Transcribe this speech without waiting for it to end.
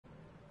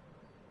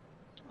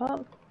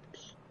Oh.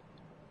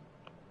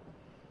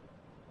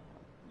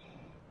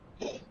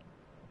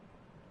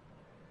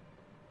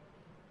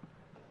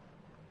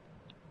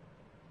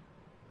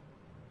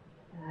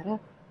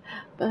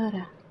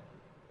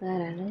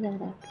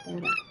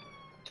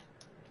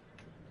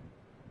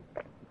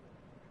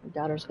 My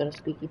daughter's got a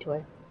squeaky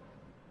toy.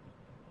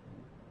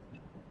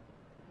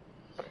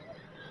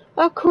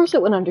 Of course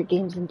it went under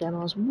games and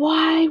demos.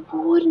 Why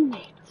wouldn't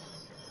it?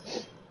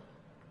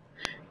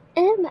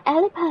 I'm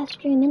Alipad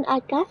streaming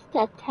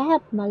Augusta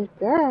tab, my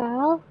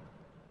girl.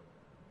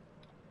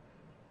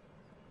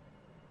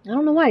 I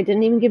don't know why. It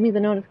didn't even give me the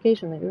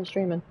notification that you were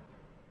streaming.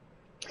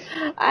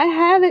 I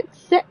have it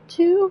set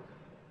to...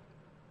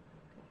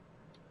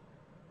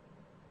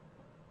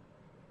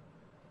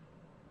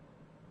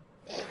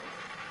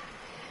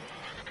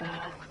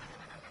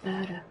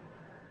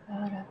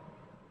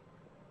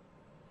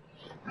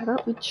 How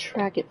about we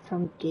track it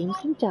from games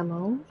and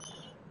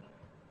demos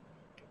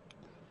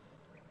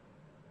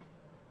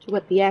to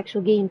what the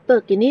actual game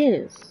fucking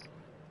is?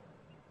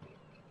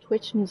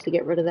 Twitch needs to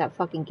get rid of that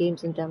fucking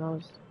games and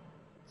demos.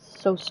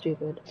 So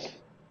stupid.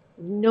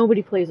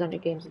 Nobody plays under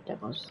games and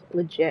demos.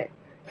 Legit.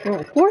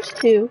 You're forced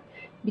to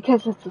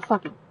because it's a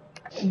fucking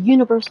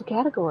universal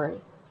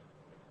category.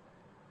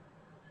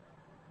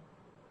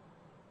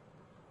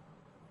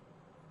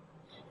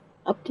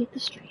 Update the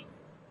stream.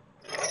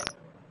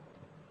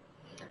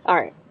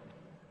 Alright.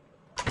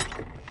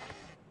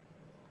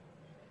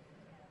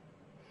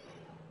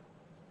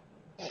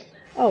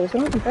 Oh, is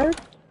it on the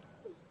bird?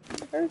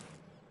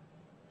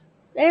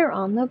 They're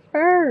on the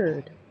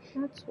bird.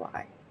 That's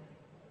why.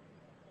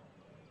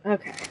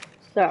 Okay,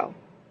 so.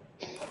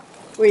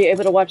 Were you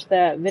able to watch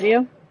that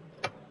video?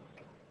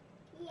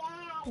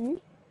 Yeah.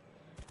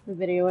 The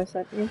video I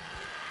sent you?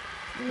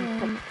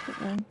 Yeah.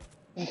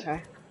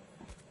 Okay.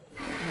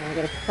 Now I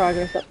got a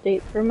progress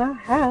update for my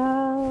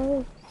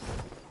house.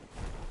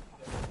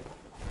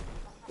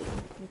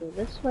 Go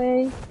this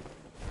way.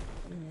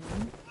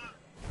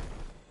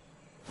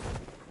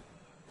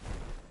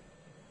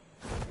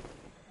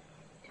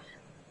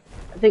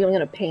 I think I'm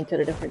gonna paint it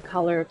a different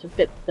color to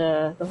fit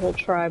the whole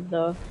tribe,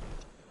 though.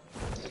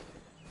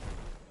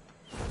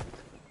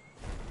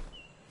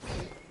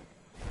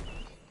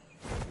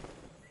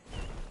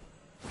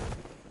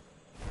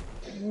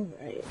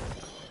 Alright,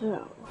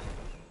 so...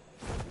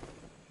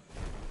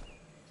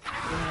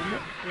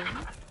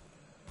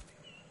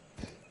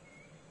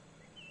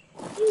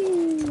 There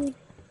we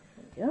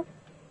go.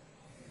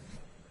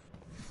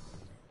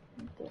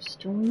 They're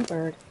still in the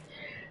bird.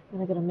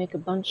 And I'm gonna make a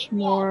bunch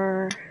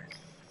more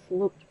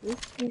sloped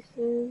roof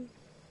pieces.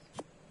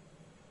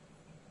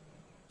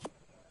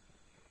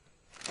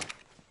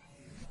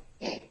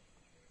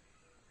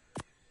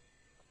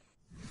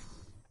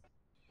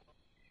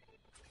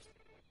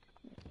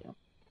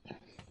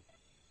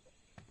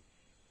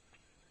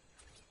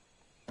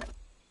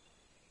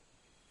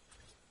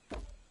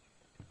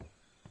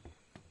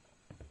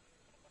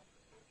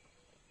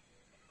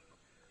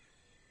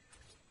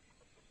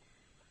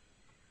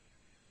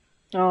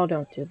 Oh,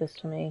 don't do this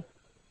to me.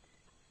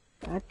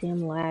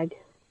 Goddamn lag.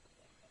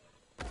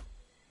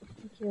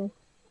 Thank you.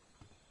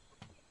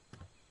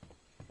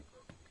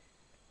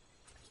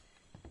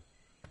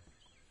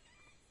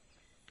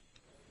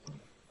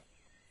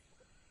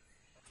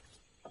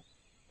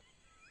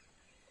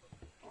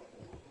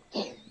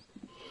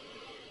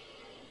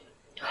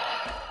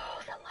 Oh,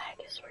 the lag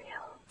is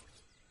real.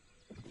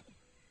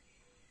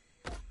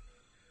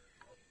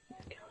 There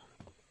we go.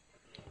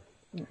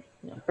 Alright,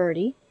 now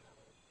Birdie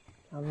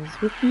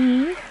comes with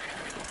me.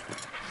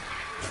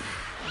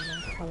 And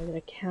I'm probably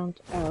gonna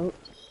count out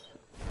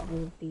all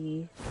of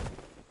the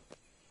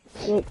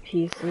slope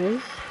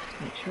pieces.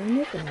 Make sure I'm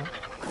making them.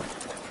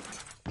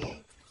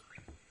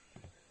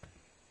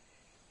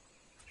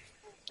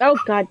 Oh,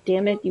 god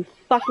damn it, you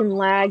fucking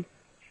lag.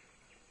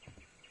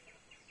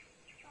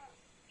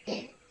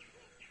 That's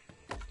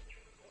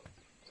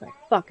what I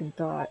fucking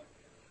thought.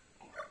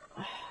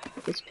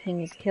 This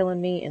ping is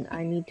killing me, and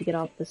I need to get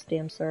off this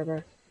damn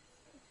server.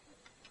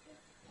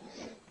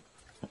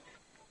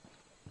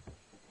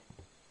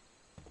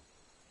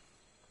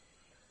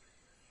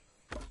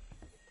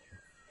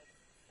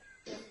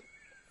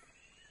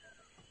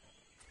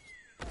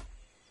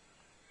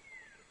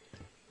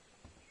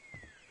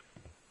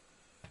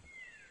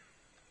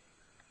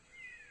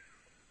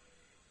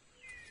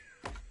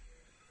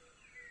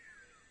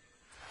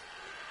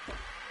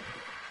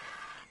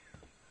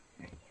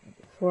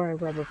 Before I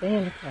rubber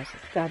band across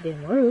this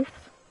goddamn roof.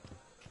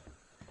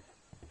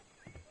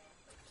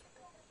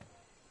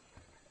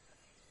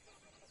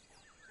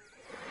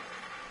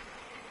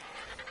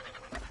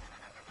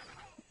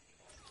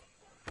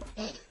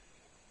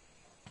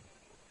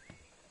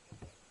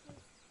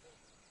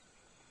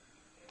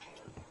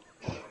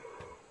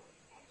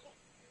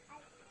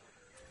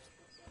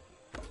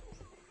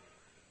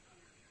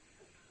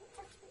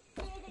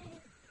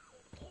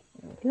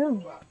 There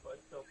we go.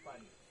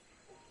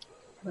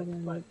 We're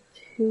gonna need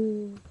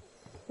 2,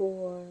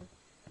 4,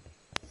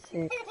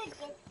 6,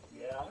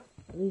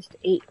 at least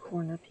 8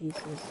 corner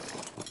pieces.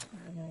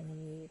 We're gonna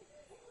need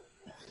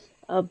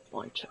A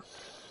bunch of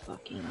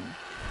fucking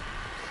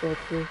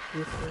foolproof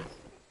pieces.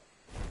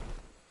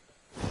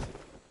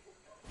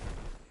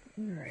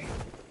 Alright.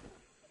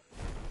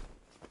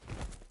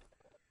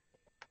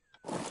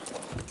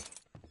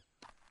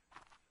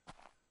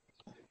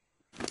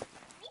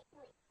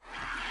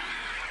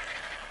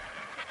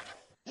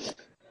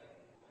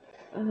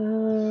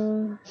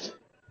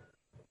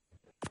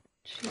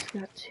 She's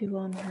got 2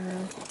 on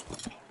her.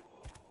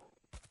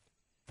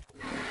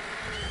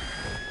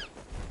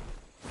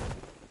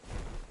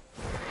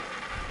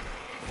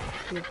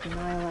 See if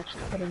Denial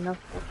actually put enough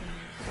fucking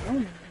stone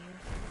in there.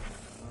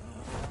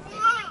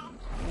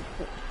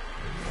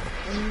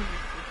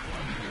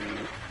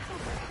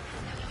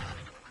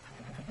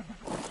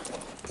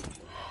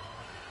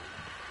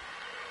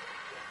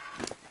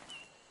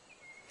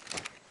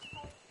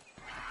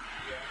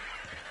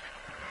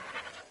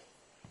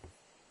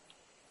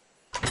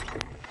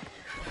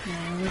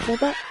 Now the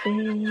butt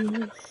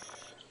face.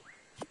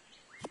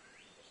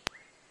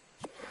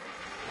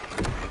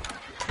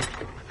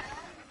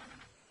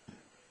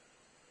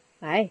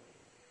 Hi.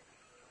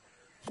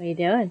 What are you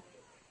doing?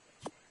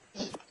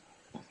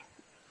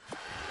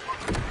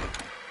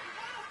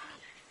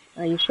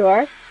 Are you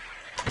sure?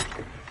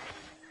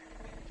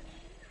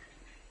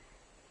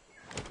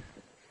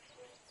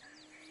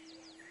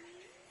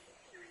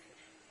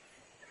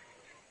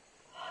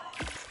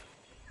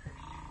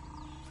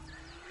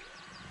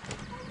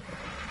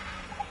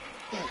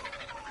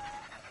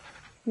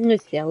 You're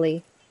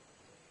silly.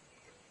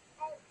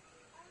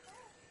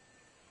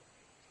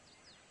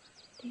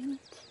 Damn it.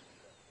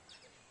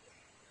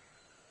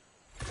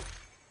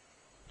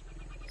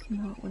 It's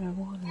not what I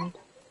wanted.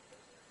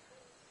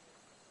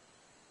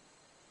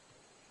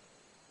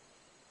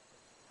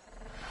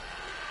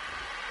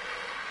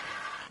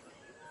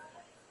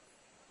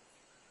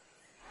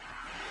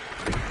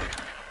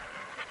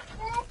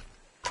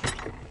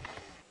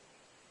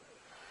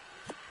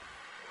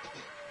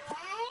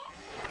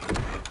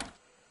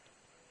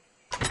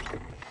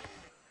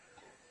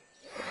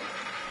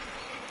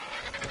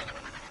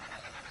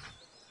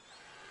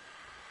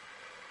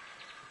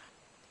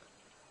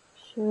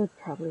 Should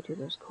probably do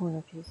those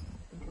corner pieces.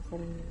 I think I said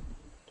I needed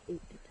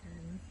 8 to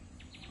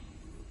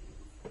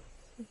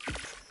 10.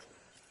 6.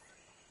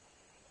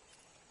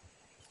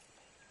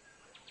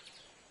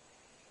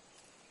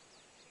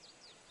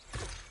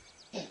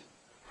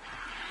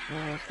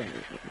 Oh, it's gonna be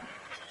 8.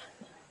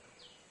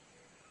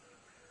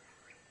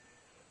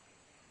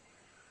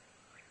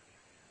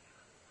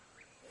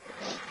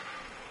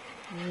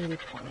 Maybe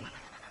 20.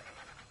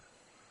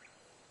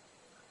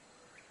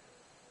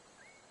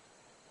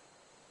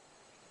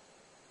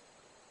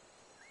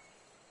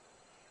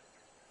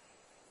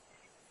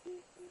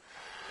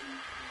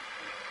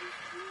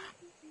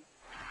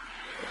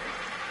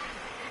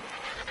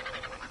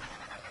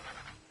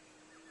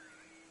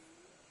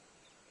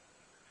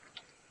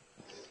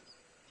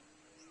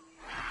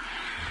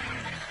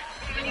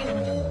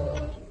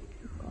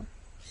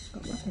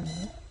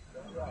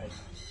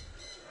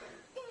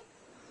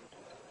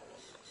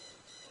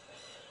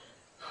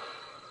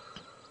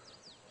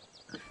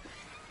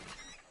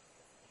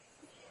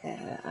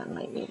 Yeah, I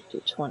might need to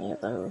do 20 of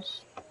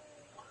those.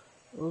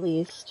 At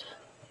least.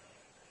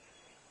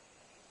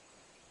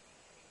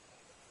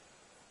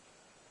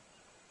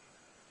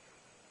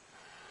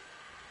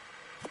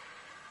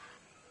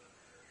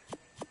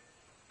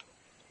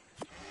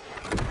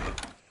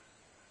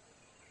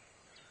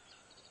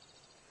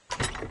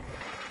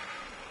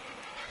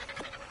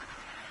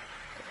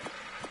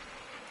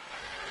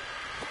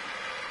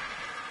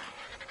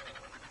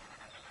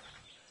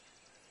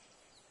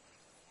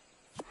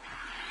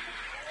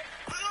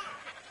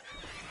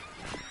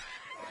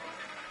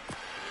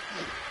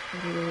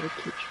 Better way to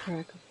keep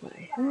track of what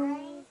I have.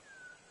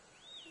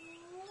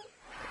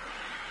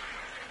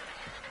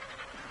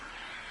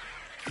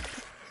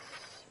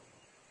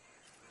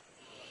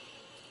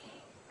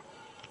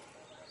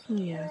 So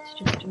yeah, it's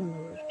just doing the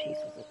roof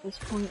pieces at this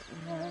point,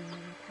 and then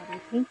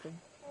probably painting.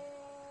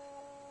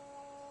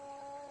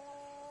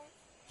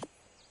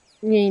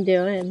 What are you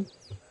doing?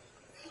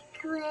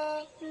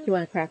 You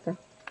want a cracker?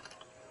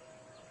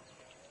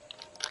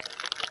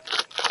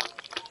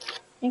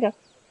 Here you go.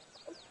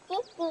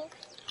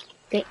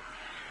 Okay.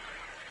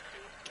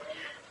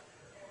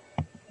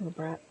 Little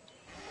brat.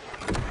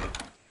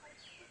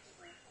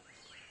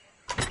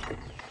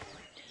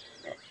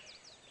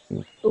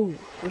 Ooh,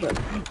 what a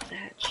paint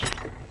thatch.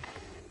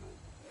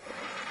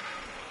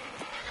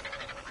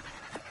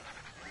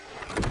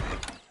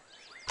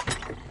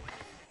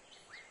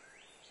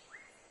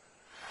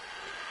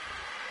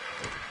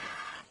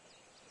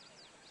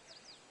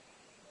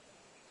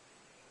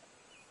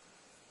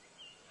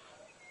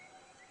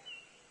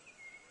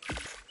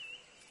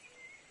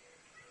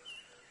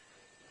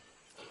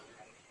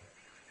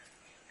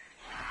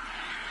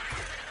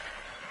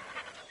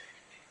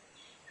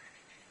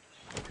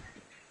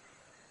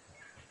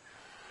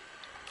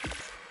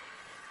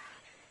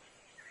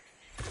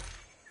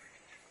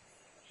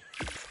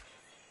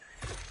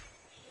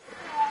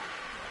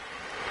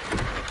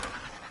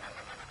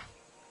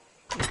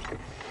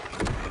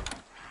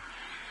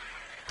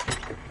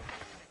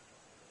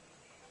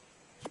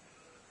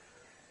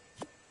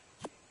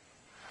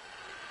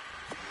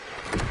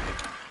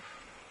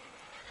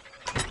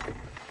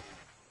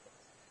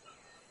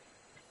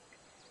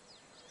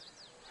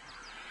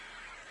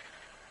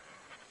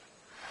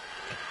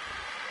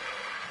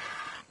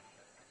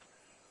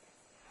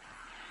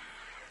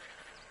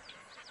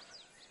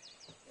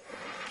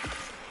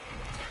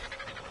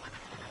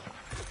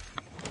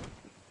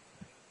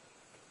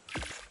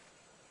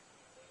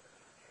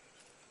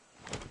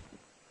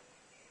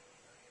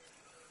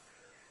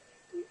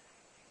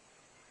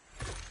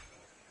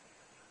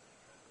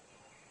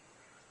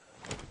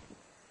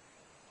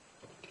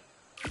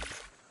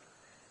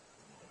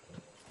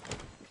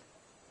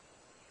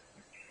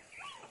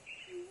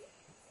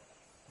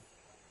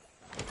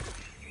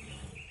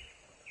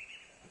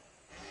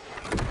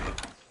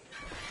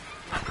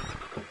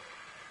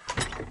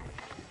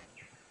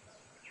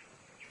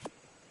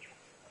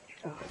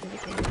 Oh,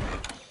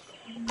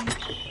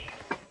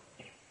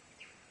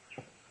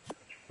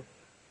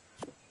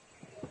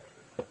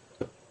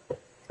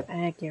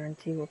 I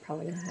guarantee we're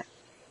probably gonna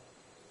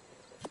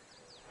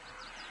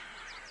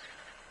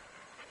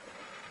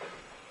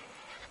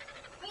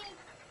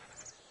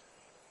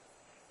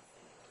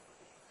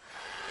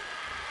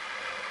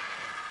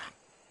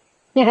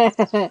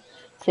have.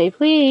 Say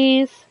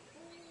please.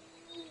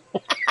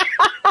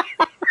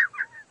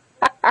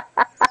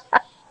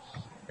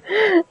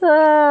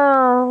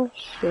 Oh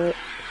shit!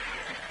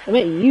 I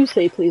meant you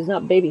say please,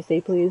 not baby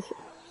say please.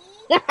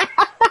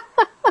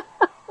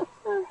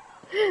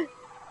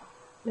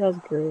 That was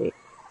great.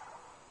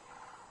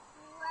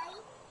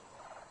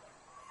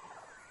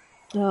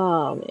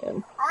 Oh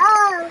man.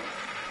 Oh.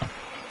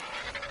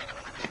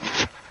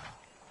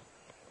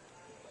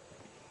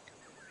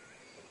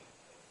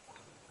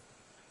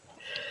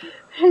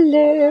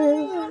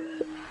 Hello.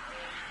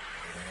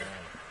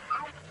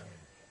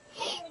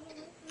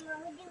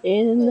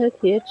 In the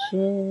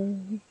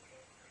kitchen.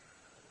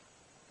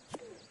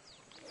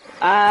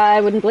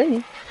 I wouldn't blame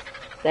you.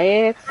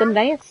 That's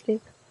nasty.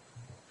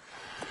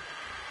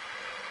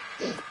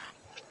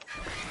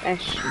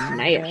 That's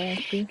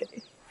nasty.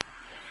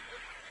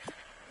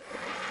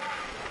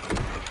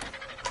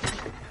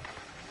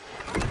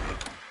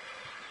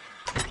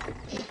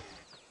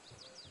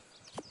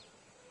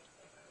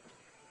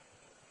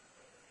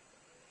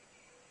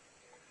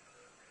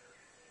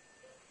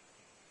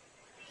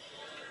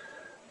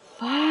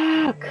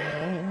 Fuck.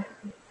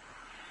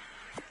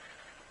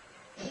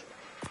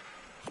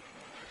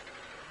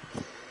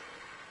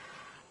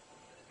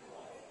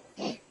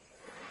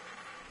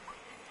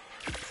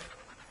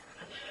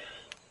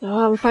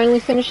 Oh, I'm finally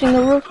finishing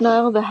the roof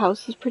now. The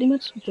house is pretty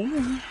much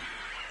done.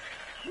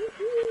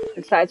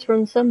 Aside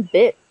from some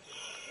bits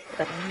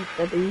that I need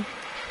to do.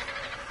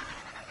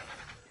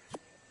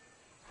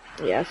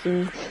 Yeah,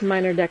 some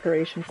minor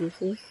decoration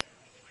pieces.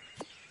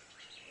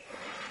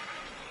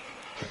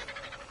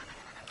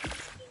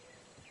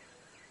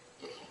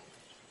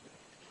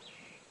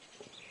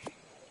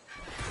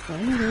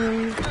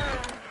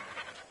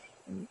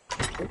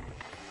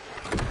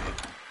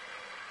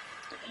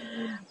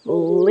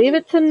 Leave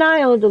it to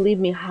Niall to leave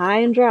me high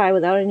and dry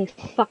without any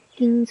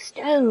fucking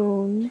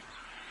stone.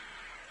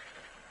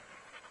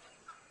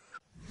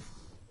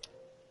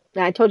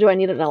 Now, I told you I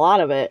needed a lot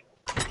of it.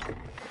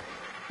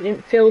 You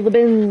didn't fill the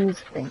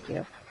bins. Thank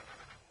you.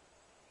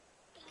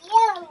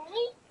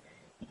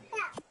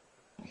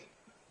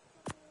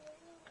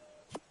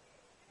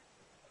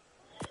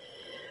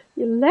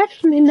 You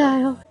left me,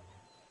 Niall.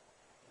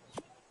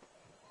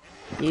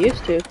 You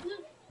used to.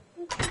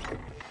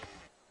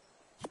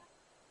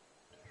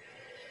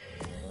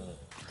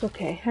 It's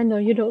okay. I know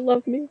you don't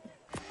love me.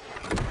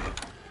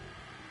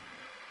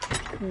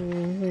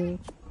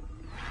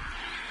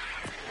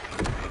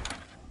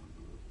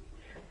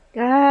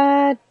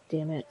 God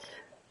damn it.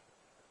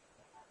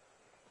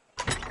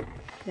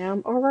 Now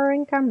I'm over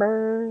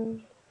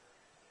encumbered.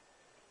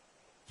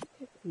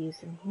 Get these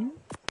in here.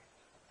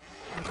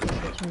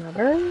 Get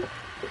another.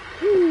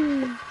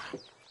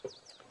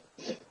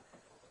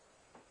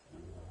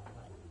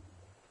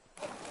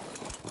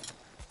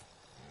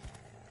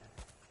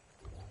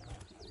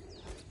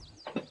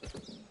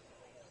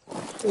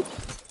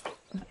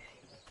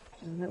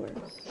 That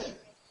works.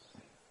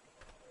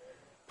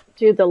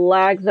 Dude, the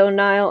lag though,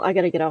 Niall, I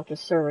gotta get off the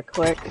server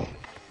quick.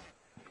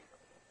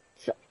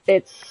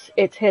 It's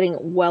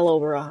hitting well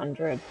over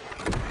 100.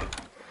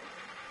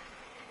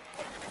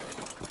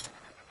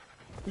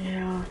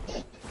 Yeah.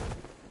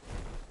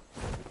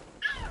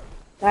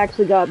 I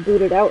actually got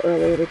booted out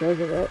earlier because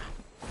of it.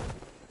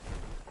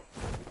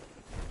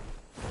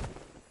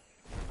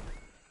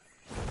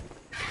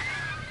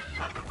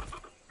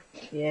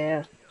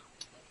 Yeah.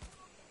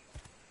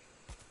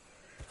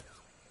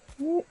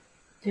 What are you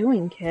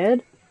doing,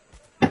 kid?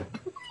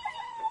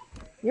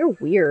 You're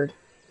weird.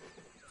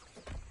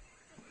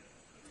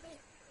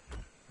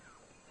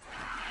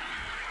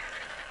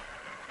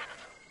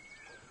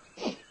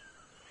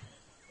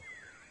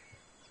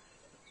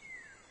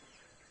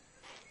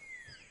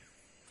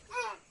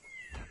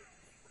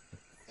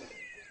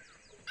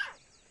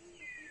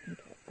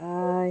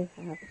 I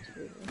have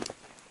to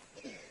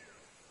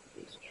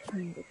these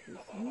triangle pieces.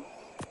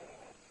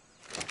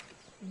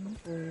 Spin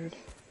the bird.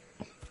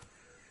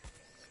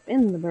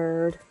 Spin the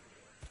bird.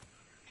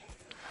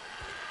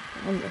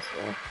 And this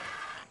way.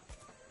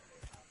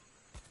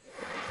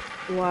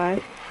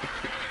 Why?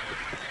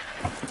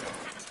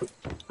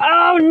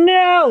 Oh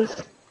no!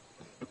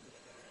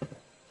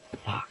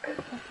 Fuck.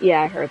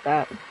 Yeah, I heard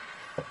that.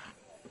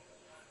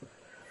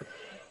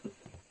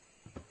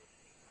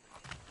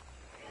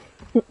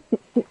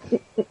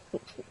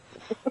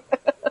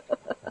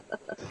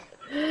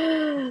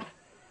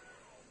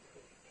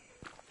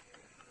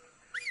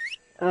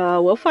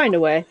 We'll find a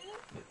way.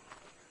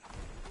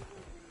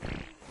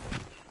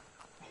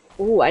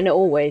 Ooh, I know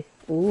a way.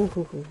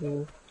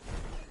 Ooh.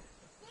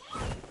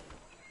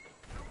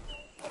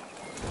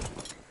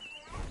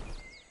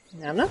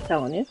 I'm not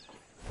telling you.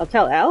 I'll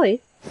tell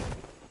Allie.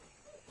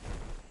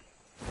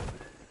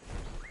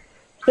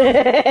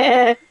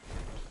 Yeah.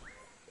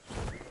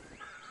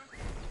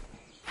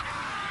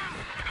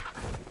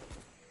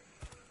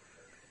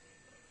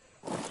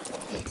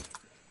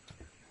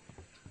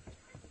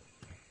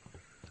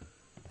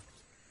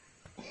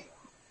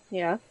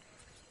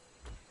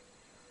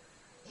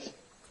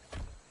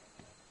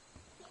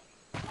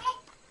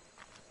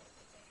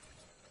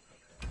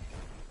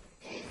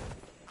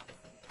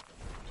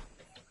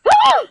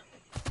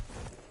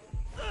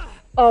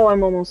 Oh,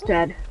 I'm almost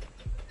dead.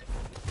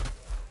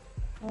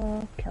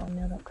 Oh, kill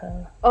me, don't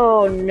kill.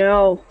 Oh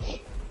no.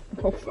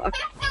 Oh fuck.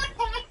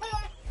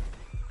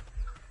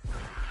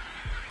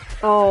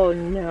 Oh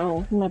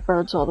no. My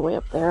bird's all the way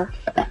up there.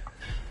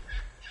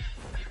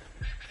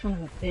 Son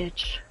of a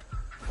bitch.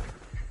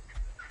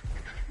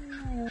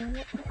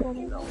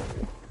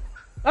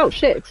 Oh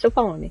shit, it's still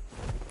following me.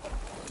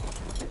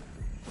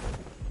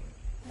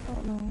 I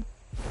don't know.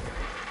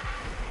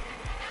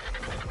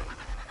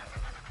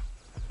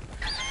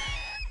 I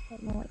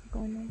don't know what's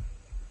going on.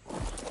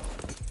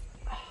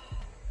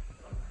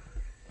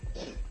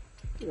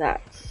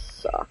 That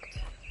sucked.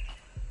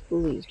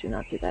 Please do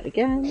not do that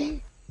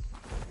again.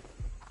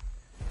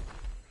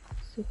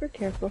 Super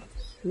careful.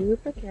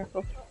 Super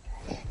careful.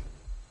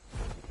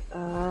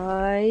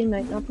 I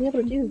might not be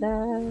able to do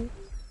that.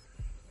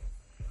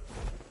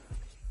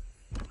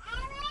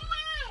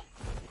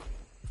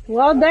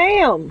 Well,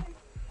 damn!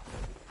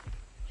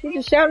 She's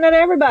just shouting at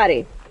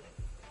everybody.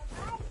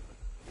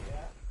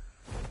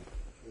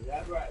 Is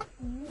that right?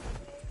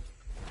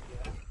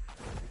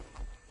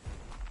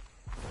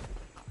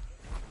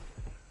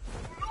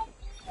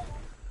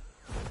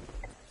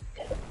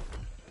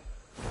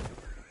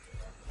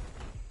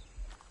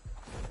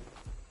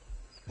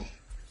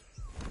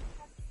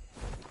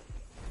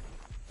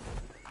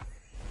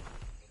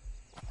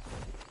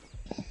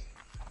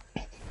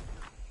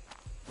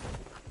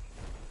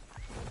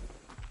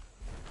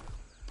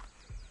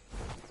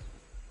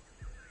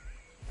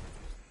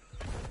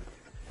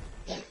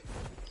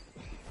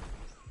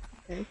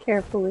 Very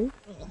carefully.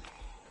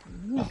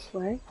 This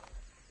way.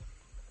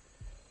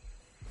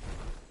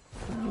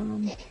 I'll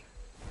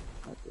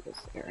do this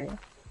area.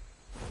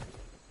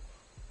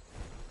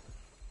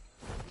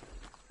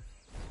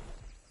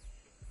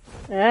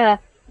 Ah,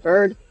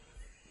 bird.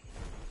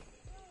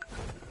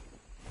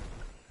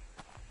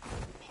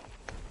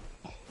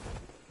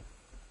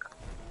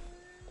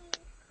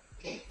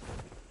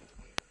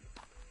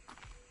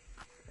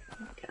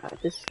 God,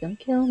 this is gonna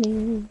kill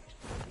me.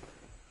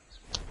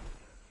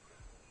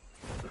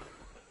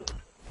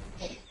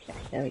 Okay,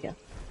 there we go.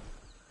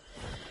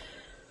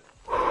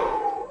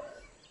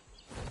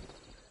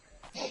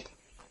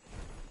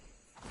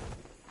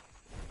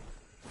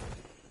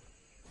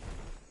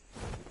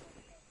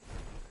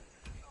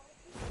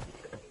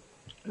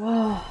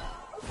 Oh.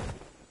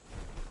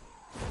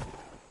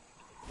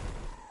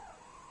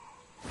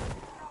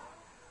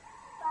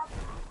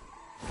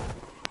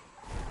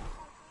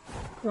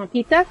 You want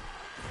pizza?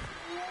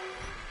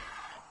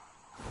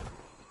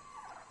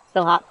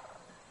 Still hot.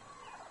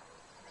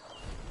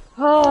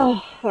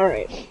 Oh,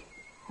 alright.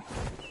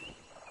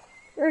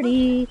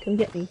 Birdie, come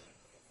get me.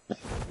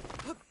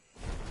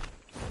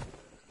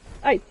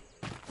 Ay.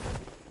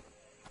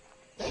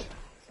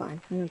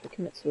 Fine, I'm going to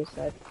commit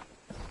suicide.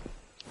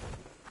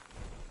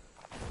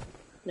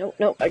 Nope,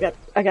 nope, I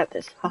got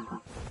this. Haha.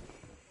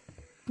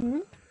 Hmm?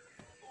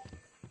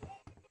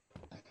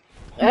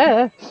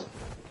 Ah.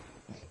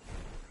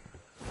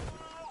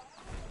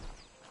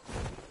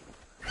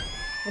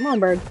 Come on,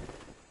 bird.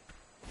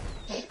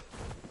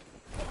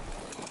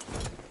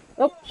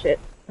 Oh, shit.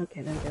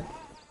 Okay, there we go.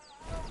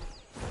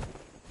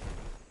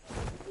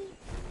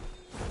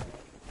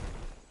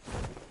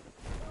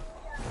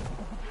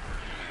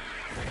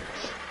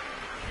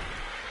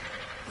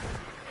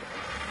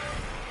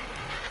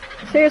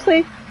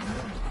 Seriously?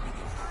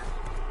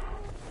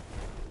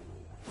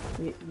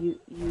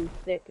 You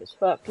thick as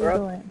fuck,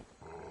 bro.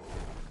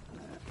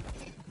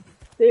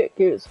 Thick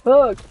as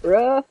fuck,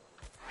 bro.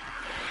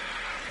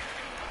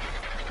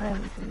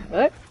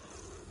 What?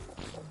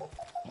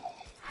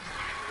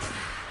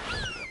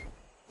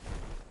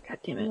 God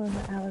damn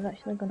it. I was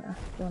actually going to ask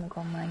if you want to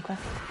go on Minecraft.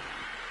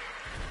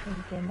 When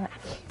you came back.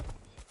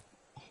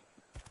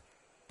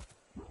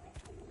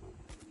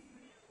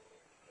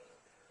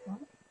 What?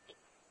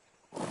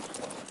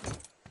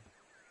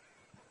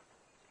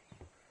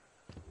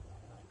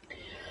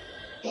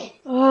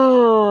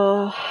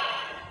 Oh,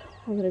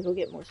 I'm gonna go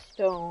get more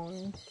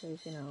stone,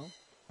 because, you know.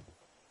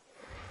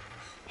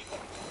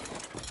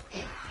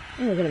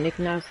 I'm gonna make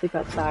now sleep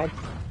outside.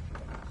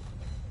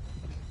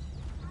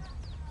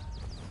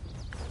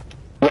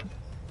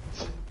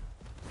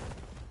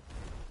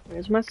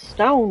 Where's my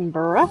stone,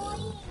 bruh?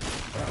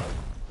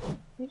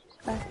 You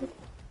just started.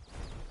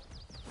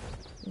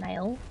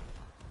 Niall.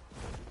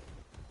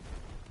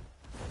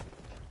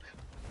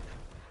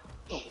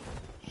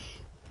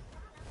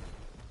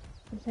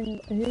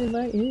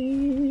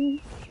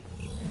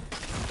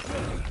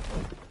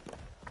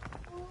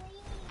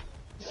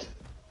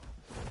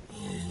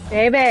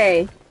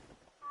 Baby!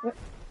 What?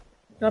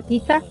 You want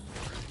pizza?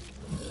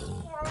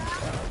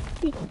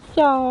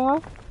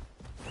 Pizza.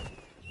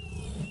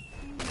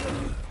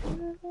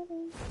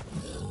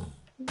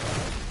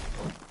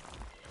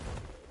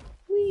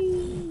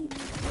 Whee.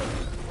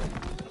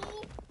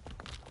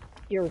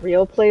 Your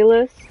real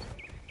playlist?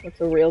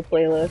 What's a real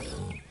playlist?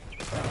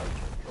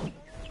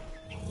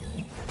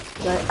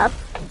 Right, up.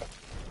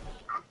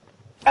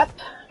 Up.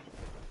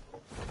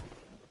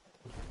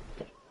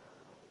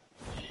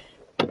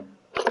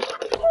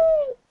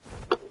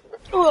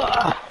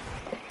 Ugh.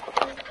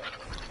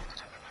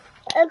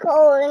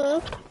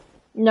 Popcorn.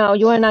 No,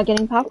 you are not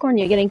getting popcorn,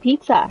 you're getting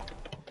pizza.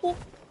 Pizza.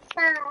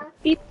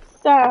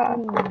 Pizza. I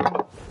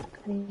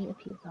need a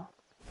pizza.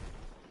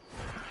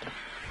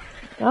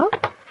 Huh?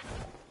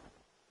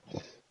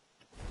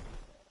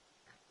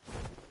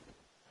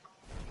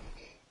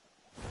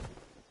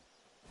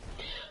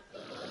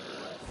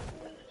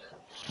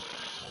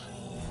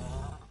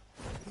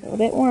 A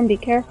bit warm, be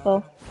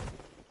careful.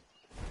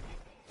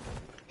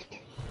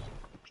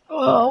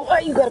 Oh, why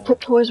you gotta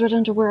put toys right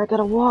under where I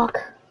gotta walk?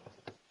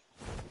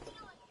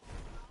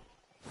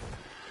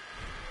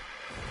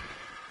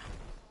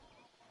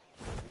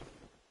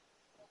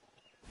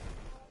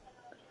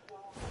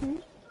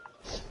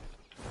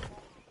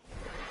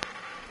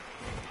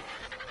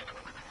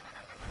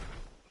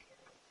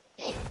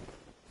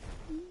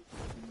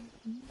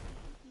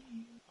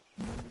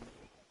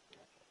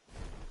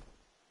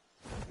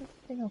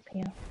 It's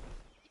okay.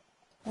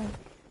 Like,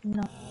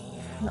 not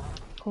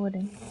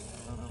coding.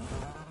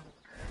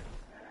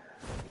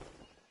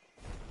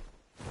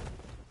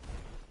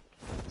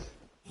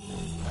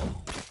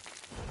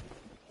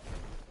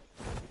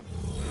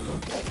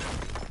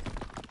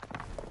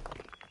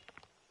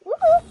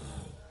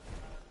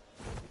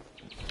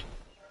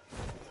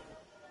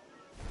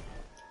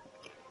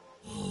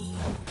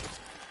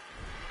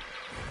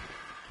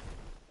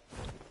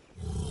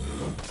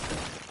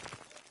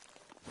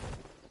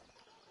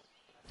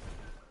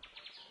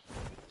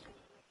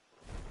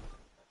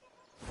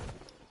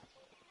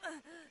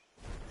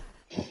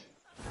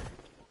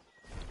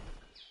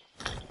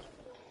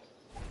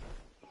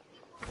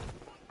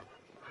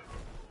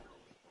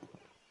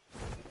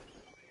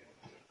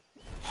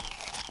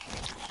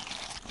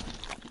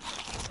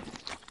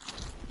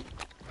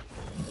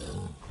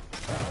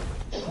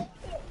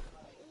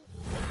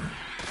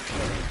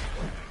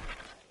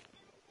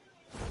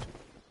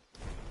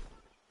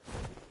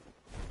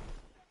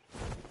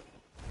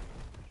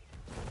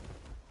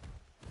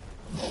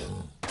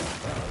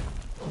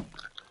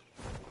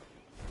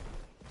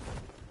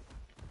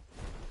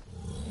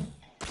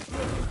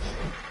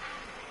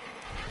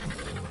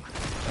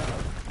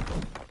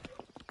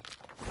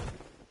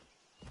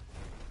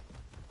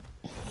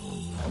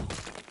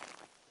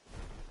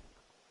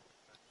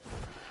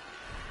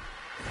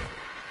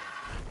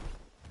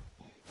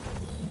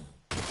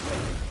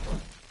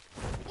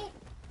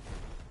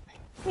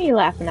 What are you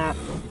laughing at?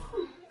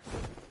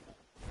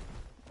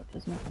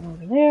 There's nothing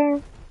over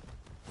there.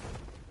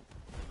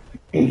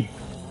 There's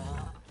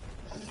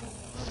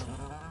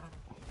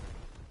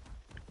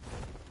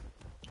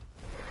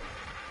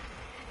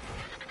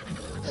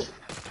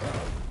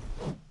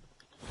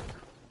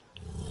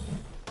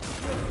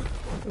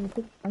a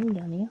big bung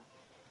down here.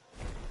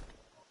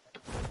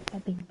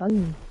 That big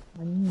bung.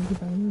 Bung.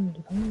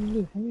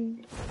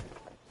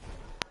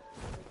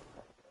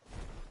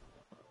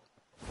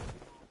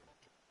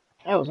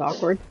 That was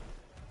awkward.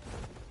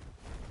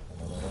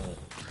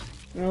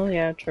 Oh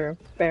yeah, true.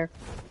 Fair.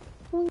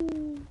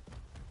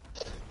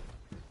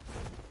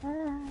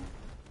 Ah.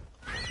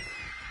 I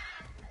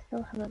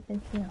still haven't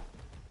been here.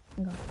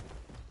 Hang on.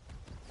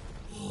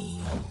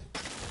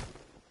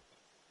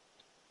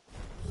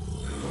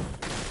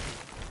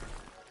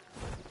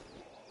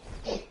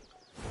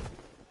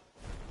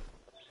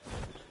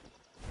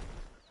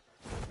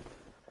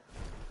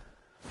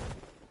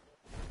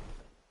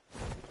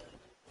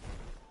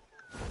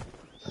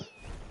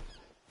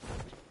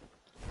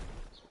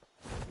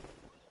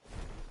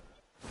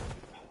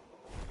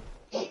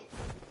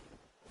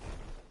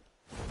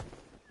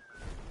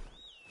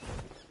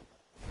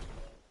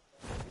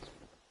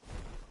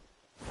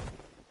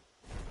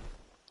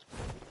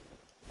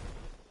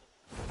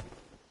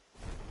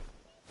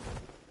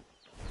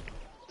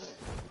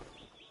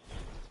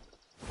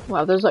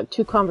 Wow, there's like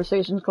 2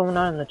 conversations going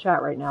on in the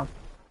chat right now.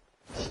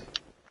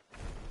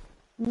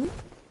 Hmm?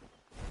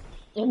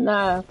 In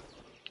the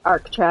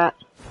ARC chat.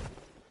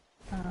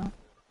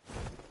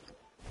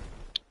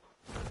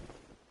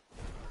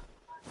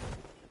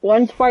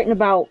 One's fighting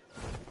about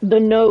the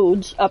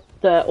nodes up,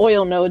 the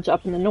oil nodes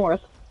up in the north.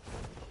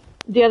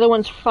 The other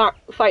one's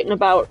fighting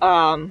about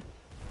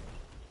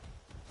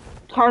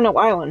Carno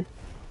Island.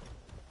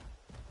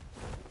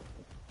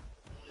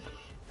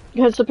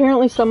 Because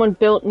apparently someone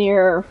built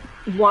near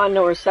one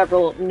or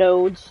several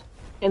nodes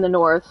in the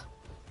north,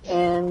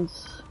 and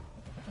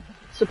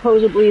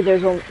supposedly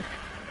there's a...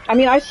 I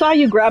mean, I saw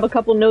you grab a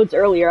couple nodes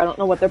earlier, I don't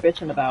know what they're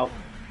bitching about.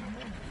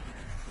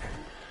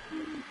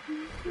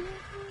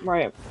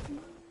 Right.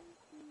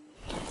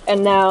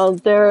 And now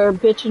they're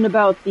bitching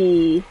about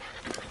the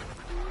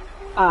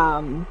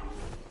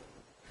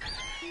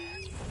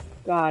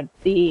God,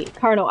 the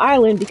Carno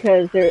Island,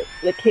 because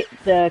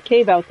the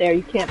cave out there,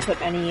 you can't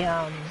put any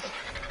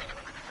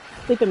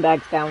sleeping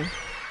bags down.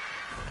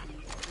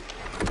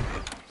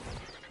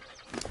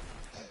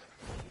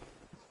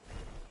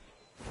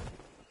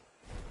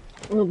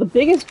 Well, the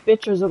biggest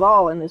bitches of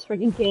all in this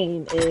freaking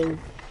game is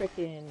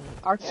freaking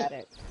Arc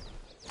Addict.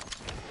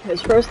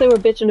 Because first they were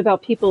bitching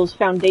about people's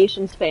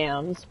foundation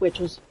spams, which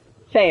was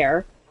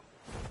fair,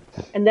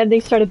 and then they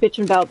started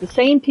bitching about the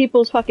same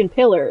people's fucking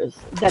pillars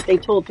that they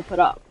told to put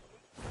up.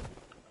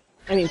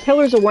 I mean,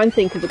 pillars are one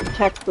thing because it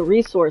protects the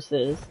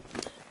resources,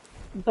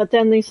 but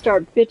then they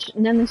started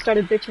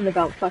bitching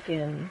about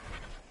fucking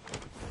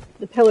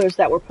the pillars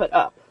that were put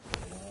up.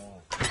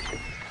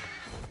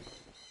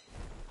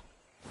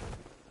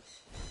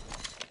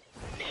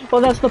 Well,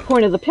 that's the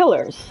point of the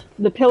pillars.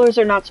 The pillars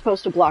are not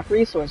supposed to block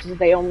resources.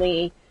 They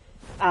only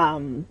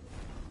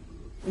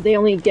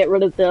get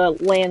rid of the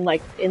land,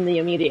 like, in the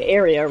immediate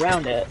area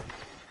around it.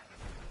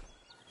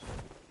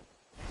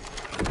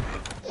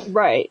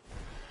 Right.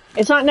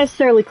 It's not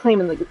necessarily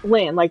claiming the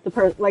land, like the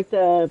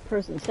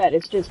person said.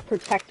 It's just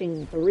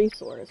protecting the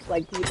resource,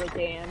 like beaver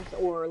dams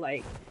or,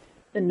 like,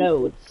 the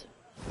nodes.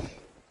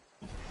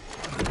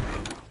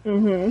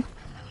 Mm-hmm.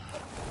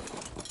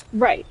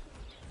 Right.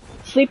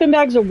 Sleeping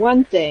bags are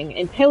one thing,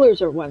 and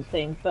pillars are one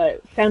thing,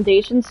 but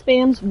foundation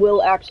spams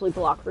will actually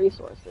block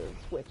resources,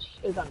 which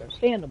is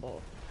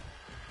understandable.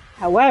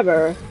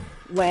 However,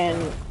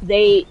 when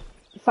they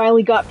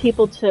finally got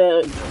people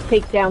to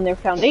take down their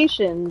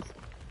foundations,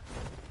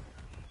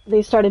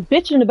 they started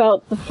bitching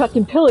about the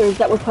fucking pillars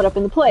that were put up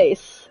in the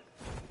place.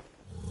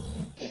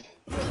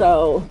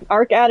 So,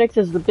 Arc Addicts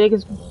is the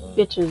biggest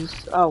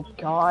bitches. Oh,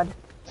 God.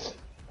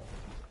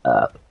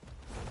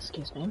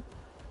 Excuse me.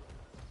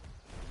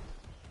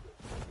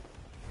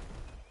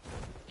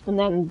 And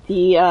then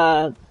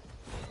the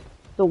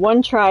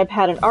one tribe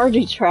had an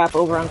RG trap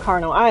over on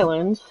Carno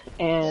Island,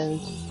 and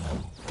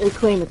they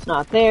claim it's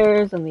not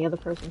theirs, and the other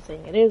person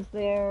saying it is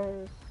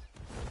theirs.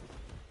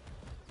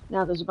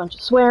 Now there's a bunch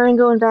of swearing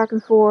going back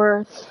and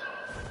forth.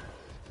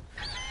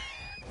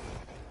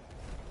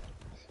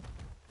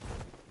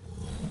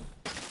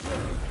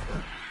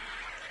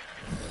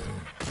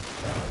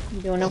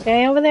 You doing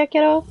okay over there,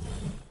 kiddo?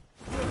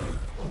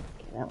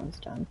 Okay, that one's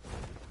done.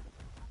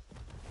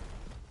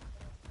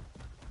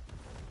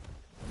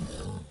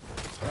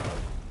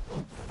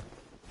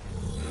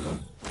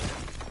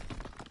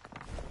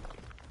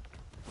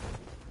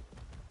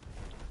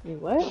 You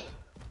what?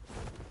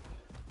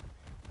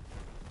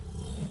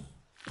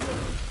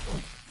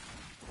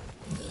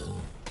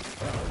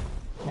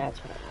 That's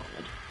what I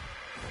wanted.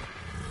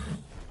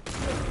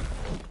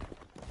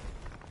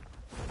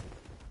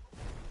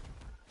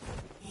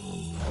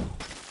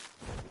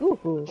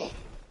 Ooh.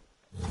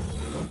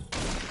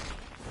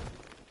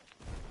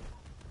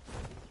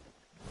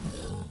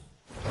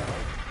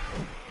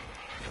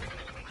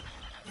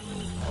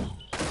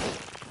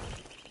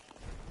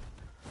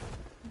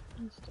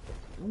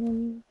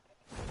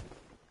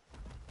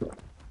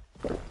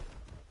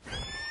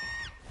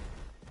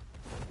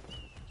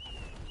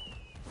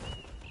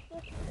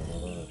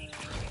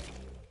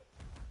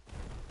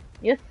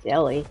 You're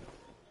silly.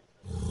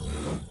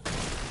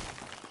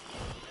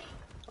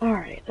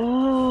 Alright,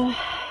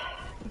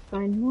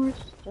 find more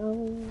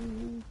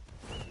stone.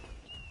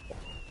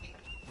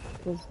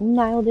 Because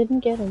Nile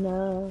didn't get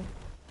enough.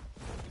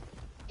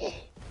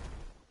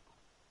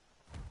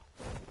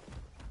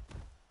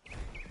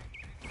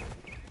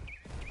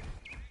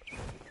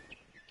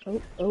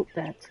 Oh,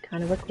 that's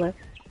kind of a cliff.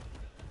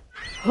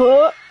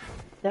 Oh,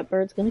 that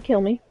bird's gonna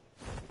kill me.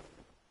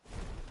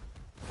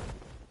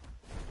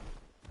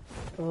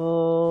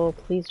 Oh,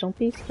 please don't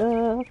be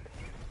stuck.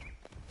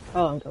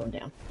 Oh, I'm going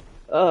down.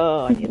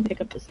 Oh, I need to pick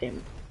up this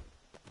damn...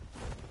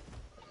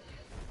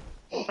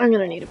 I'm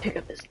gonna need to pick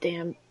up this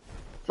damn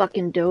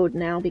fucking Dode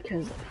now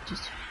because it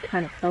just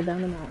kind of fell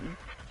down the mountain.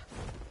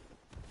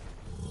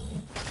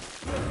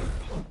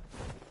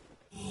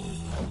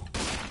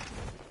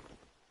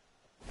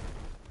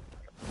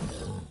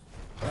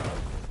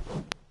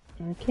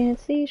 I can't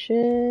see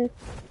shit.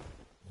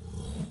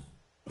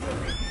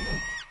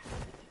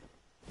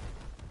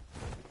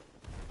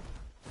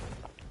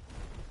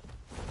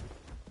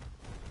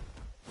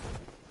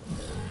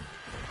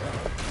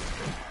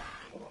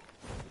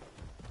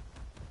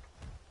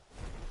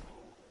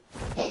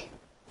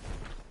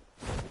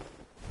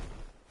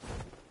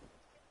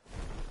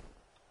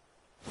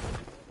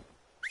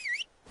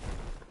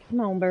 Come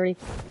on, birdie.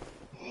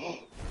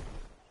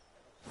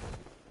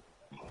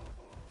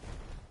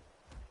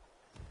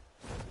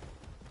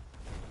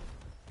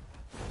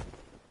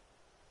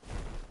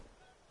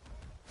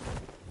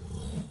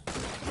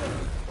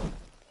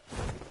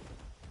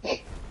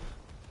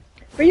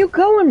 Where you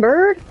going,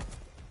 bird?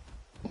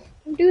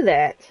 Don't do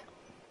that.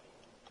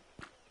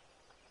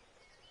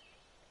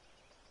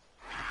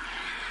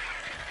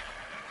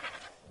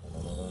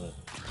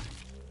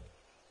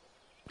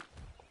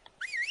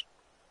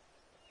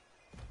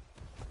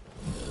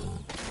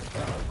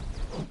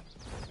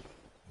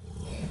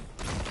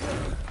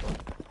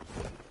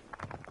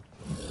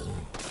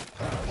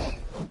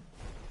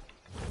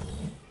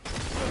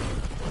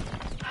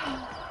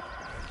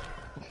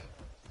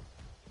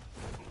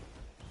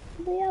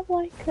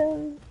 like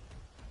an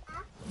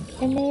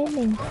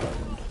aiming thing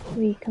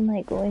where you can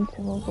like go into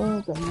the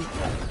world and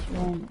like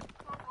join it.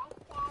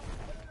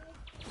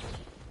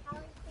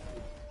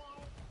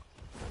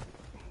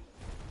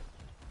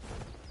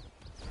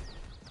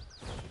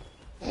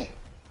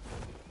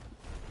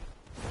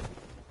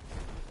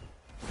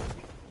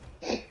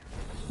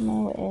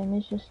 No, aim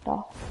is just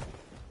off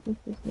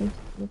with these new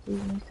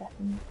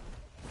settings.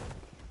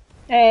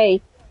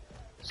 Hey,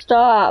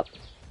 stop.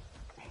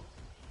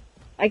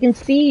 I can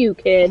see you,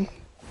 kid.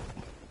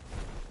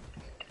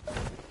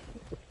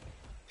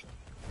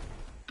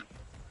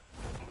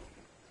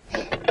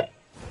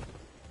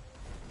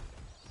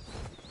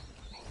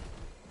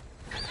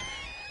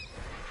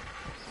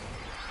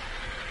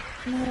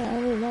 No, I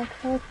would like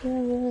help you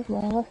really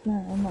well last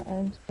night on my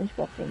own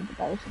SpongeBob thing, but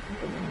that was just a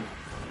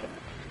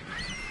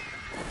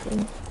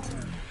thing.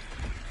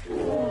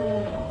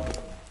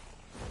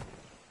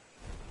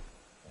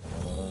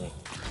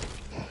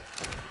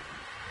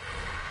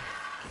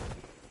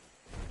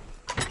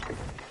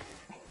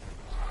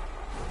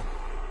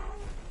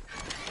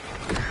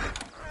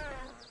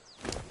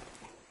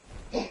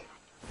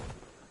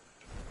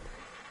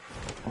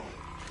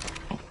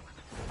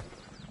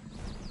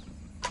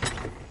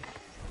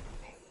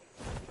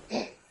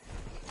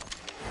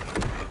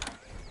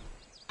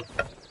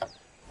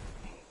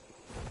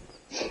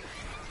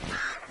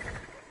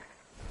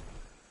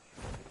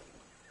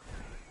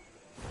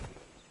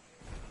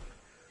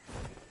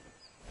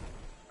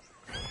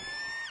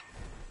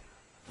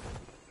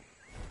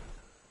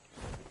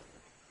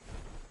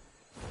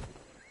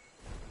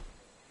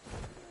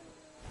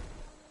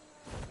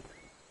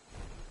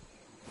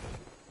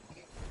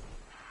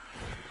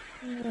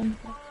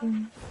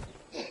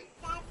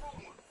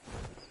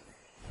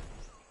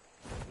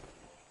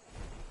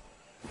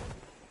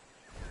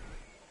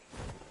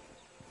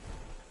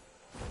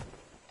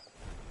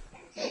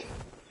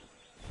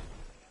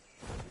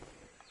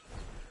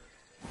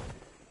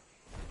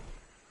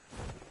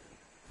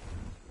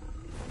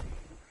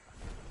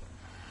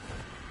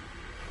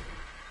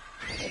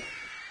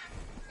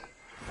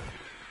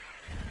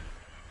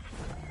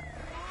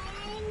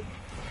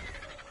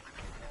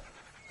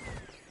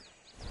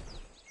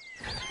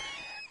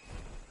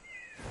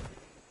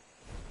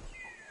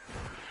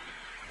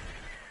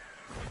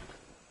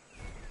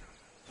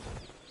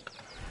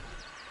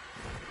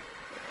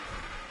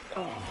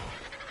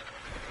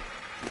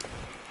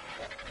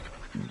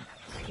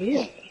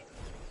 Yeah.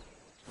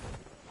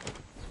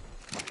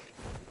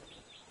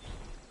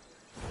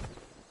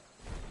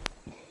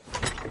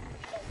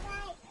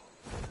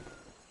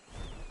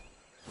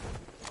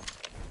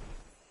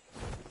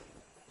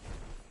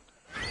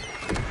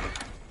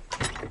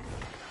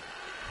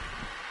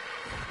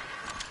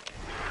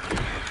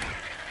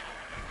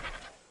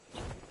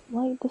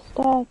 Like the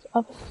start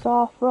of a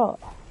soft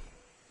rock.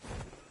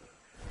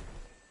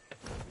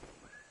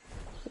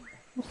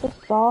 What's a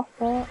soft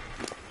rock?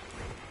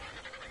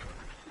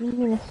 You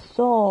mean a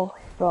sore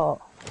throat,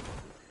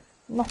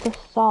 not a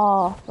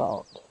sore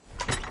throat.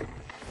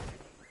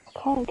 I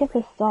can't get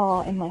a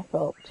saw in my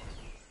throat.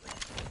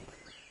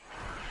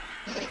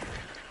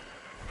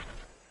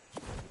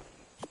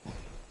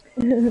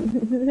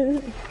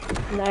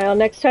 Niall,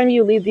 next time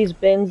you leave these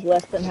bins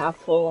less than half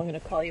full, I'm gonna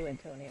call you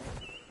Antonio.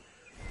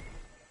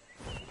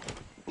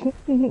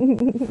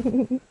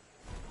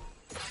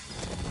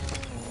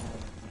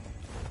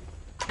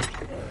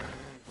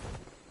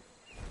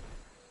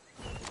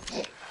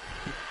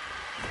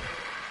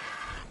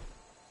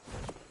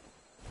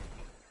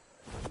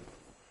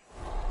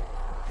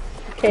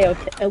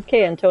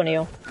 Okay,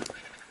 Antonio.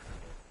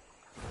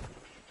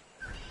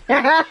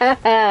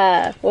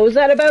 What was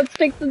that about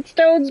sticks and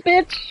stones,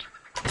 bitch?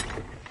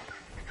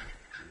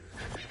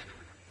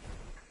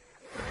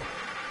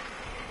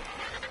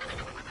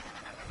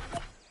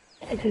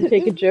 I can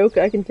take a joke,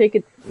 I can take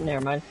it...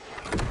 Never mind.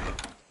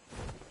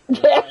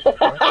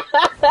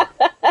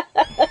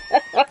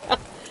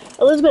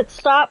 Elizabeth,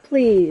 stop,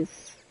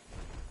 please.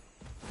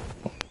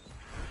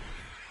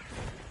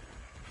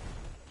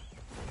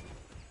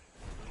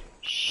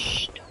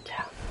 Shh, don't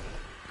tell.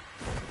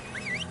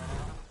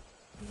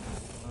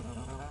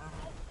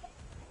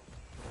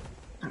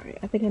 Alright,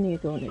 I think I need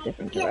to go in a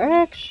different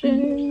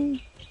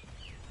direction.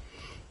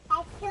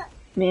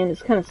 Man,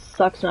 this kind of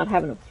sucks not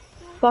having a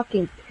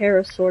fucking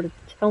parasaur to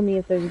tell me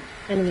if there's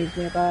enemies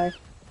nearby.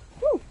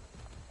 Whew.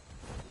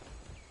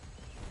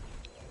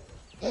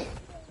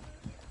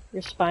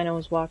 Your Spino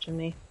is watching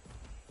me.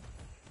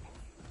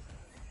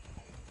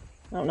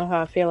 I don't know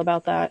how I feel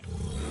about that.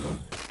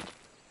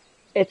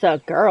 It's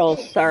a girl,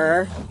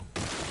 sir.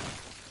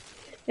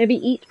 Maybe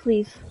eat,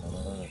 please.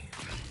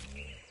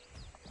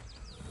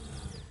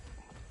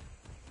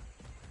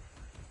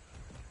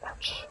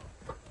 Ouch.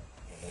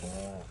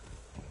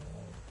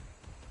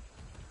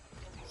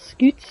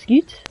 Scoot,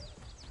 scoot.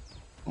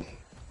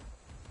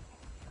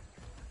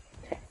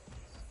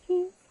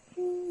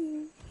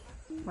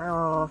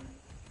 Oh.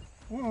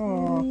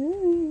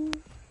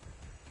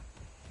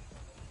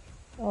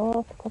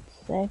 Oh, for God's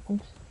sake.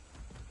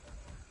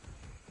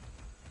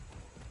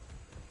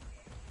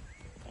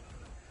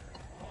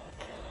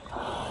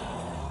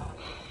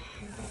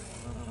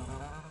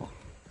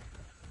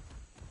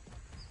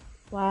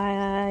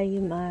 Why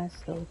am I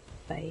so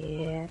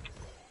fat?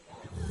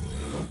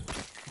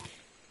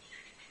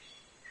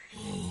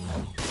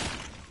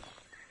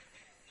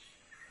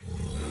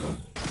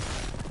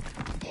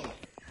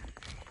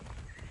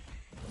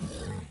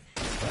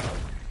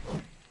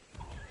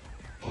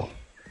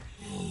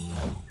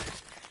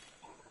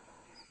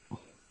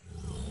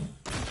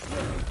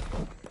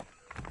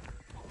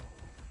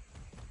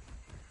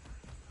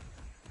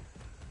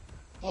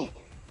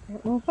 I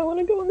don't know if I want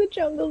to go in the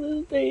jungle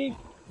this big.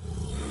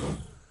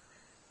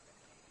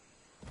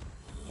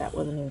 That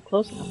wasn't even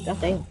close enough.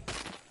 God damn.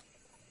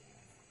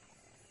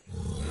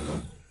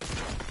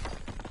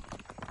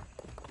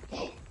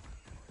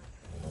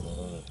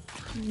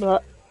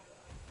 But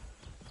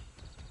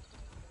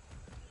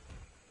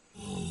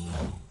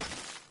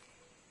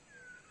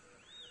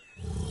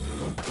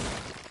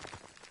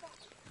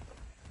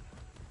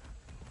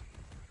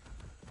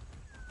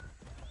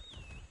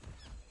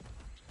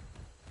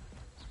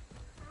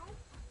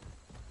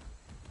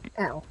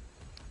ow.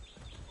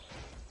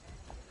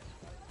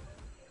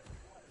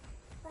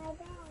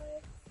 Bye-bye.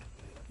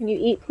 Can you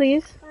eat,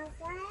 please?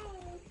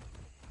 Bye-bye.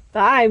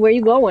 Bye. Where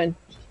you going?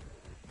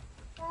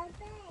 Bye-bye.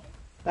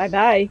 Bye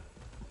bye.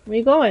 Where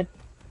you going?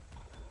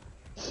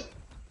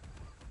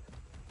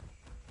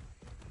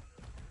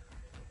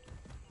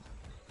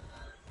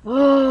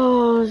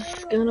 Oh,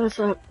 it's gonna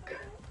suck.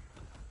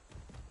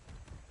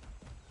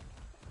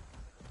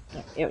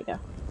 Oh, here we go.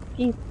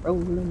 Keep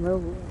rolling,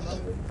 rolling,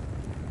 rolling.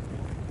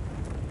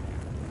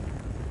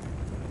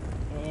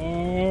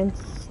 And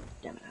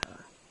stamina.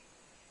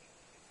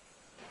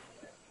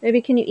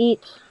 Baby, can you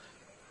eat?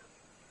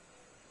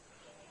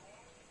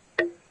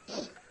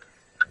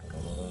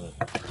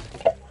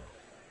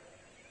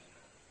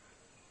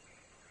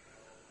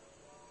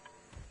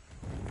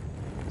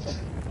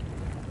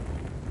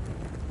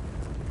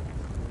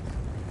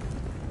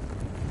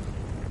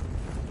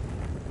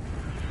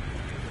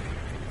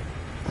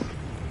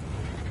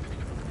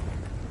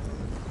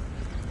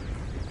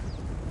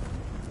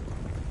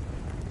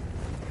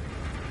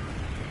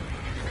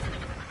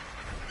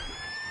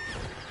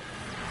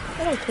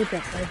 I don't take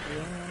that right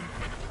here.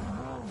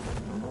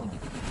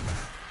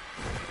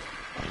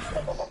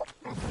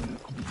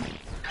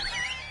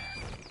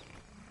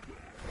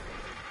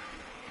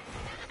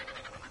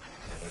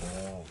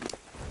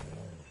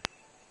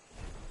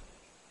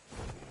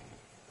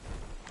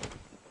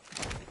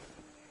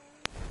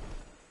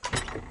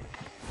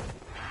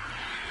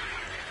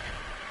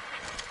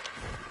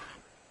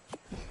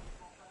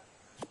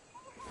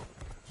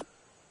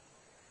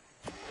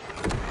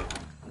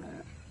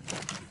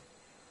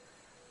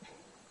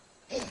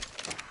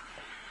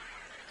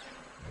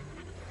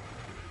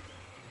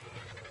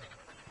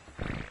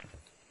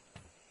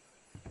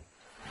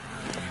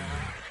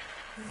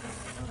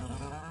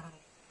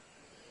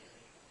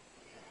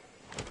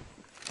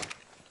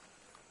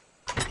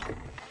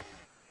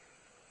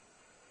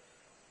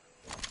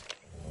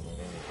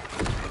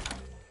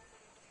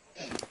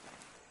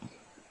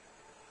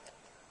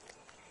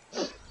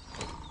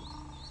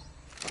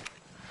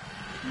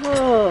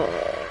 Oh.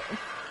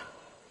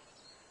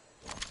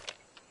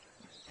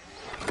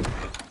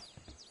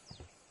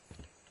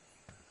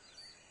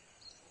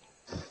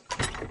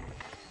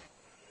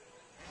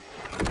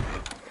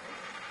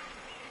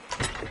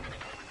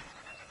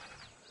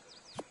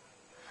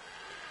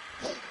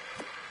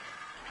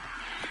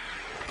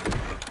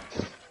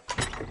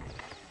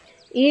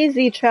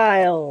 Easy,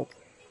 child.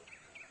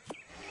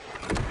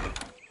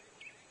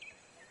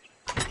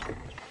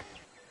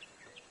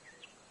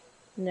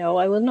 No,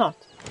 I will not.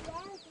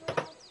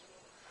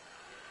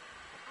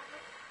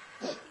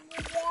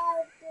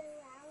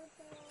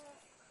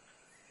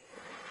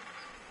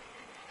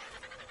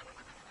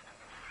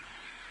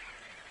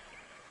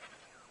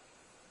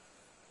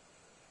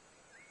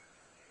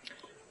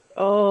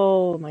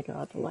 Oh my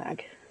god, the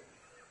lag.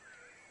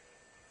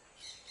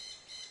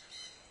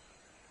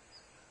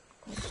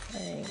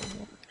 Okay.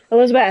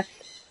 Elizabeth!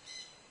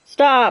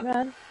 Stop!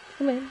 Run.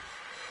 Come in.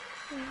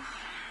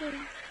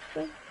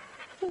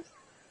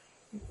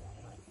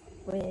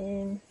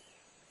 Win.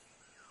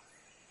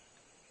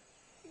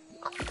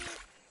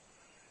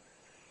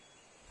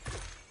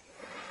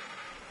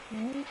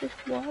 And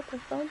just water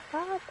from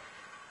top.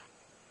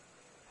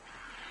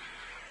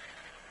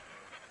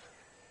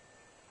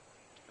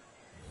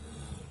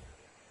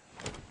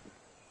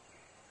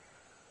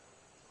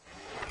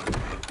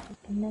 You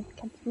can never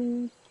catch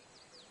me.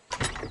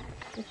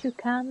 Yes, you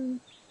can.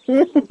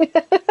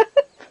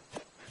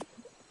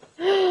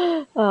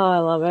 Oh, I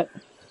love it.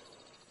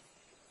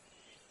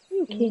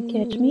 You can't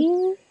catch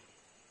me.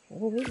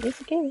 Oh, yes,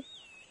 you can.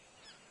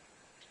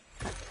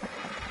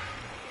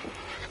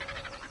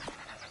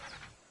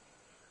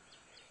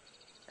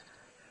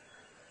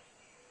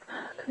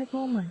 Click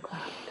more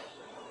Minecraft.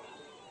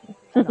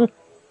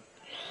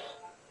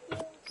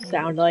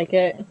 Sound like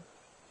it.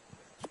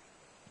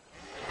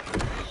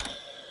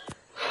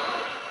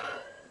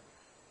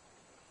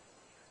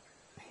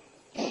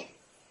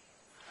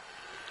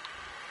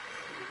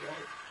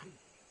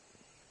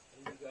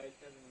 You guys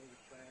have any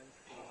plans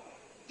for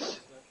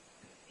Christmas?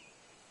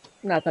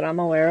 Not that I'm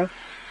aware of.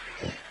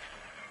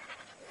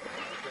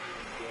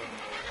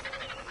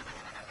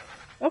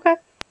 Okay.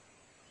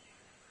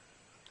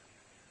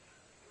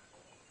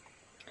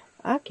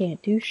 I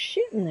can't do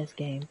shit in this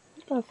game.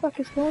 What the fuck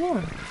is going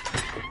on?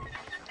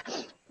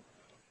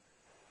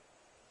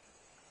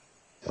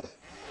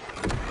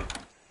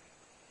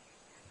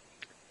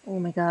 Oh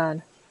my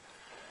god.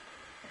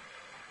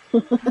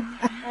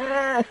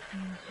 I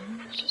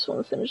just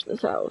want to finish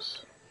this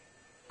house.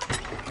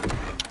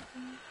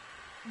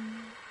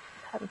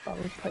 Had to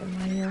probably put in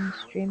my own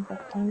stream,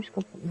 but I'm just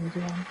gonna put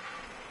music on.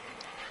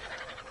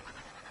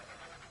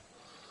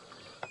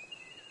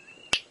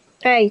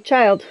 Hey,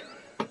 child.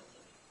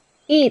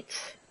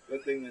 Eat.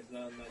 Good thing there's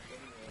not enough in there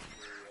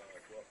to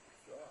drop the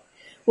straw.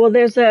 Well,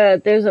 there's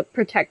a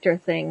protector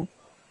thing.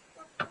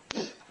 Even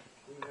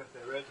if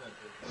there isn't,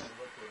 there's no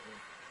liquid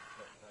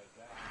like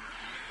that.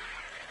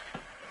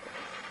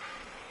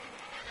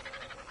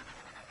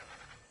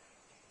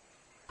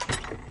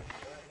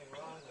 Anything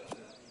wrong with it?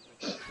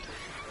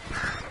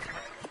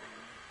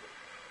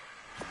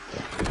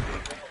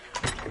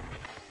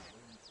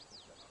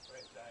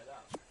 Break that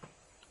up.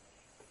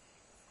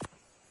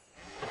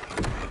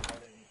 Put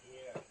it in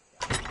here.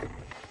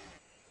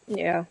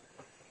 Yeah.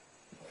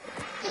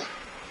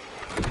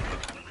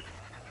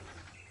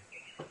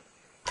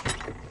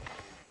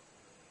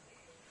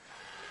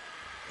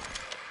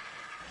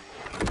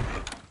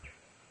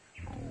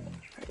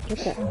 Get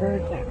that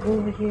bird back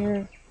over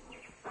here.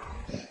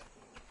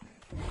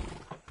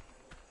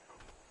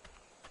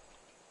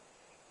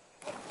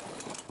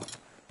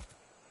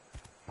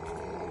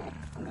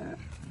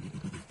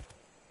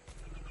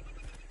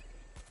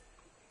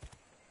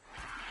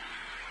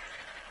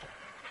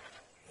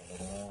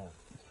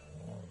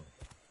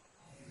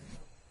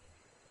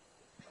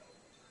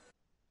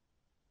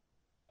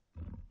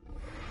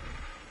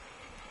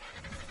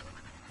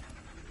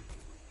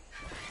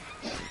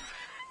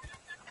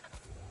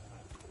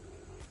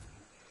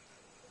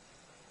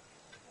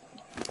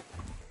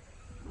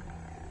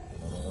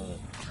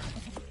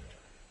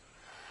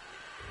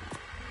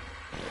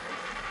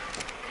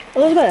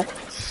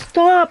 Elizabeth,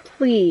 stop,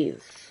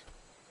 please.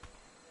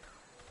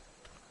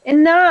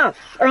 Enough,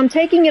 or I'm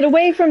taking it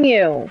away from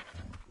you.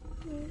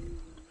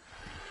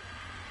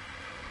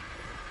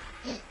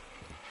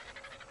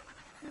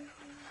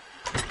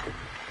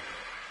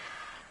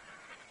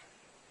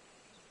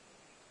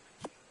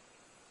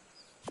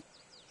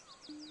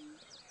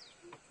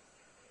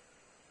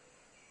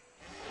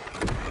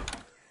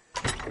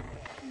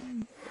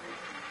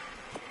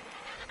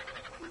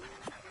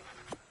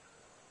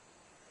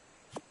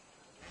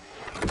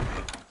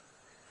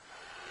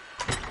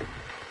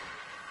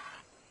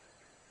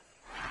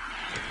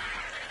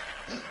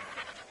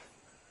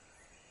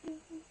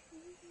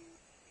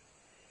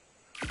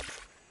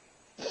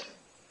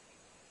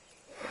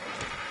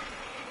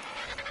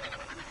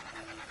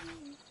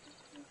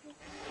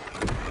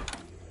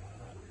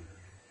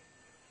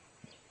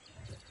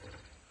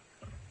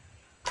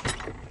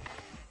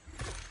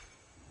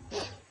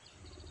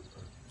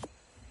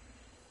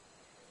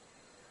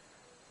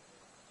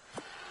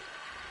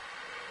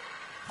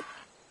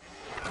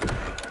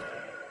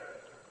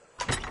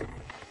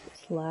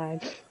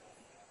 Lag.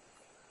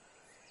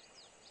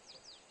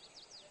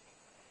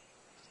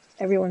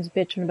 Everyone's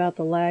bitching about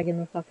the lag in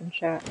the fucking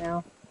chat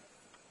now.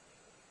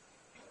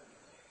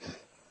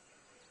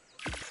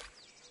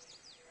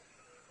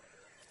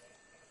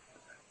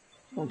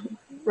 Well,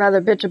 rather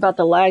bitch about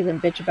the lag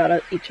than bitch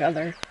about each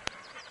other.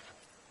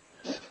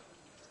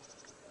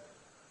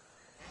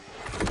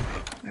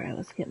 Alright,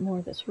 let's get more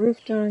of this roof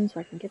done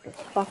so I can get the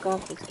fuck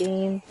off this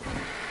game.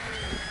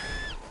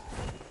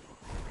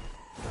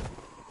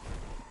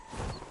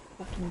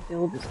 Fucking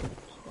build is gonna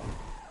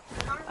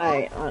kill.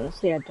 I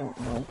honestly, I don't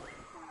know.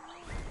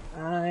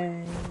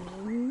 I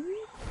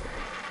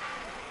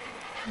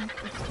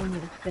still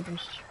need to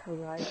finish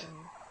Horizon.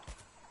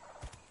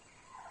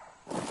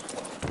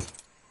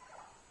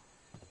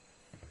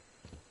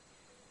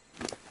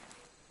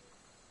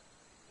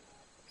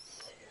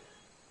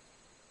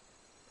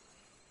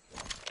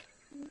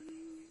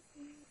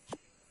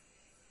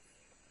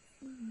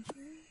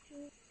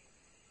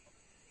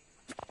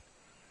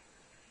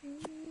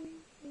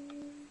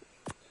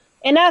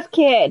 Enough,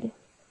 kid!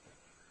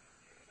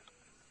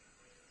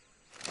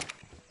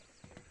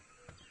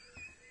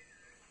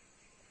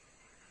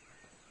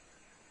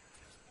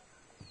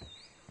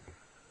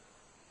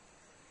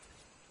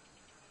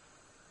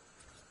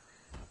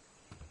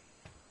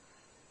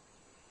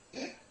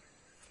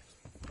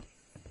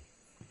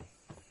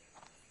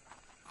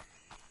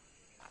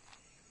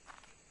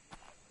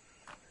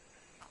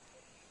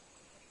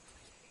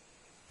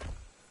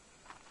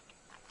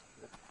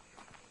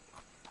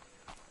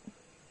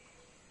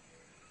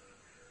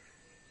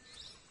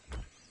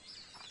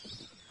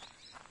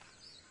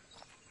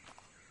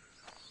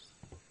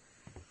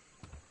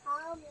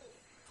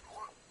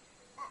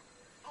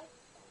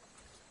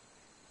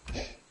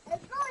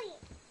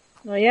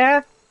 Oh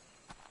yeah?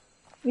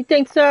 You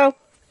think so?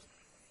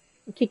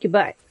 I'll kick your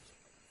butt.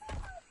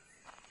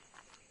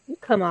 You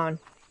come on.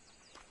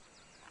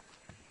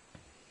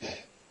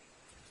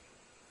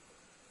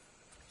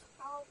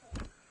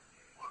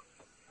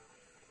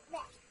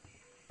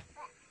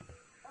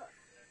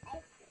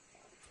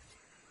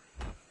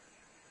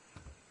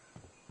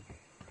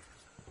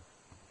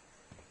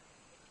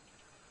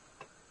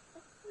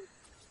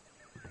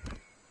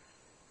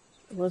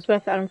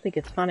 Elizabeth, I don't think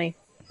it's funny.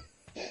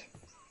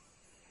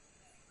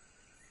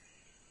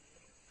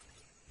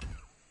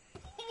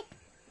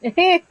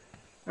 I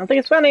don't think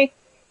it's funny.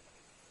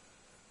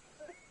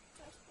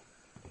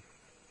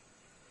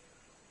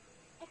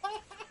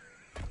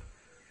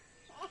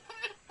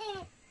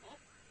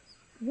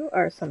 You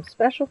are some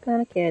special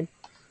kind of kid.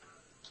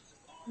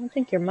 I don't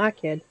think you're my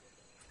kid.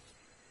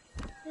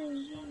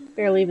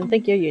 Barely even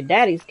think you're your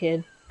daddy's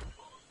kid.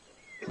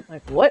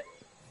 Like, what?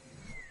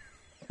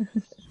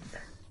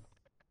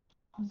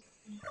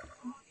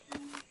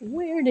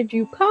 Where did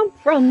you come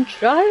from,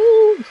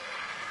 child?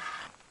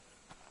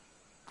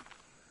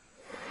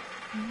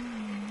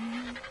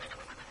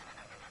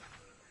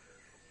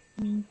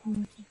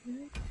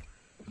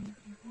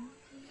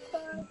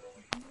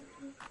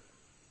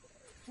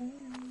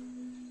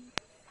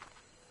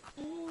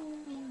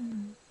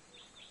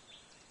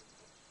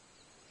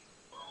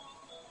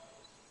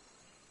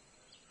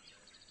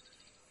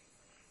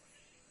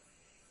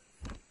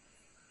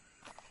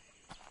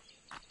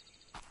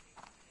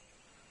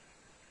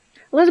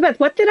 Elizabeth,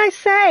 what did I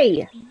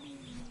say?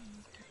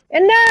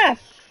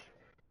 Enough!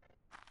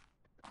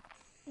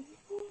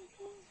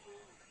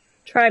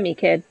 Try me,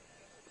 kid.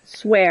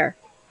 Swear.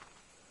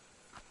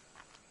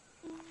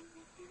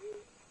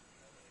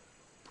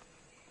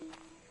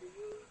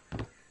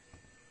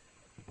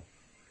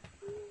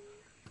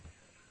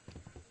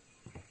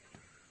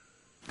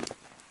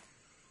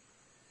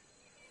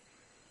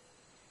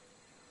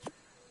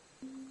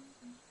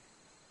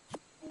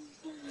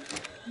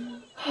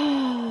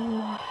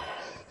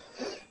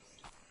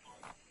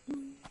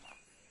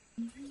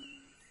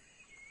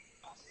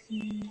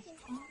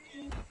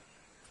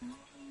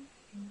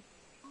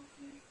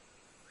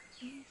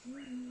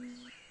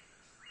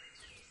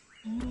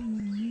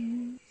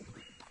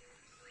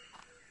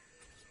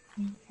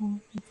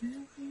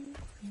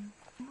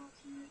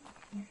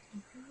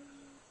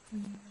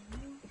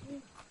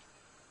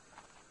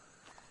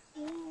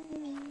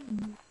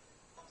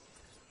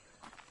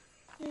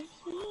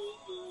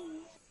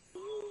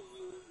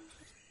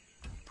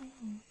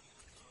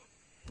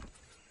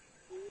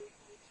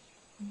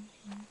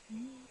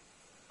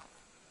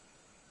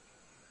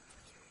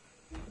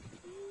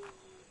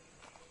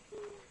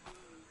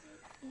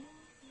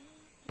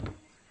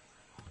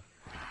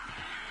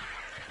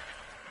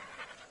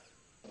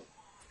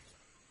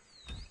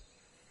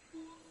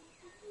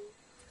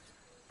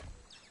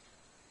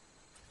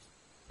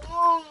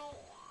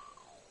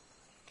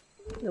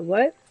 The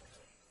what?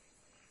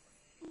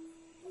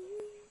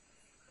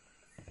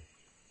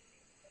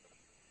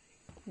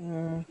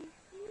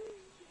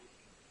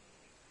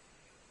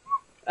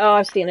 Oh,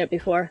 I've seen it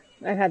before.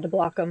 I've had to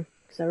block them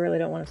because I really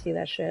don't want to see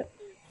that shit.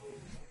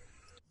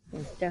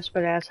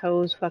 Desperate ass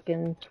hoes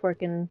fucking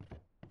twerking.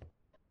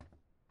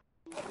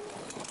 Of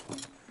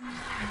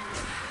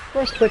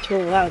course Twitch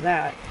will allow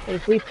that. But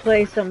if we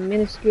play some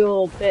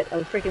minuscule bit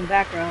of freaking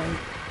background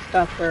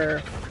stuff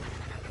for,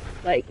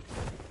 like,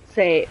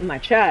 say, my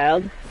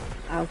child,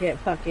 I'll get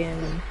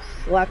fucking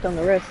slapped on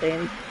the wrist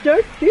saying,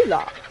 "Don't do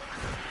that."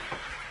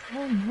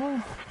 Oh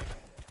no.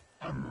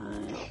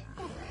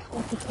 I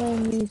have to play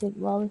music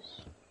while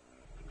this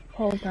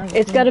whole time.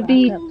 It's gotta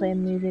be... I can't play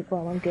music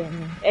while I'm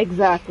gaming.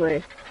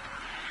 Exactly.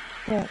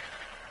 Yeah.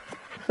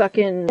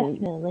 Fucking...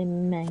 Definitely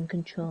men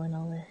controlling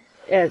all this.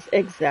 Yes,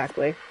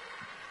 exactly.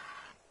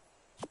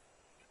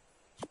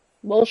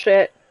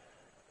 Bullshit.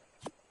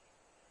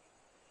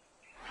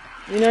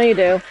 You know you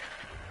do.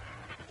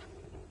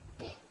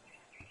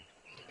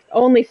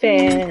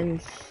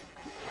 OnlyFans.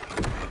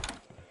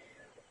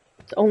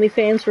 It's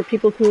OnlyFans for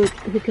people who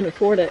can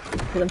afford it.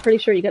 Because I'm pretty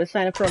sure you gotta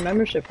sign up for a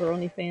membership for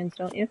OnlyFans,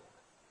 don't you?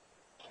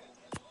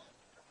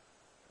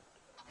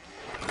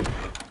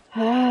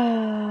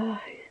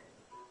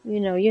 You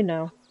know, you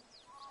know.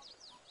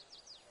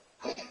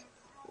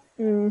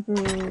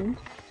 Mm-hmm.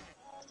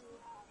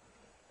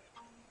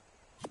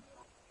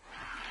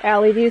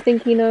 Allie, do you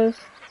think he knows?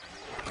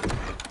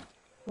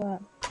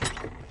 What?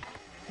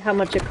 How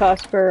much it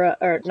costs for,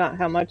 or not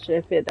how much,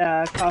 if it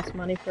costs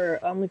money for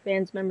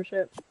OnlyFans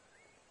membership?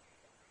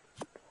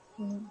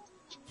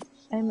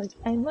 How much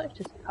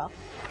does it cost?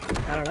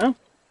 I don't know.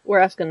 We're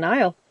asking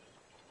Niall.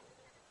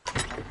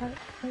 I'm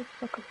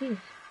so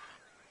confused.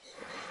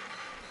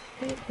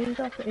 Who's doing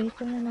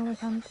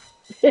OnlyFans?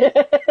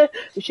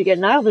 We should get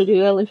Niall to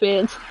do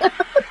OnlyFans.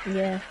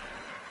 Yeah.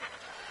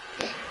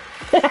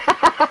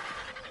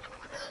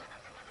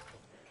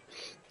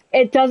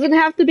 It doesn't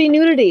have to be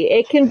nudity.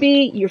 It can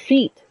be your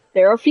feet.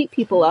 There are feet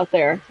people out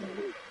there.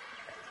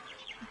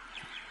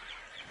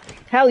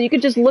 Hell, you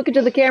could just look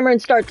into the camera and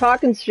start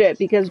talking shit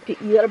because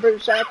you got a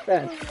British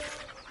accent.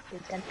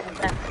 Get them to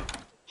that.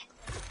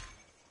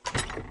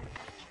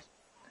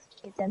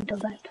 Get them to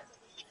that.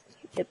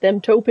 Get them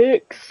toe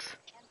pics.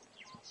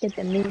 Get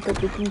them new so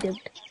we can do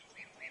it.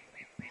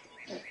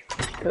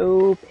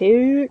 Toe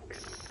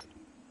pics.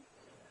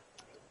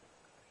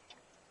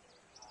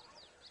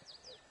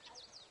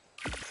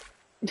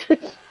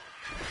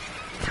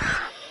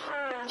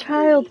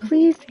 Child,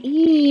 please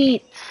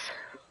eat.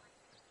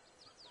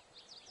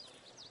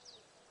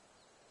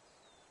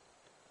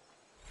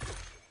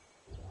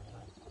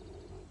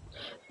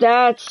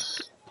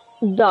 That's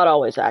not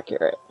always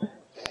accurate.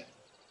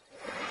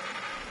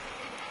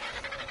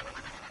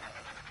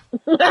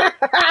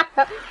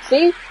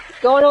 See?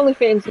 Go on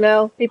OnlyFans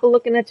now. People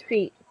looking at your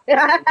feet. You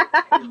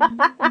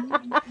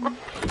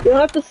don't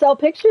have to sell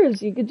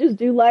pictures. You could just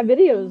do live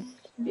videos.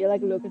 Be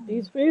like, look at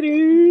these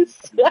feeties.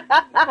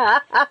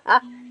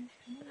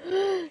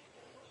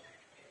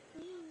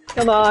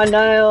 Come on,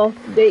 Niall.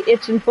 They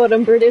itching for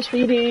them British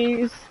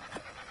feeties.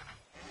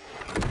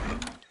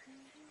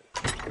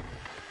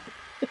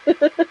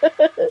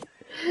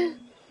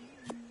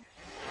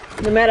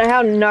 No matter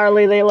how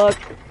gnarly they look.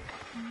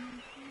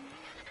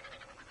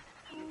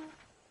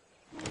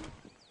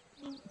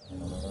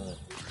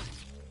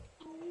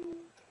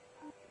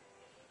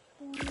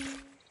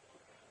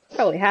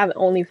 Probably have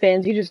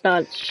OnlyFans, you're just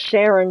not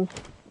sharing.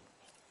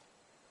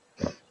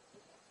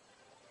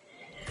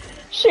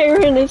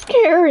 Sharon is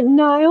Karen,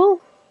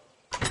 Niall.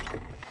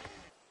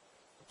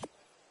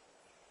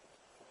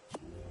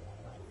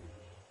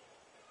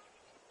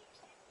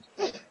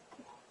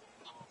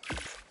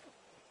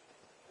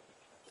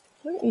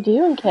 What are you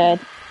doing, kid?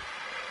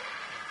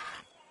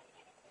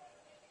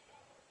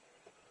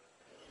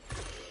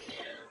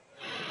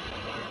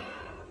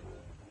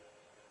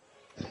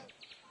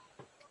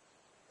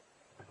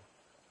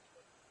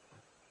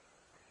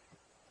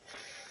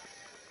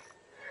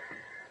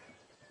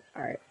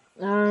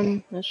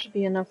 Alright, that should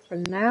be enough for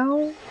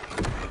now.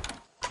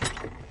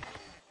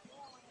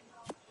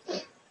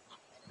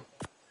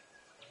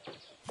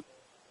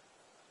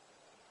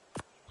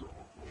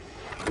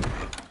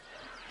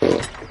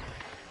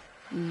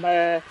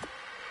 Bleh.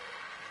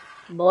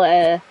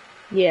 Bleh.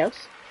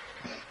 Yes.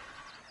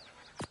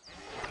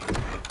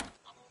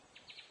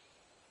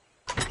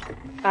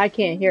 I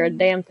can't hear a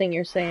damn thing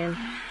you're saying.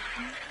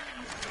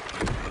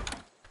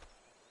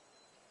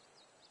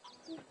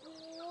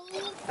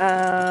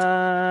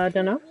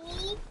 Don't know.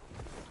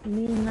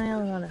 Me and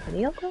Niall are on a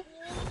video call?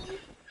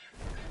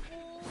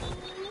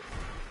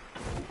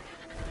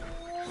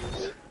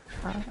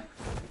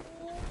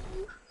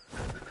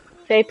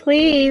 Say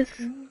please.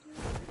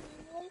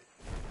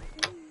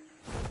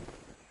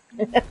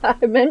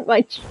 I meant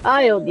my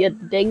child, you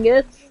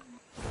dingus.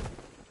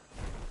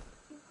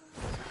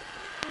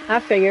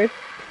 I figured.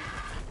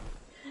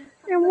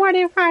 And what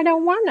if I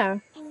don't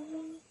wanna?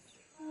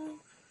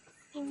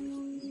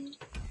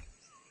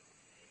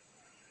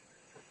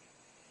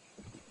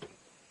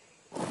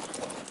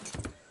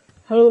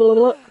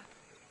 Hello.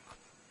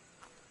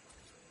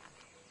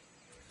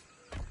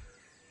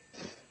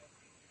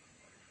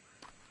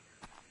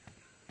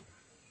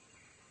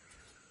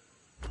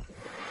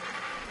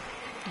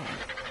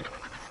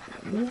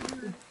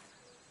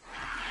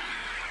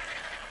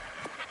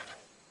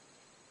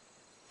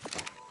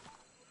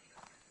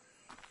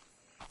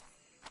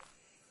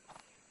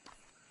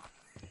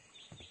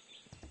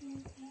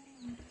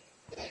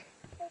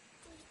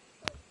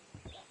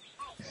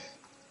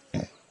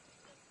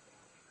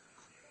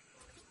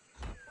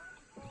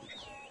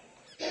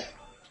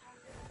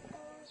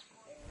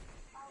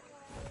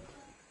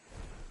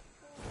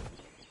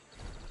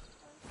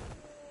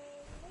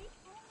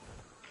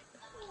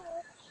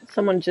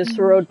 Someone just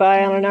rode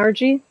by on an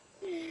RG.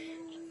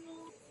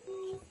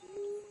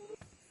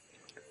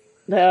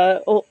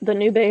 The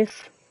new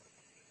base.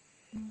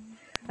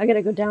 I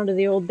gotta go down to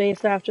the old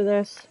base after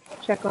this.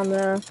 Check on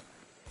the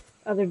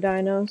other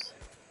dinos.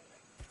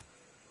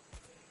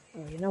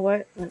 Oh, you know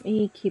what? Let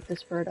me keep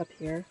this bird up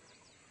here.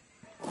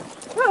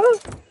 Oh!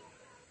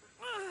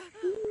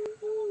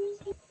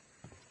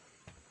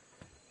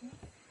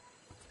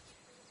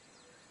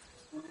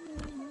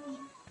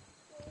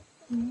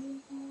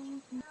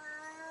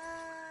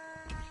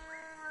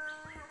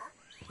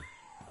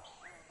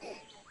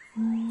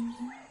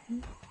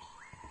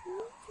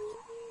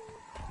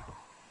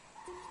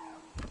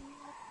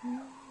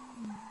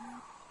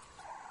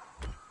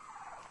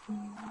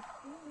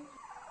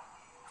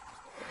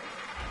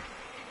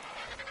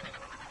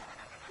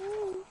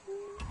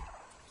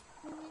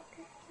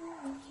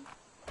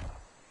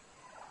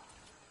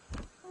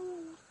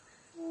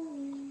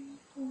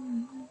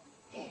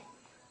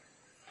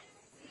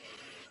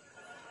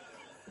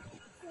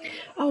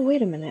 Oh,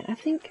 wait a minute. I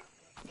think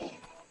I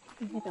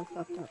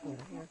fucked up over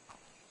here.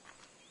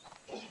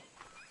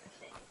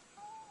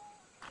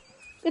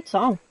 Good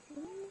song.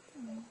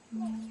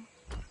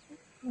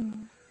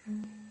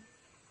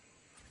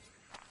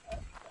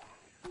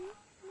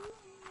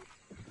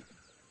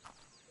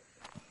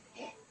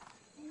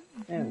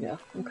 There we go.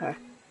 Okay.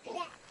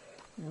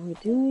 Now we're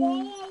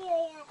doing.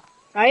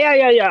 Ay,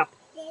 ay, ay, ay.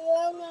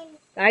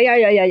 Ay,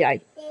 ay, ay, ay,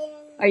 ay.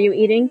 Are you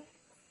eating?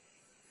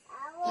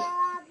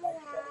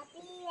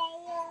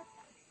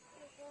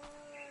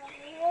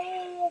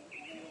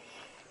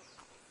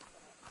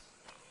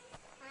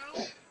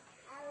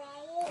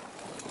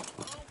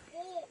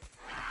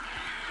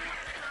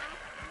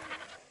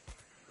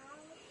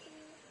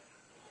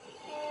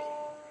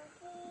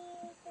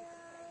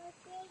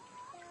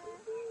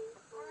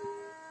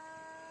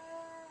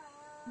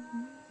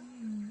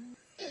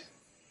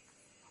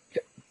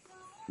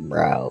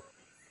 Bro.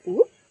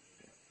 Whoop.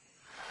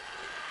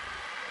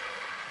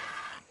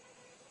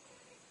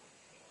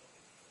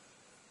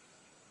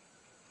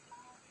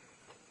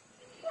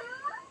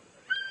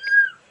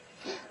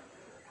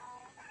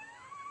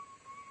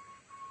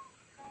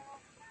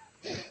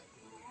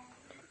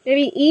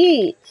 Maybe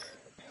eat.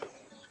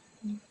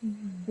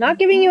 Not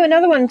giving you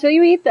another one until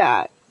you eat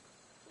that.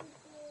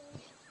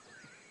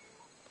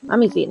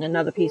 Mommy's eating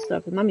another piece though,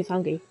 because Mommy's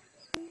hungry.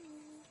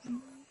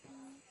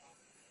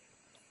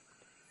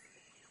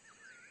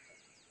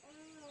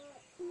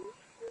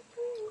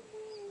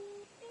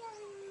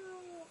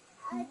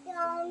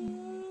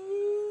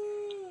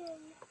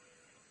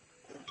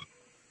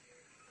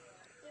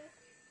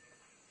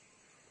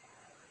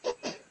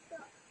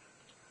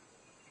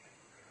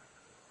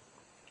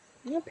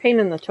 You're a pain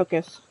in the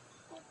tuchus.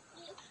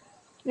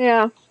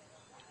 Yeah.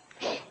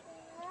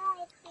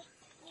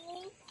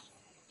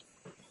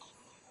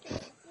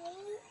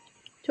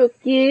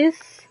 Tuchus.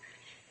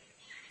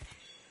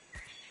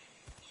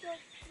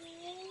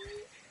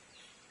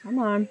 Come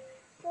on.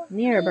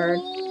 Near, bird.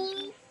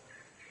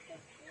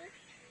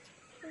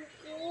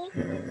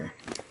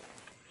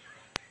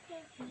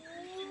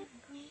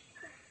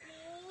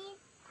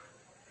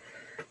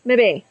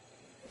 Baby.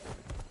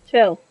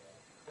 Chill.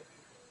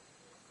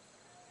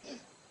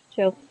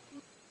 Chill.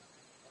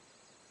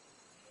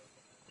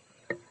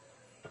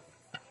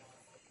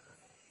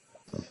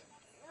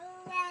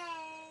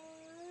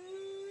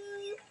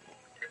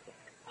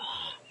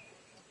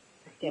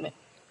 Damn it.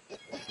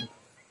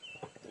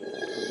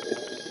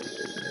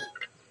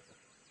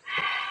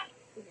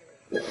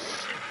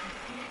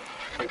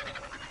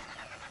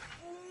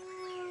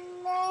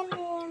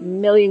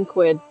 Million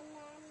quid.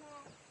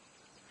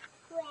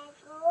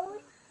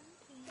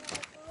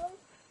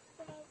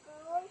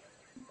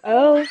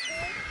 Oh.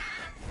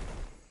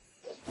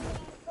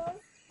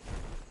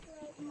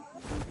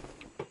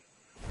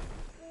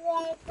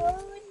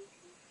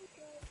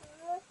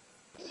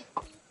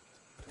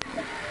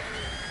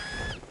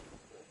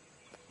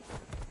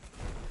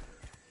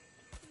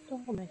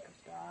 Don't make a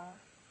start.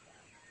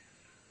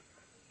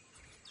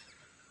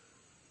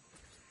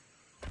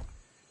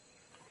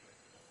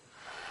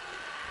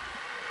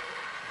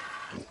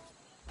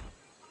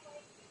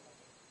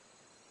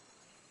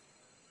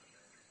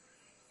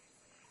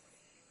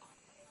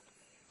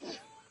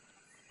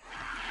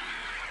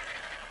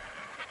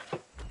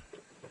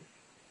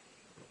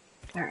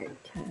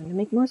 Alright, time to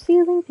make more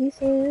ceiling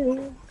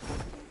pieces.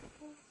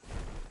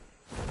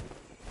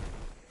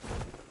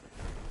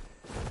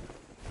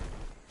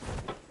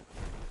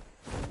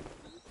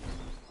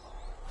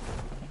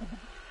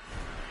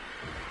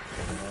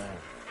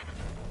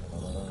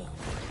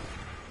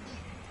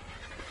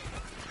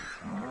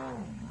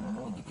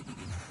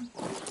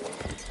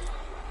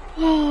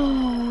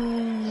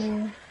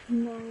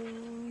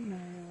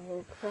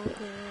 No,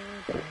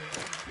 crocodile.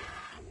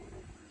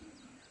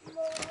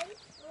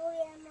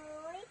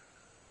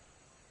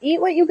 Eat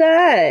what you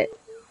got.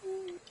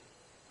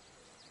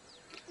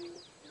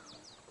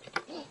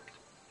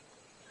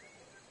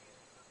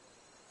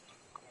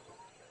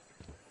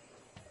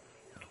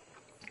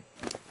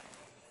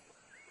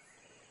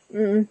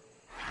 She's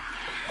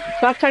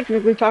not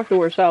technically talking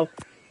to herself.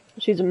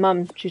 She's a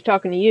mom. She's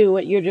talking to you,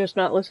 but you're just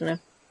not listening.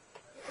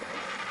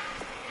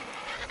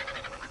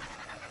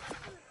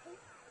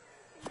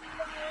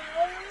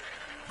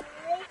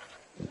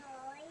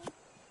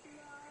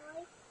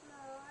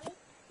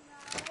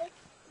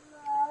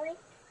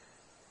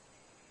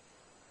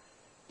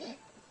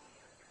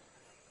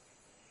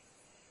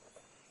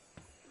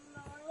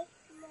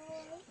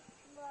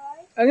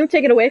 I'm gonna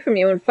take it away from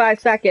you in 5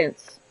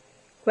 seconds.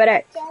 Quit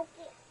it.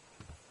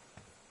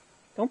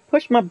 Don't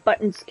push my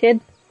buttons,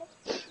 kid.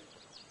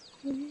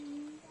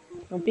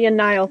 Don't be a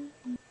Niall.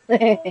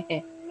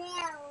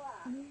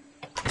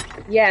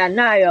 Yeah,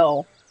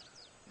 Niall.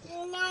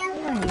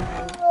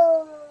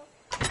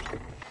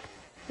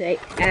 Say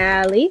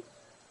Allie.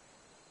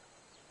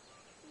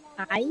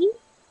 I?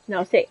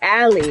 No, say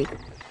Allie.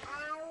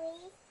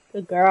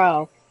 Good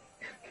girl.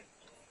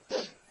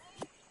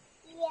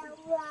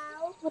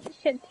 What the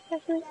shit did you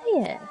actually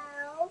say it?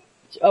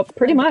 Oh,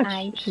 pretty much.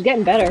 I. She's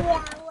getting better.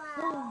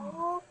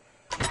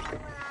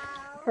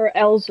 Her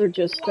L's are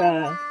just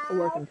a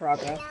work in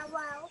progress.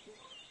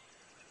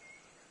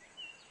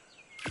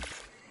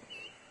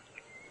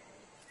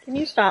 Can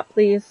you stop,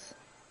 please?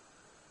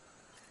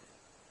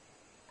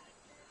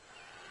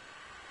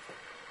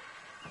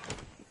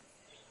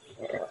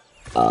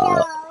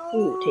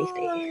 Ooh,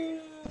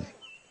 tasty.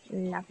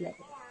 Lovely.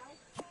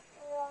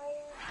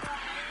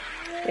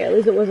 Yeah, at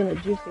least it wasn't a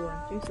juicy one.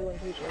 Juicy ones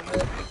usually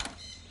hurt.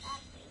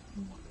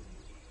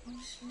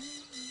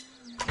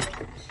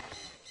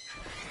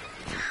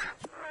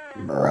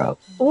 Bro.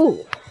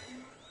 Ooh.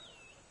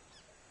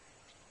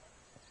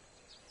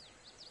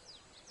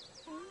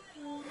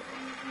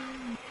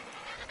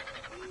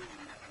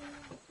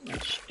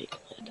 That should be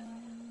good.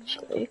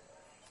 Actually.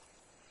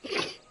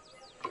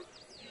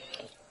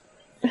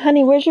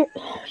 Honey, where's your...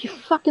 You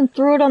fucking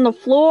threw it on the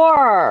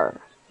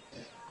floor!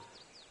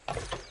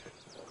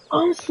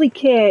 Honestly,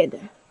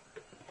 kid.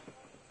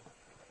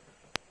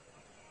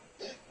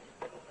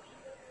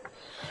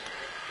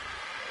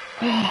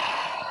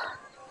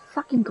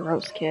 Fucking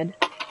gross, kid.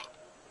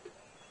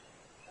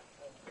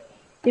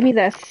 Give me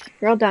this.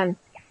 You're all done.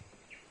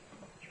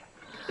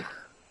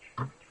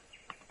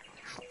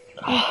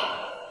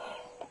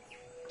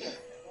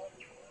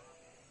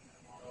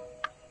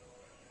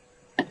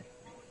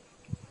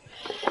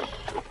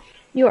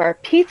 You are a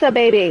pizza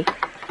baby.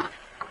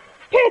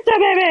 Pizza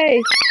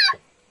baby!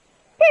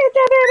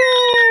 Pizza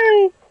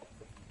baby!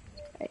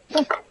 Right,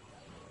 come.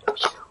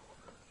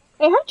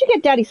 Hey, how'd you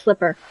get Daddy's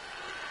slipper?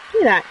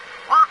 Do that.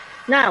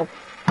 No.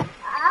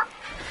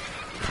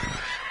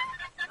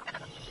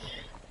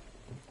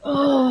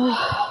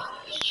 Oh,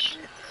 shit.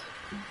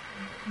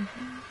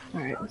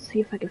 Alright, let's see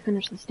if I can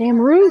finish this damn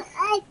roof.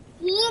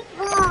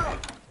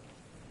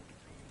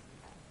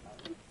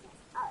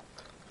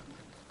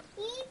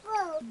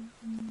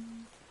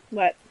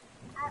 What?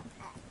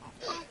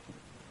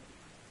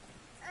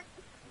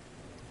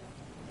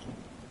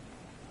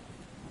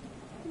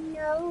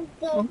 No,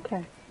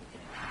 Okay.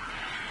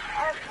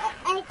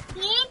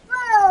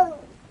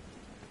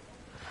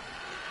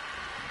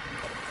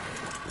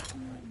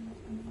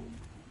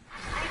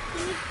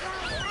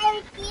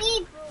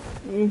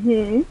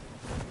 Mm-hmm.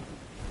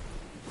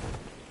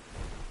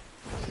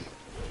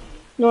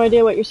 No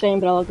idea what you're saying,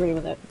 but I'll agree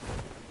with it.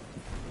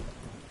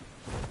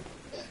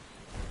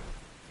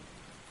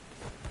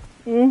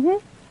 Mm-hmm.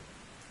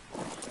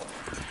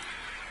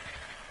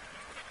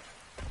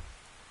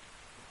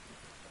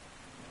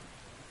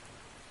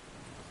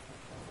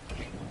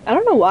 I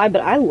don't know why,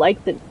 but I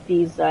like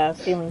these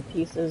ceiling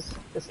pieces,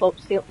 the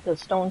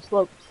stone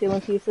slope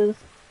ceiling pieces.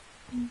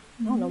 I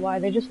don't know why,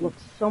 they just look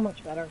so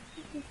much better.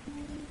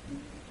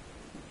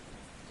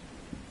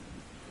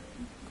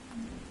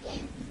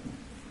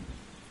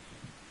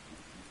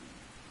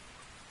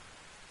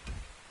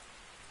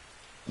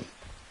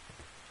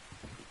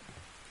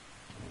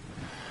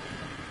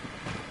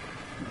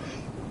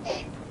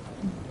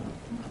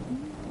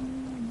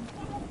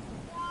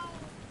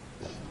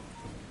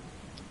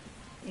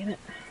 Damn it.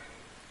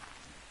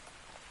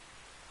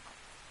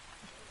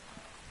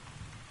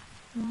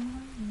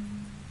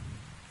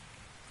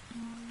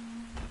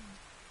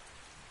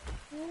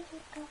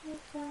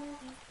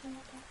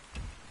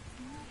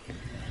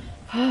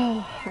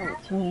 Alright,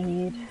 so I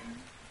need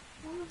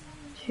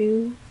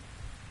 2,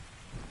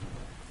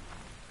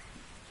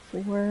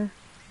 4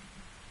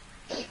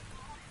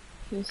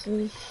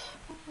 pieces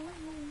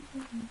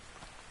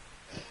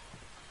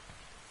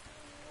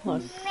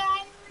plus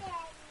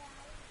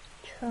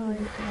Try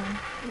again.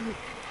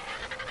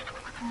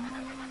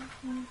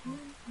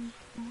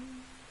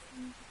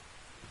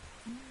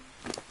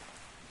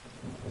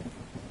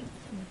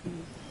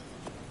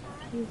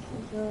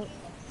 pieces up.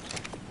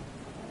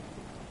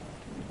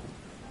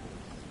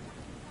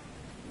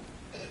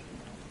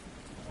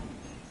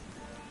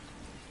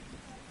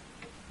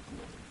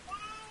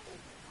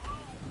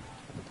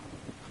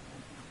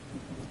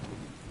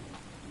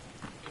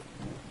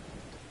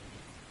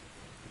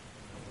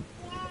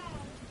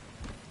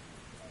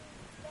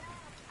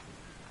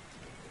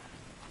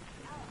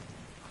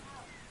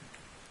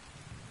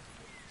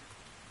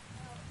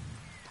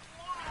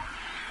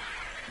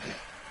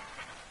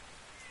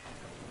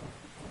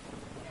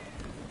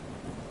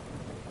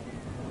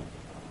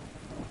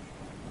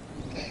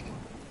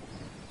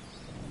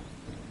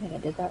 I think I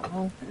did that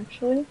wrong,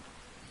 actually.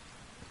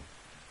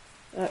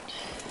 But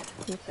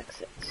we'll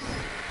fix it.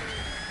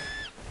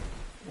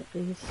 At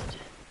least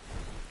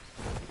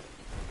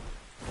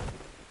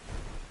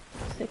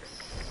 6,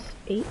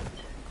 8,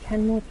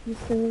 10 more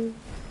pieces.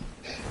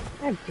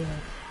 God damn it.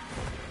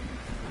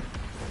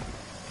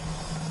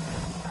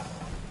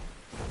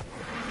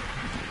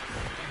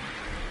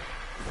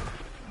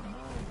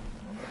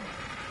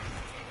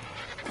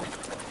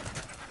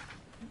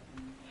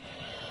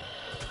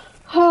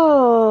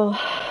 Oh,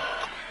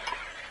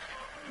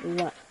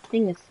 that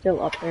thing is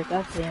still up there,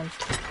 goddamn.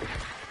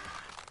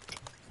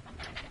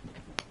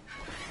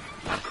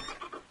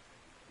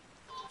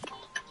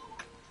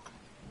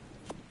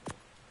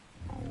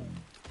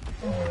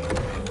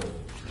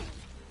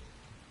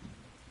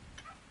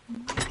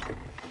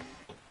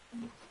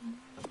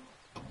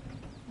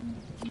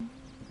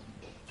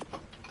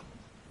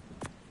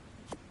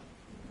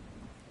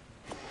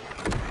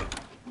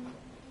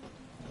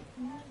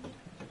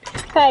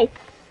 Hey,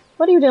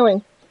 what are you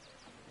doing?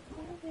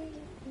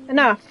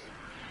 Enough.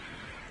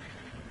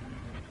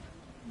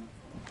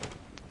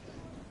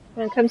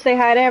 Wanna come say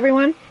hi to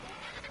everyone?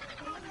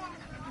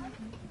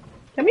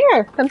 Come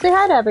here. Come say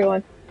hi to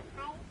everyone.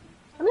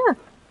 Come here.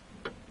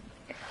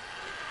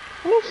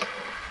 Come here.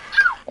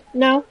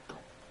 No.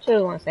 She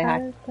doesn't want to say hi.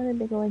 I'm gonna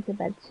be going to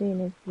bed soon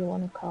if you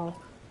want to call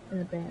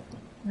in a bit.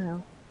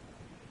 No.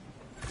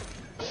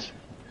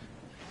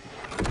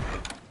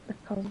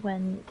 Because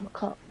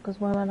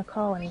when we're on a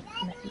call and he's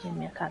messaging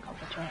me, I can't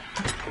concentrate.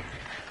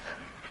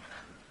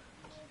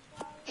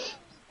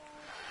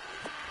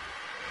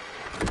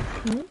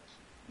 Hmm?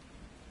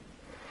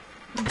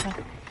 Okay.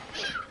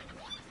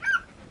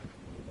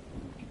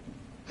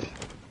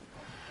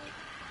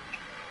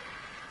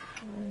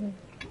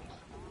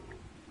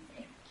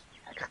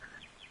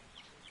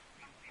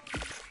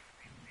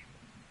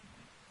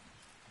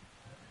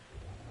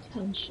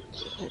 Tension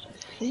split, I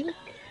think.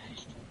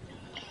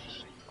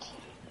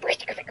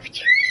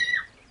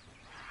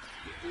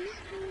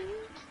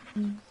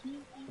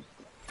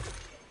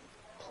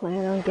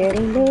 Plan on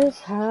getting this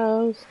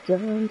house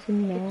done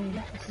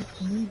tonight.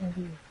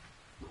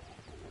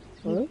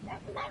 Huh?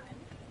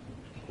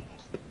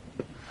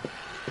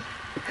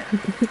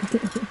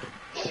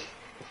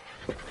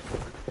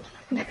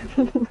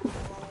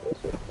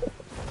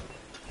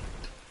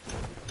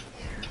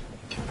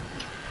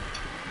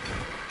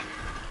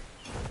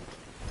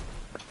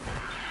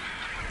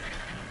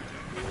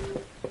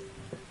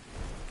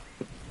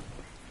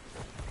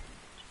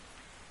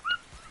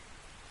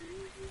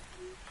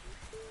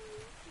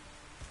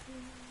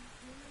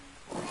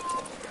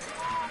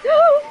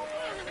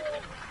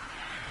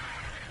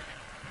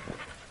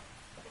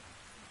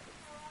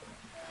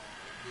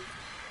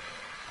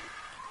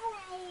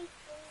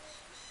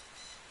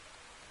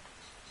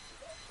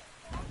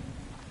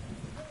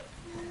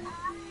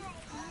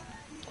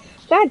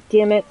 God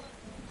damn it.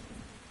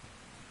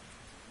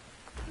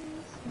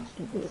 I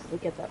can easily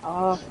get that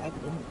off. I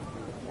didn't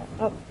pick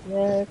that up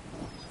yet.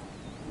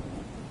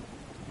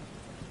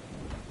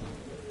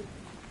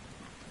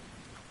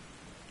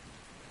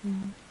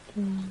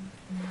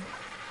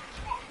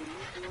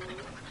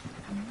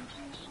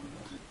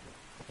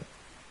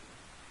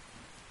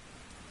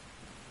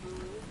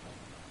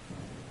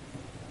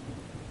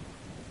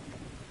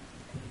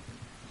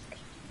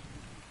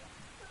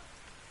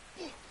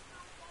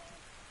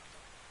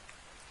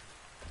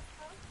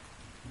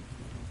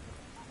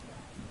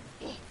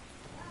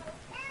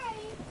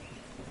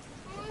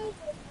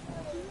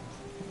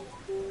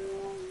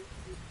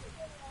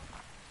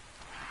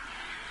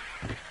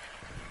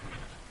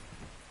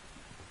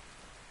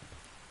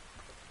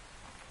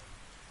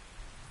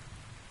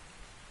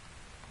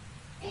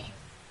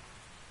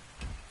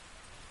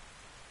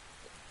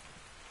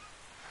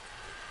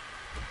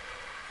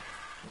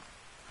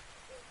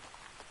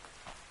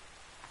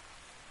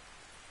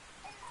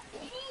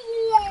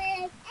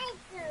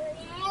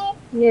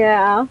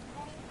 Yeah.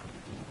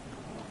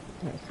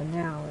 Okay, so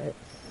now it's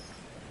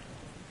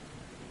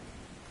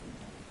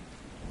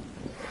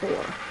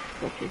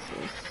 4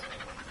 pieces.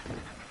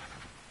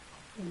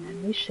 And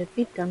then we should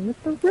be done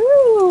with the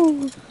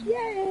roof!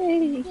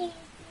 Yay! At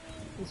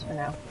least for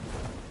now.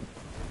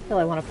 Till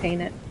I want to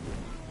paint it.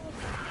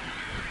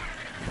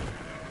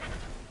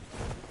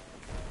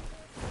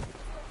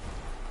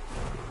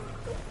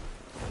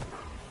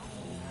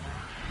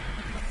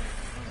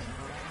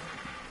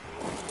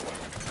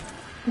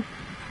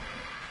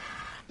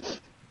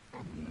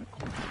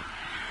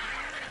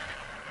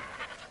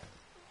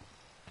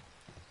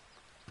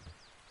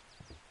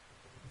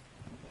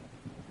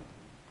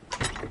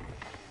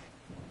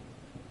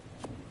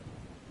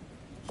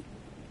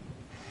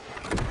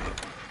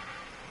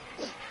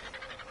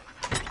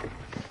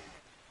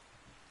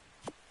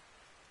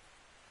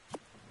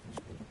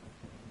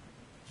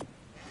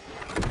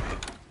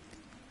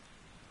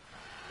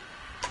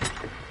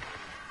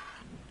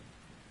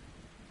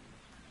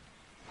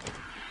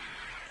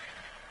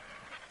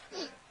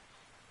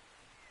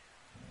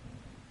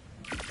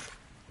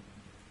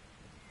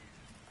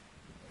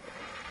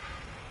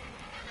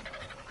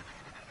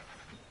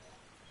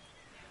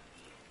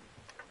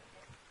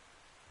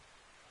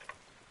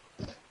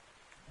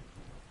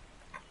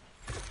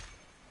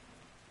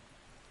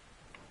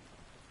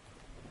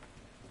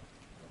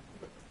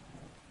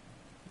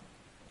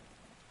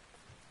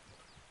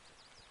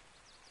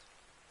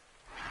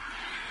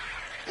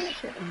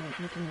 Shit, I might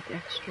need to make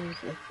extras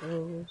of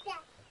those.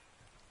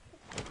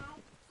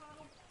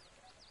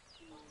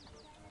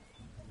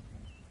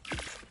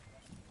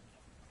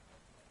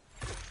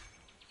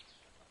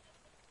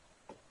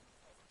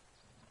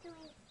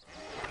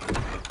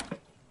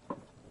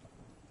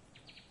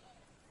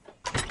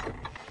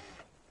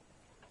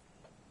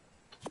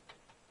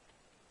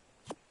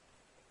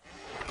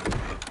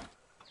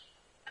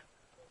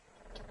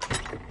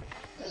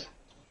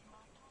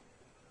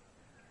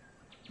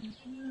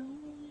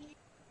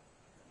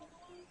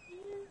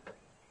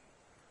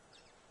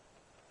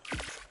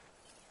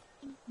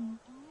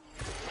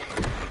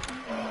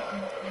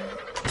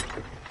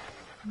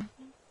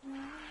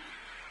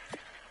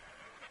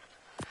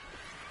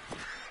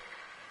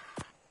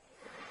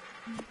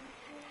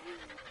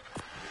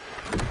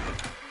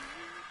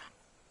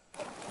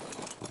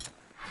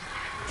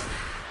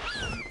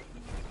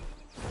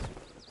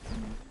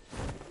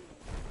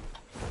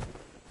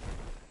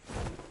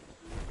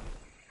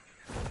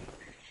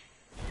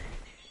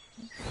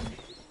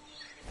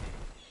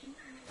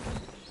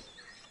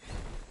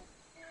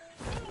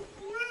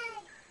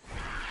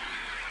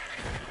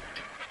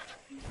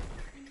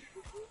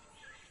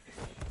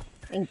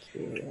 Thank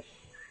you.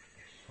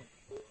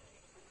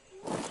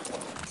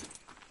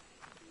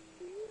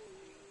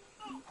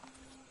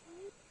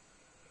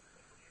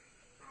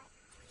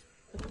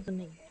 That was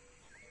amazing.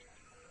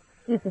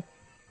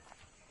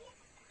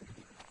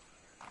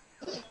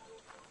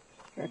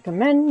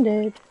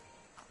 Recommended.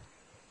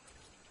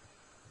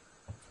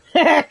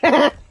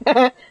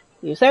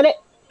 You said it.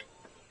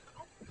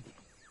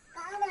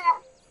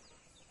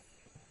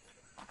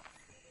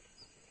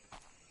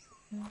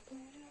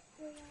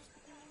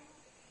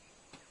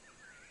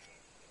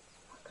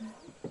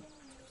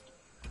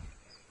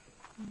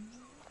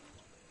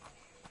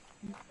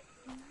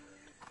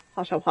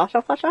 Hasha.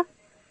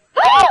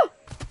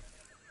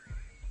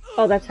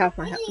 Oh, that's half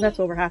my that's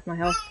over half my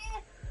health.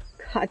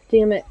 God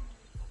damn it.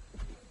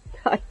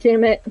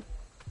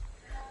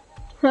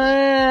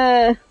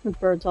 The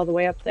bird's all the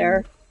way up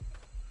there.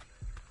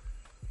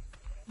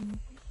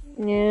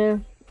 Yeah.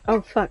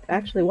 Oh fuck,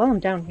 actually while I'm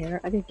down here,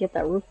 I did get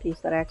that roof piece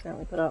that I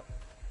accidentally put up.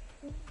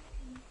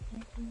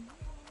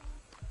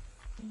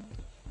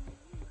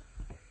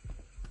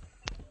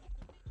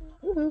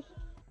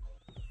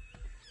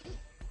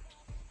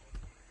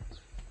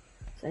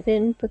 I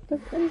didn't put the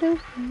windows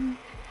in.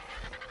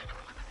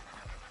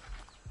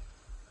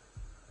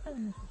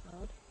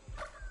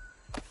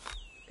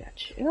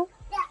 Got you.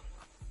 I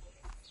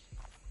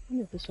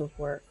wonder if this will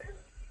work.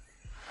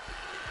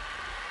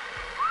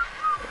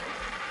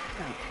 I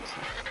don't think so.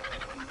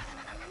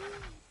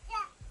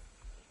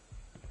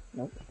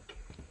 Nope.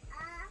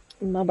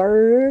 My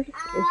bird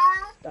is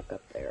stuck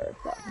up there.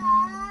 So.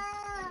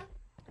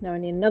 Now I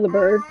need another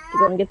bird to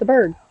go and get the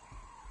bird.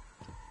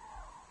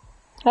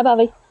 Hi,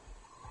 Bobby.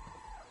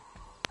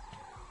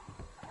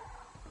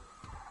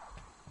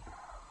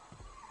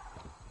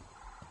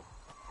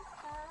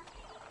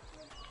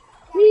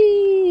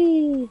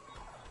 Whee!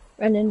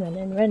 Running,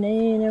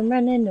 I'm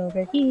running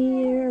over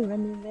here.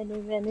 Running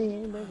everywhere.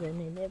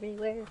 Running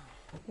everywhere.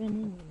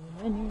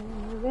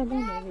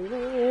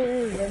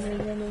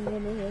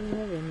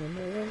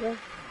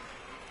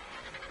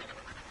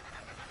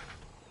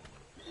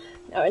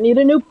 Now I need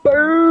a new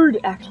bird!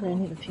 Actually, I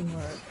need a few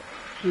more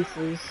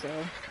pieces, so...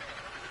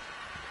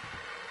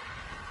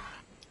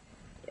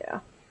 Yeah.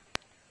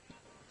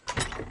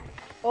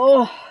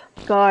 Oh,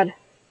 God.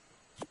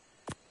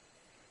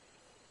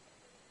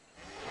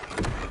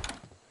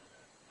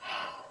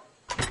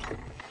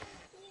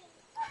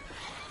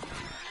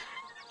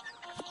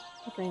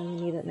 I think I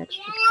only need an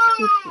extra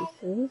 2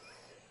 pieces.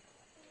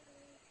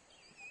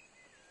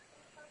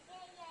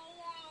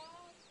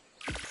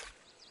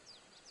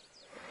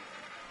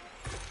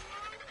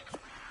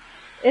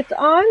 It's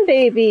on,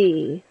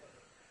 baby!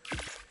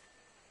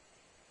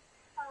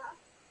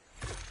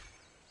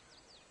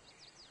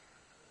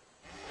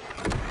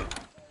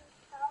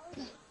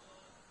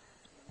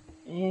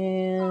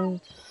 And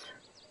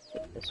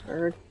take this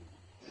bird.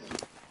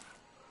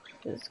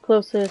 It's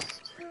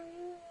closest.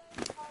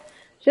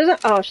 She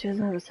doesn't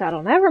have a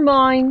saddle. Never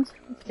mind.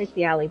 Let's take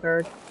the Allie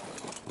bird.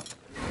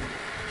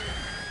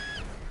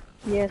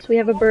 Yes, we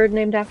have a bird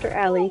named after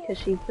Allie because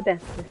she's the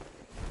best.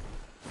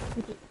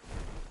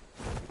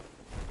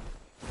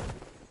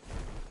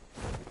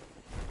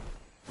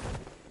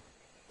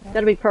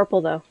 Gotta be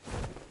purple though.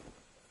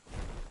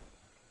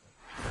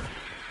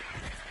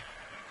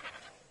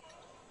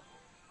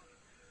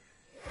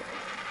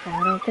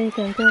 I don't think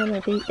I'm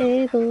gonna be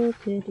able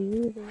to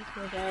do this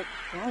without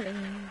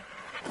falling.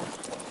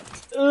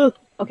 Ugh.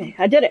 Okay,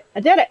 I did it!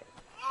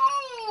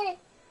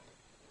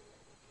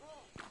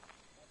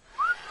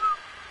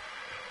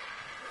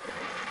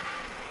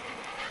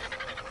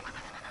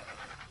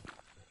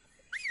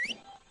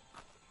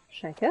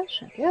 Shaka.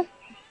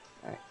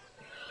 Alright.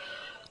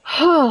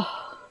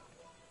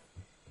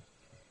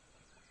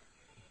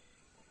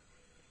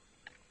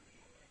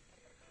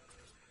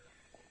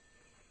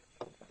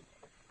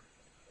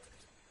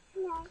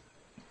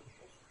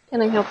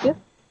 Can I help you? Do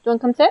you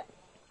want to come sit?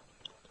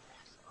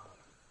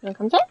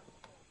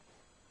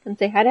 Come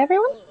say hi to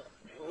everyone?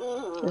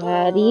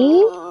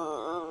 Ready?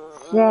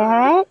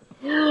 Set.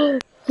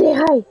 Say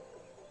hi!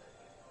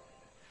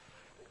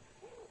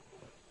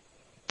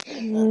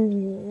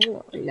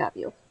 I love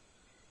you.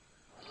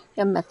 You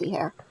have messy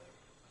hair.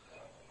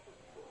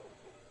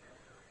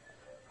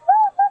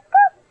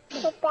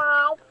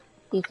 Goodbye.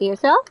 You see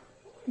yourself?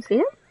 You see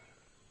it?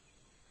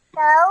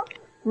 No.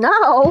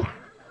 No!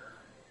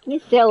 You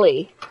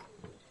silly.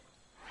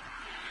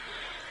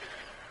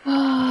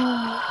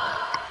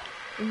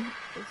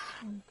 This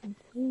one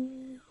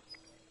complete.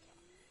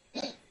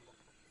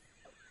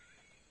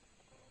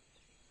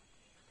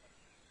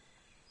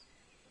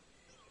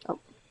 Oh.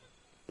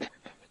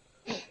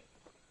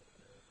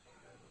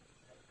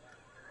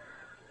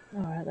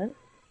 Alright then.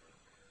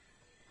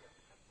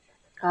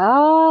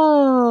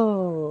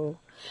 Oh.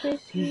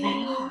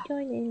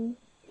 Joining.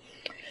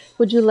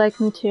 Would you like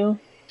me to?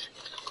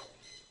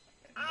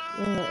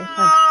 If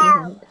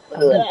I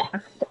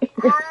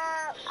didn't.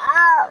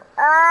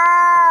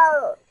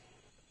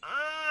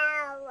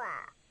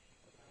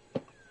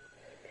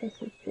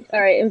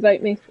 Alright,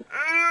 invite me.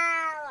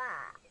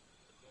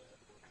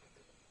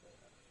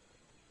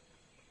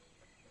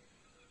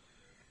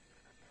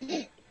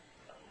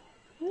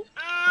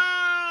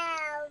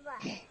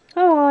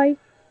 Hi.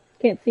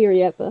 Can't see her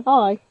yet, but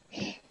hi.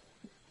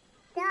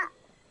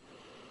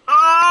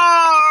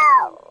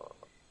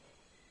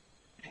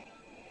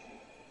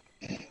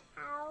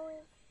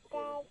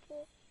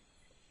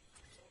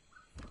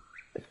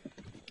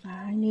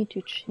 I need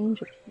to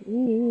change a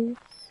piece.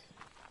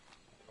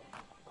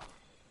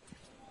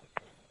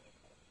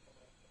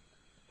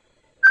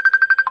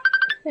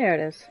 There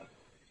it is.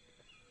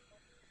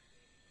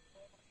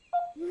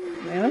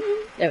 There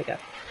we go.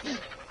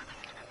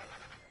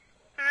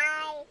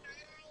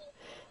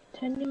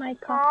 Turn your mic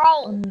Hi.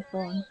 off on your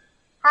phone.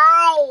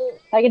 Hi.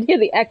 I can hear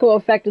the echo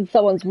effect in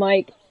someone's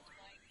mic.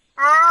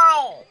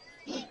 Hi.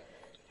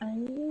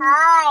 And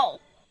Hi.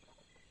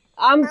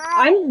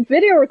 I'm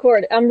video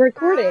record. I'm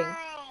recording. Hi.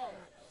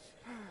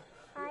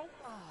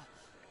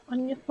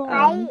 on your Oh,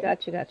 phone.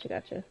 gotcha. There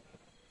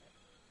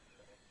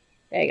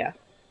you go.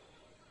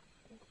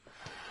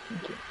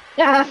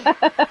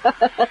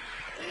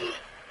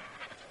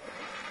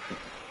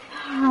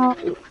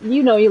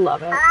 You know you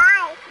love it.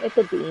 Hi. It's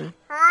a bean.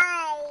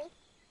 Hi.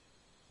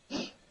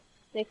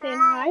 They saying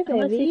hi, And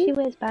let's see if she baby.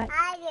 waves back.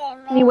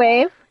 Hi. Can you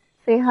wave?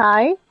 Say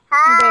hi.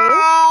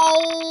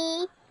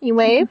 Hi. You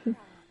wave?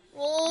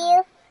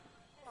 Wave.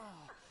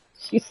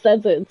 She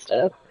says it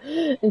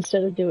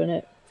instead of doing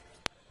it.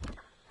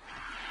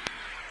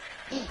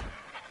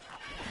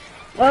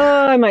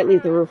 Oh, I might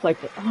leave the roof like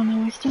this. Oh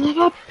no, I still have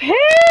a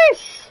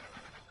piece!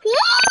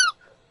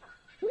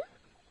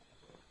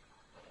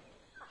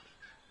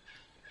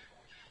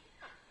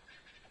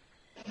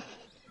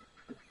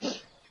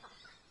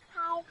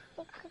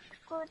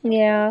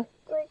 Yeah.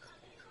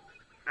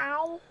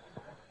 Hi.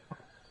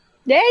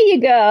 There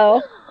you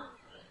go.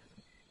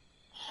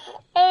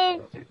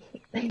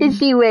 Is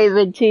she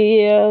waving to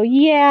you?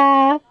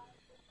 Yeah.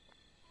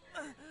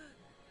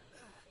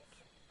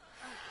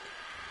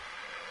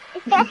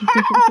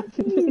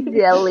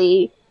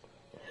 Silly.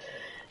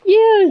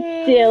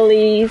 You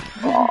sillies.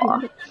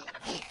 Aw.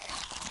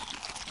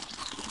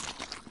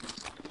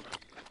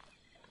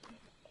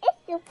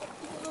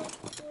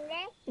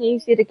 You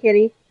see the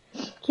kitty?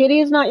 Kitty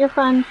is not your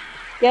friend.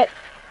 Get.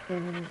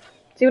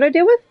 See what I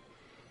did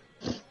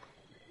with?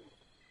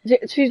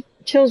 She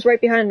chills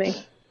right behind me.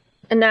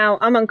 And now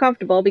I'm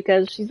uncomfortable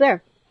because she's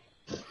there.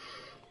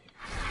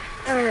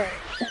 Alright.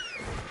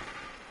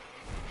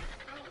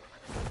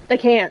 I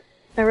can't.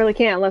 I really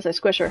can't unless I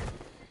squish her.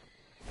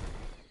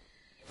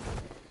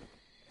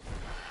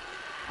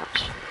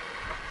 Ouch.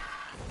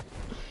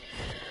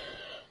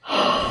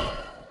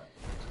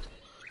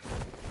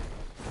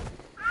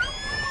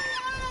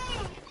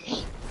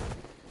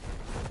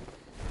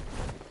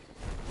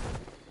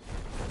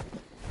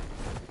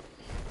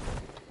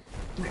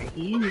 Alright,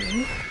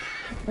 you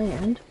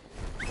land.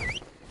 There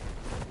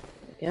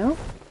we go.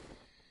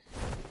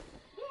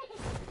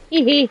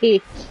 Hee hee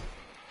hee.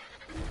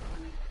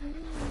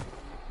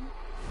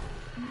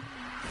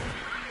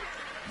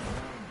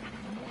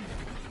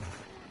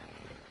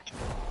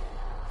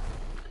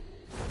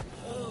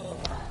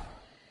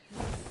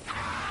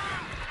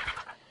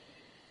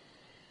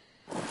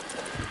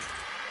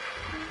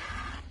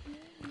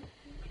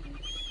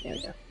 There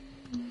we go.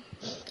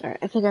 Alright,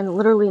 I think I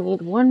literally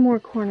need one more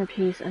corner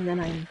piece and then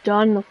I'm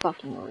done the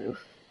fucking roof.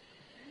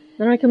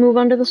 Then I can move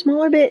on to the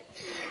smaller bits.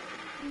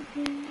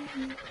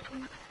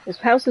 This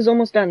house is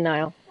almost done,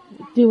 Niall.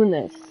 I'm doing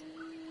this.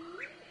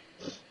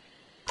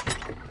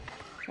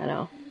 I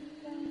know.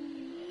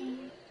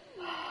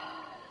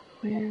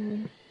 Where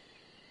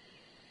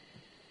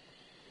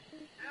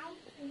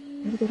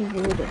did I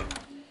hold it?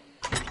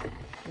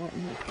 Not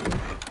in that bin.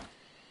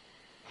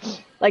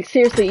 Like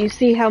seriously, you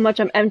see how much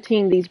I'm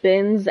emptying these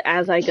bins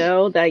as I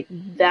go?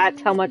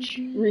 That's how much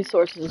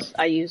resources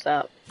I use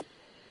up.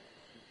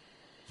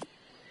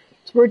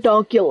 It's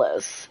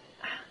redonkulous.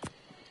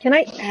 Can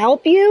I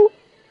help you?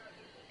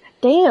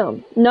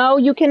 Damn. No,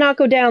 you cannot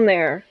go down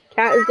there.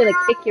 Cat is gonna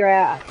kick your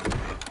ass.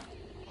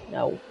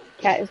 No.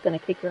 Cat is gonna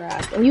kick your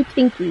ass. And you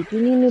Tinky, do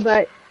you need a new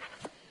butt?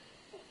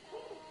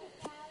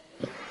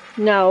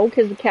 No,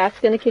 because the cat's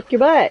gonna kick your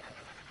butt.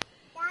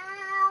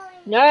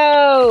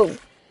 No!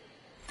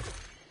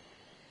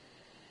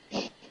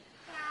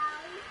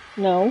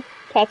 No.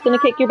 Cat's gonna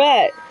kick your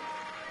butt.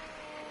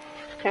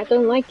 Cat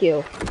doesn't like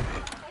you.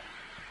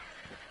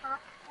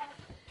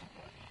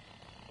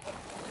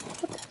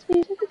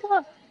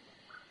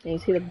 And you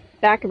see the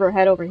back of her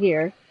head over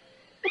here.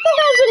 What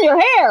the hell's in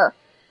your hair?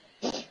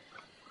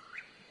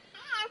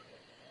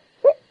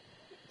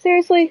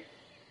 Seriously?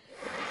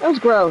 That was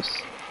gross.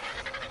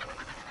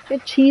 She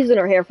had cheese in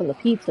her hair from the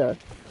pizza.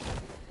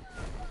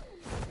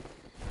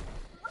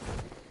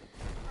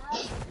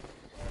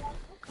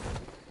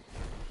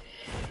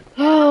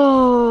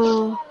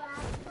 Oh.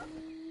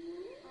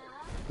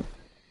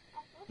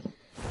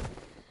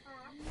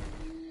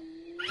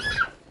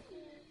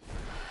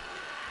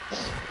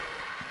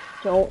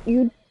 Don't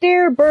you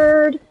dare,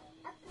 bird.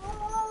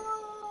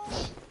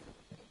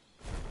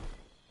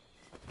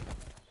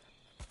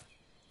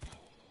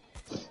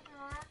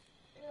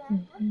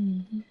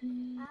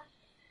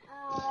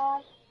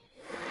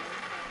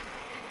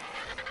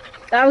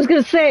 I was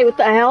gonna say, what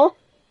the hell?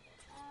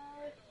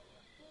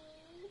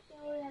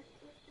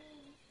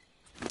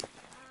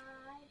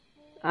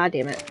 Ah,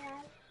 damn it.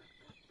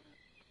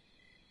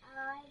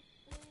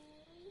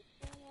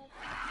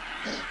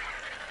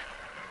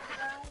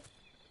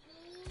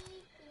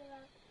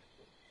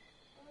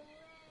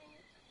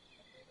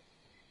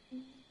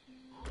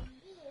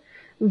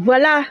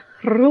 Voila!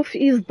 Roof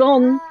is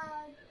done.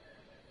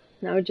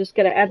 Now we just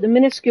gotta add the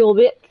minuscule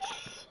bits.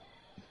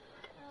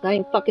 I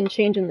ain't fucking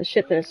changing the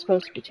shit that is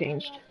supposed to be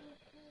changed.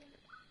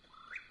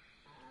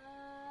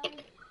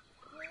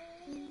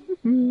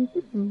 Did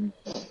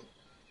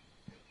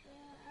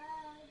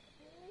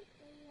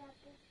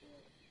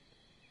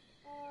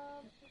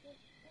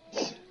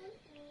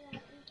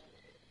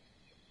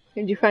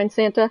you find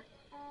Santa?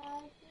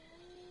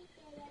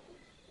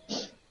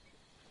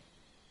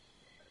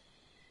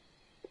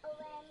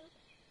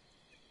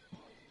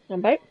 Want a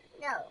bite?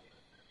 No.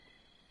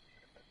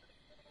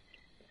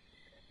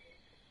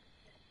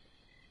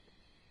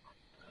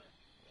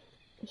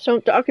 Just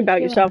don't talk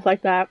about yourself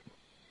like that.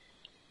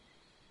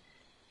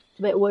 It's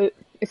a bit rude.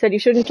 I said you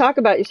shouldn't talk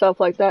about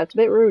yourself like that. It's a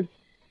bit rude.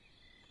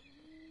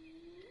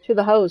 To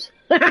the hose.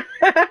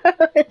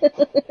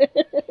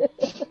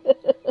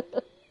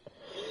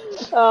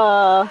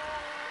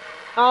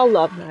 I'll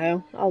love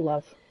now. I'll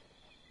love.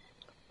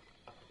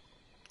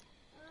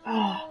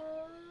 Oh,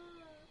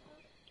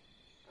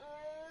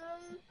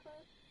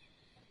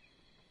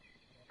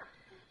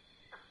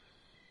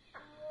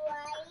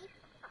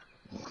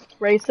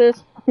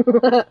 racist?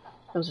 That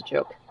was a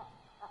joke.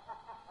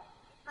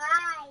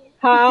 Hi.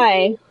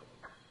 Hi.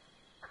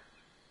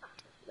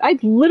 I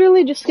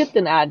literally just skipped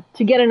an ad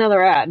to get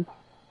another ad.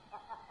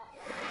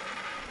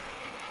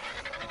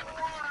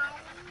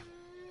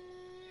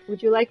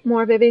 Would you like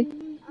more, baby?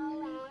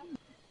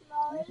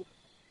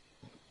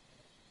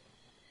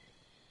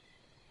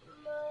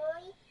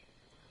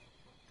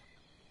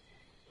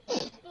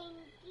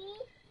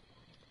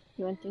 You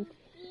want things?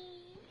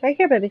 Right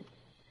here, baby.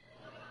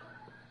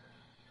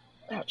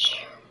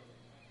 Ouch.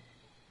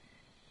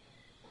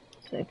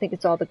 So I think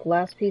it's all the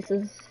glass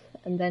pieces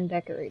and then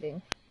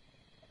decorating.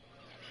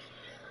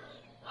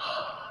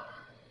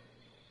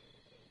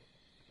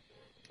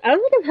 I don't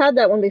think I've had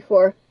that one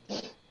before.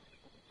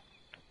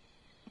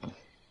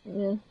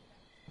 Yeah.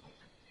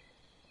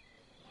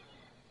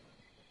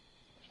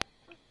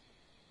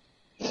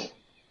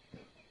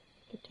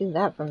 Could do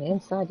that from the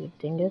inside, you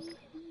dingus.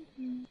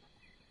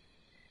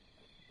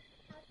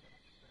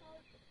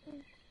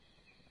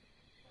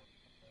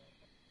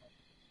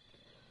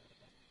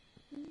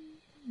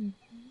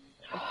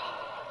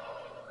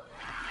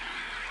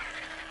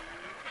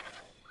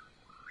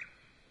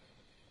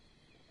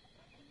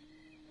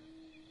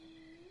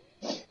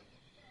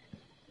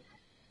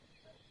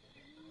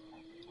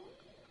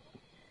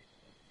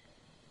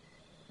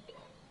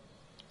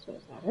 So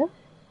is that it?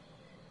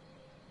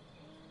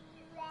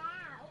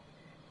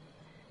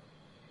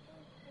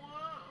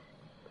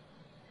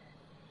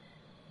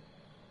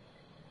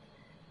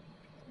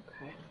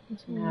 Okay.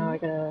 So now I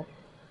gotta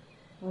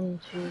 1,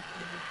 2, 3,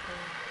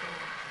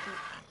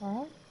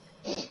 4,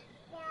 5, 6.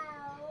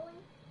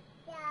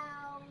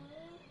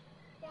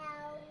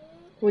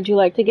 Would you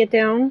like to get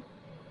down?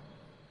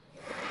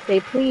 Say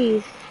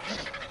please.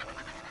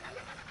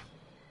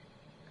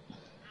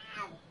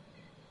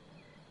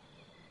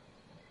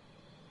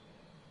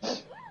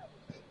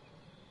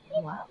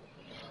 Wow.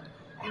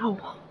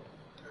 Ow.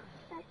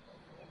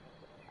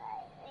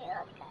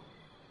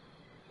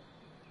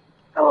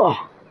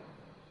 Oh.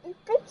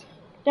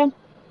 Down.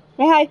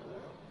 Say hi.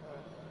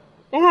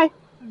 Say hi.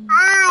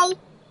 Hi.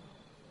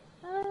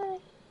 Hi.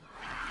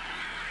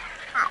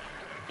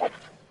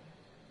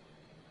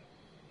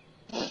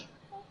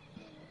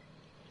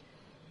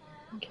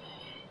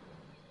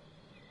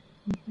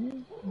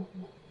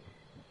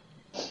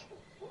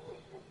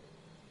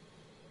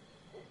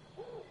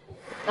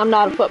 I'm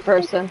not a foot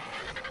person.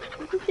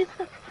 What did you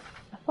say?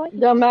 I thought you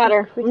Don't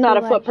matter. secretly I'm not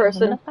a liked foot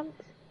person. OnlyFans.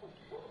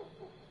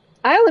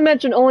 I only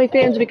mentioned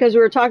OnlyFans because we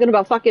were talking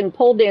about fucking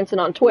pole dancing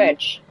on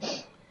Twitch.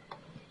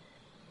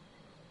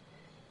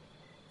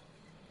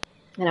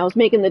 And I was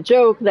making the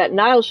joke that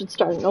Niall should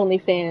start an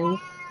OnlyFans.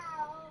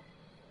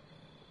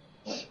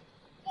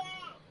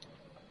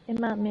 It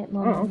might make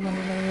more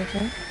money than you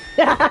think.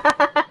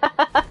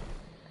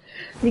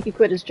 He could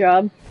quit his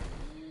job.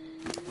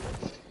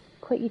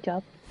 Quit your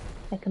job.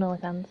 Make an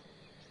OnlyFans.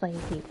 Slay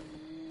your feet.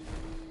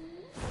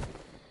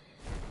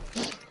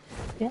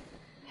 Yeah?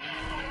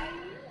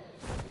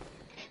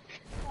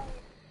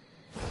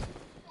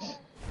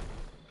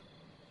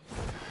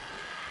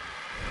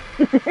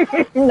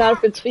 Not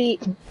if it's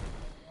feet.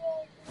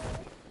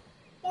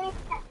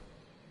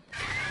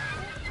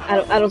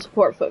 I don't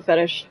support foot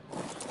fetish.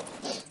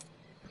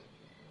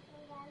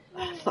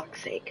 Oh,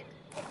 fuck's sake.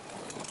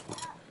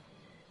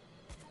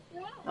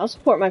 I'll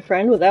support my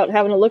friend without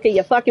having to look at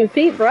your fucking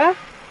feet, bruh.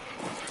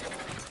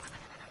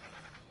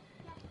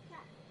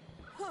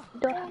 You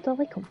don't have to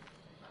lick them.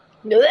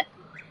 Blech.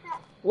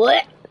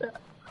 Blech.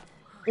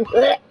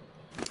 Blech.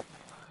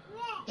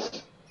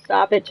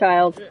 Stop it,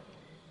 child.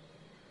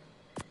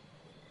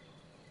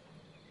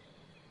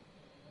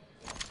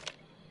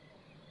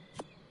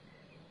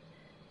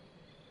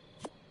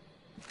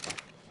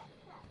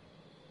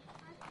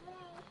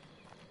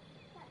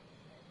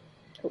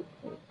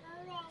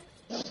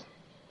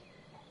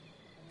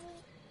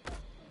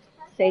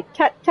 Say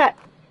tut tut.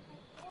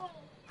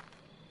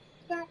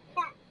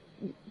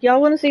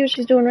 Y'all want to see what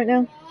she's doing right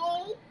now?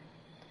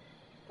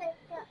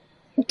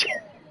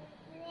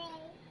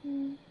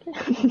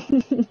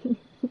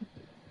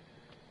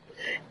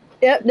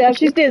 Yep, now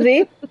she's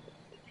dizzy.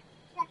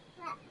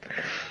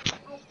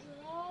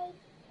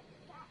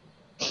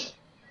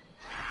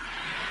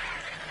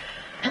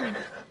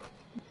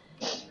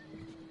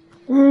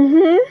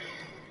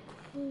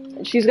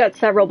 Mm-hmm. She's got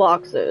several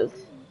boxes.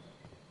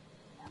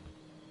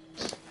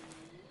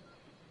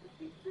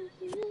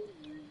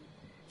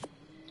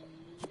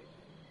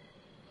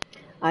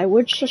 I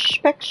would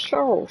suspect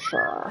so,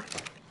 sir.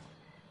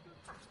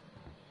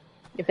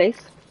 Your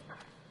face?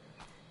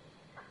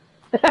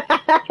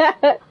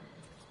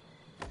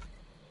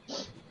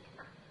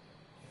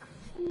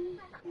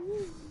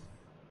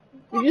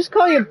 You just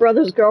call your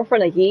brother's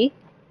girlfriend a he?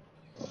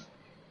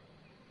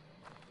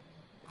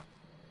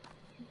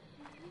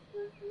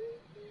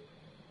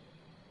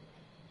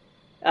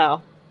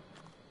 Oh.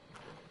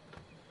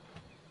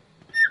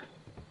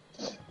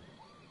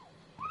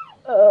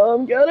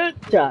 I'm gonna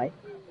die.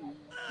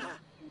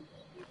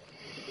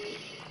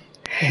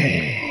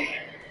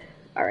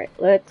 Alright,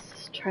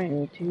 let's try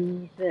and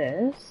do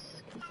this.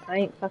 Cause I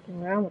ain't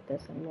fucking around with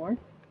this anymore.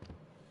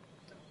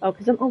 Oh,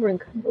 because I'm over in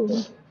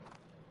Cumberland.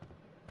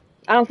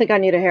 I don't think I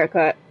need a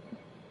haircut.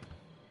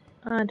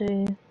 I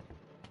do.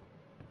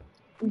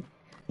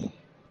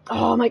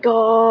 Oh my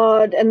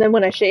god. And then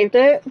when I shaved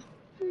it,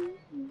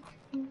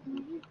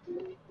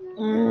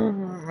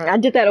 I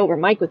did that over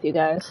mic with you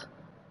guys.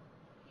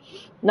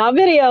 Not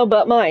video,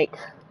 but mic.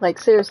 Like,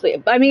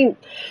 seriously. I mean,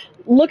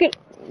 look at it.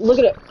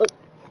 Look.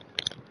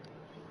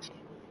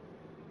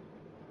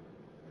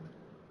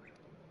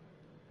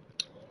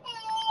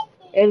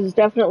 It has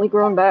definitely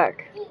grown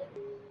back.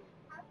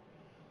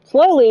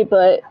 Slowly,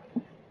 but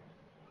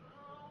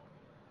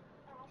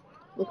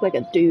look like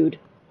a dude.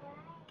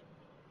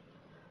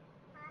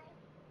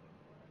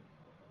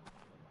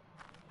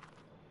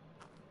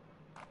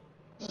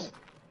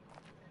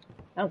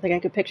 I don't think I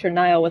could picture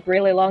Niall with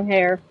really long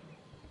hair.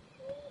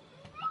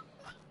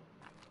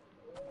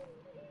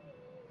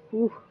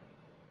 Ooh.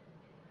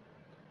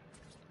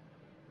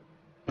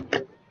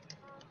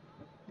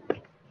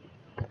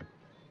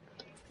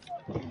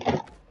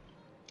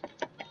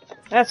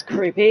 That's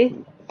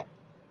creepy.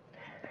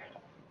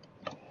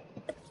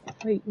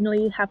 Wait, no,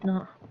 you have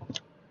not.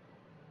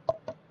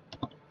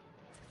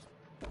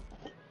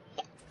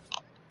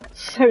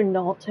 So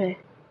naughty.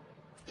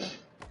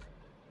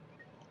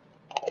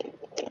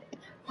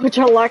 Would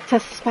you like to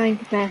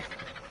spank me?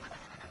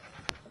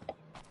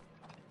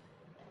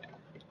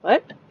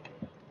 What?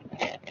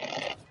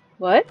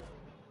 What?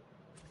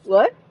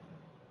 What?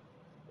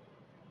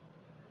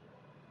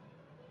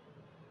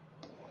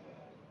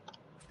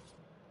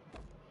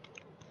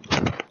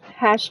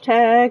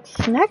 Hashtag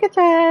snack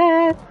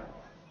attack.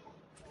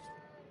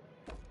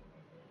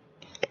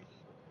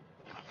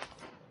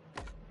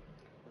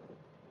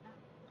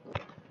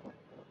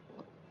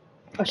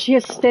 Oh, she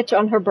has Stitch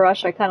on her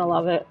brush. I kind of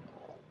love it.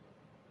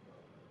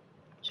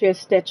 She has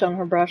Stitch on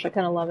her brush. I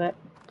kind of love it.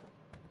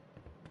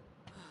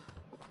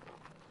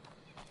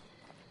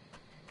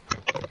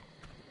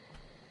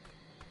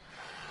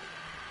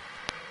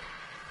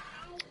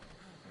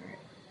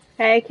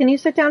 Hey, can you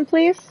sit down,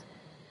 please?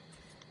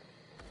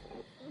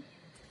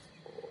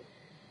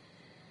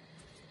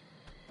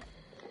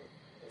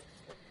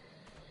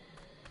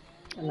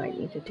 I might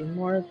need to do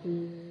more of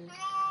these.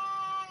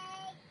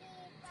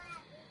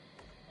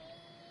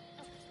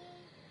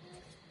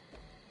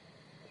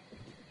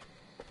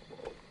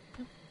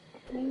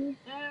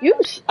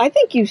 I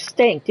think you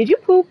stink. Did you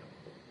poop?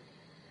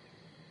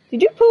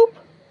 Did you poop?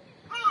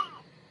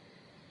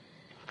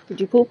 Did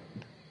you poop?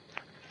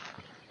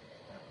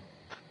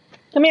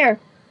 Come here.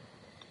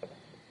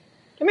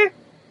 Come here.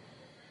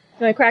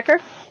 You want a cracker?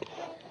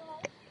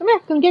 Come here.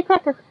 Come get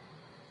cracker.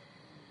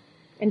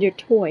 And your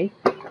toy.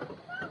 Come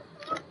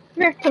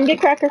here. Come get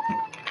cracker.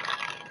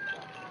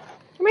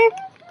 Come here.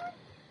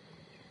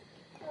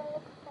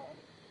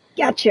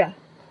 Gotcha.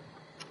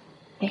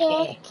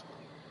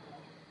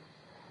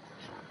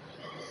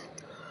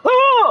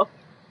 Oh!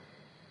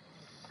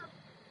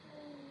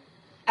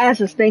 That's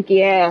a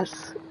stinky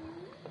ass.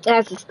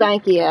 That's a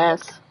stanky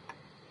ass.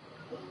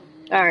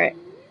 Alright.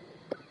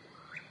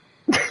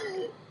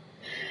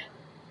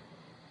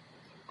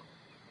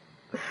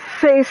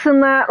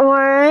 Facing that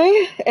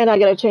way. And I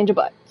gotta change a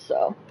butt,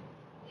 so.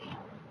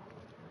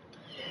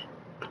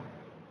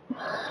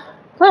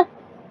 Come on.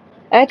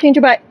 I gotta change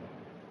a butt.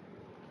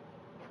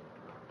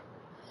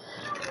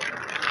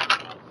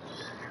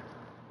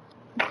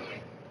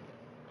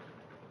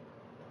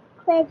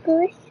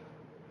 Gregos.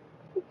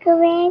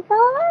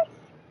 Gregos.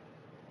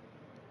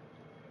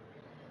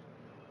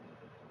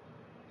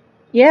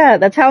 Yeah,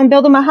 that's how I'm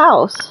building my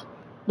house.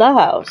 The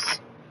house.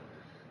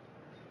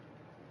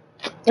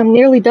 I'm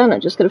nearly done. I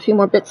just got a few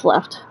more bits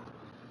left.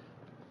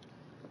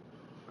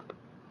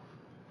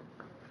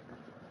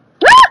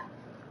 Ah!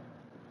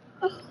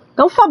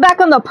 Don't fall back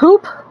on the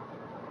poop.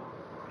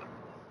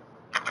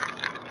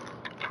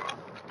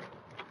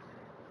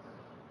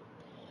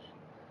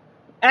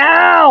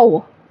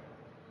 Ow!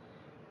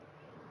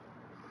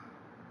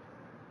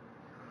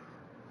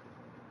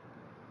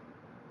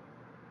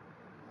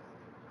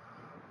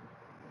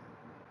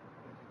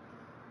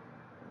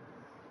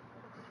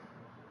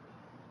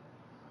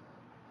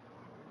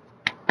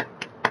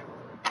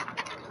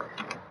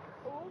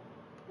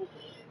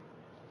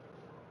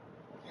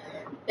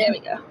 There we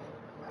go.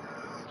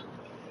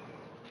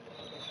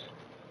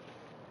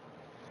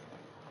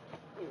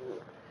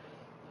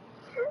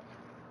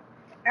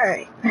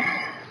 Alright.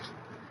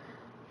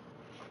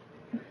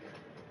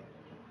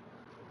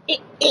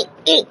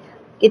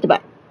 Get the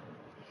butt.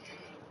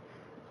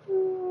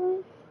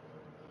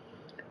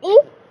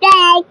 It's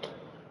like,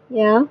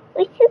 Yeah?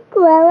 what's the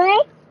color?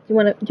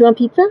 Do you want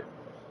pizza?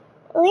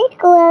 Which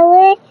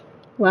color?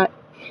 What?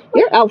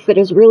 Your outfit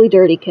is really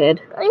dirty,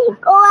 kid. Which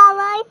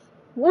color?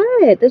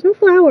 What? There's no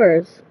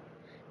flowers.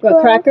 Do you want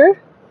Well- cracker?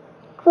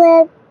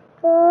 Cracker.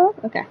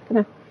 Okay, come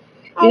on.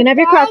 You can have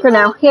your cracker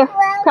now. Here,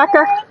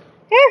 cracker.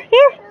 Here.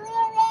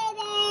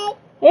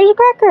 Here's a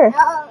cracker.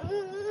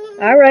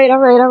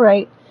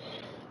 Alright.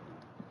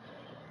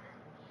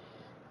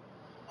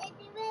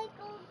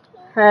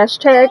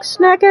 Hashtag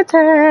snack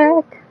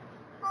attack.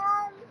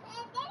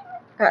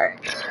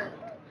 Alright.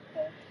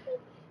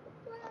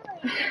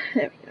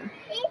 There we go.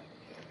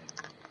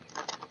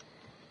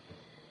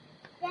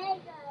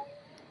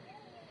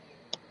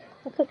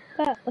 Look at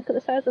that. Look at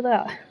the size of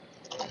that.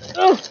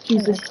 Oh,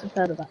 Jesus. The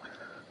size of that.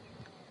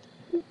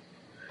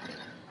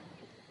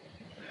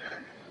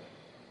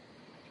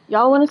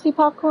 Y'all want to see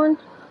popcorn?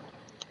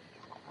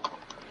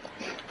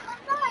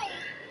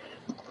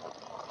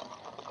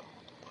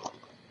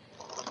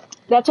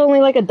 That's only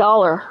like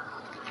 $1.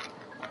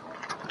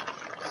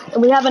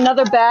 And we have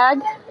another bag.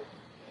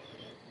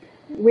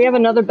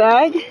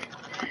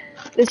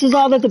 This is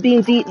all that the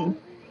bean's eaten.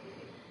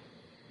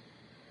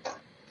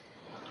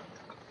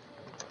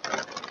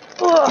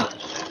 Ugh.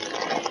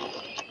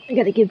 I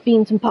gotta give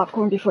Bean some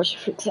popcorn before she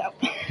freaks out.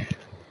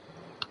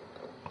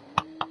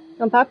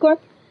 Want popcorn?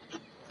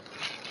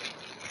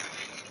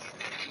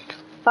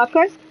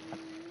 Popcorn?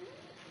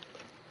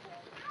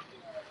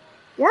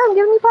 Yeah, I'm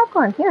giving you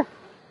popcorn. Here.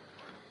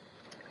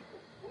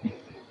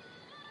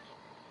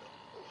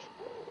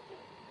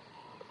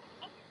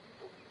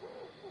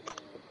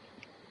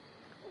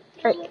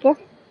 Alright, here.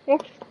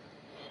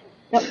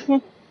 Yep,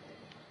 here.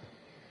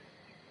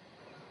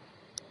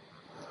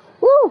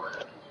 Woo!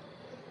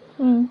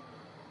 Hmm.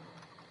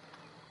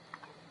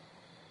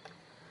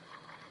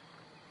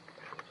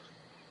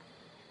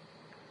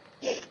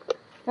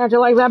 How'd you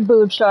like that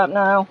boob shot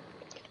now?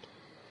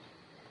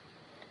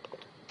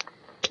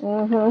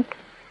 Mm-hmm.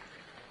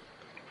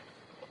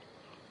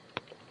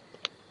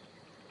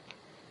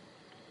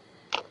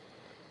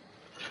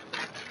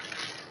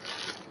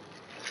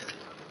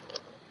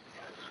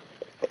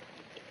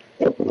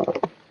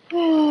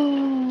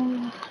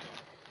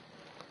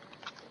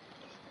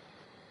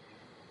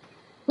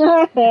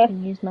 I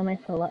can use my mouth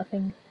for a lot of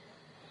things.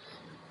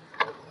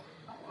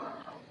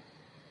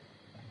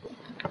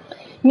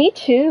 Me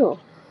too.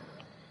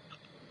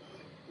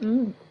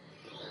 Mm.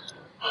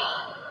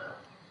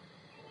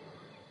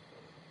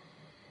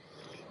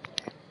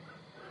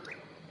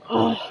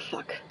 Oh,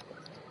 fuck.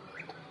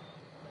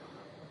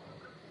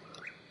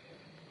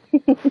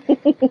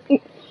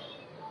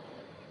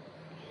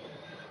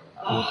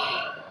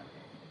 Oh.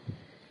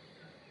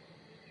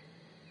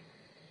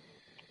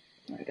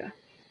 There we go.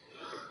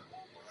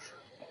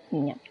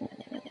 Yep.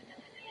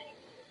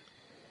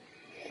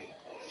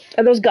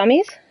 Are those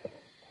gummies?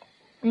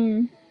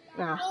 Mm.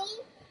 No.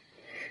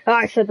 Oh,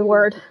 I said the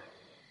word.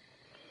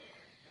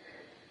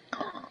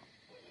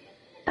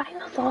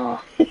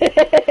 Dinosaur.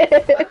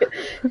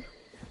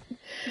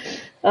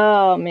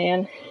 Oh,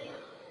 man.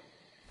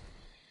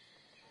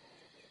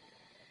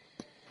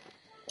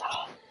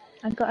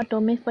 I got a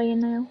dummy for you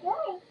now.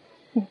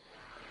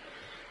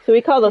 So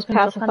we call those Open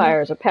up, honey.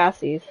 pacifiers or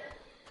passies.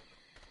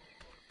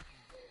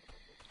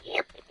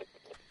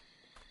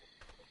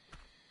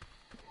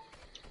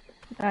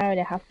 I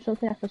already have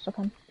something I can suck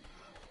on.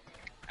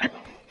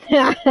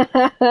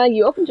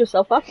 You opened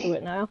yourself up to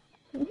it now.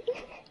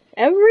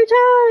 Every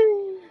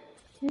time.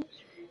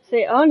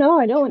 Say, oh no,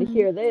 I don't want to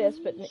hear this,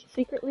 but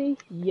secretly,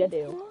 you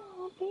do.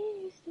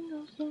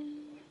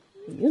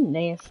 You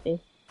nasty.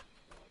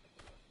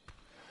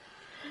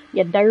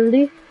 You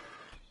dirty.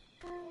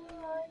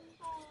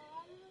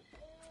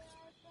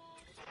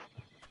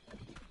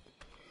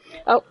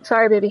 Oh,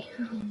 sorry, baby.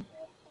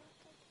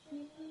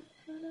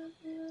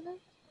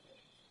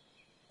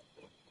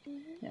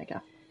 There you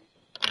go.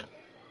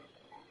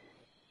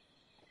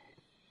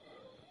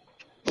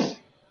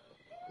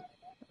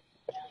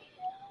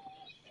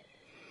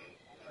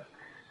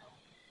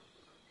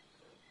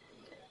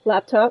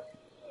 Laptop.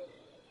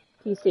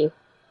 PC.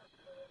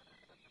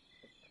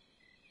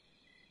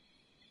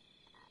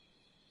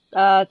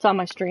 It's on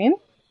my stream.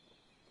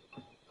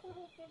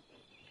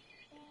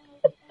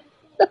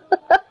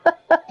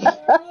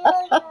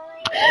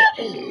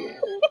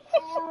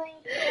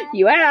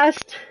 You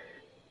asked.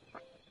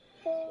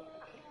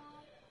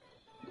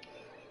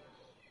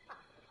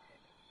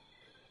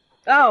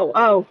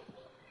 Oh.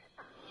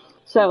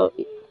 So,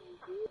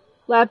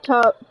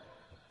 laptop,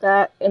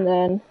 that, and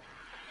then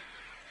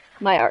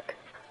my Arc.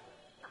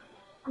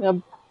 Yep.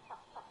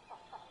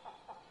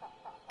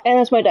 And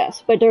that's my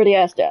desk, my dirty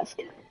ass desk.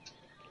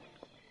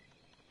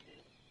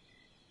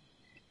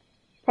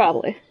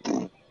 Probably.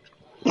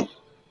 You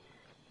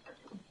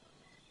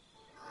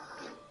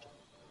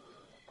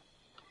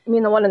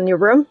mean the one in your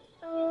room?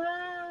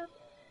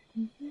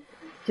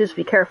 Just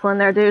be careful in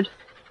there, dude.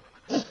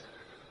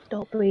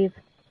 Don't breathe.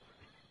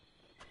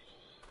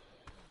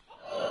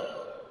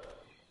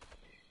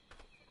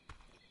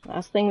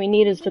 Last thing we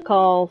need is to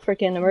call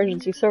frickin'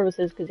 emergency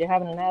services because you're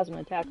having an asthma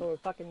attack over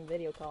fucking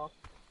video call.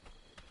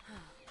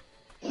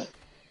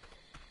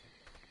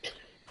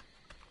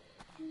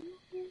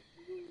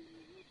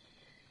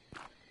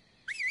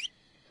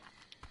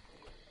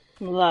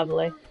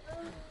 Lovely.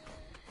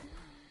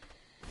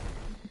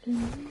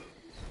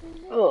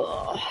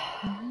 Ugh.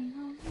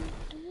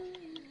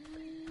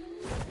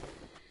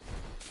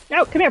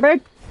 No, come here, bird.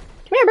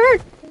 Come here,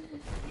 bird.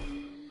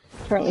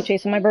 Currently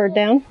chasing my bird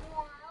down.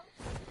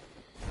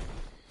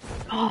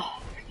 Oh.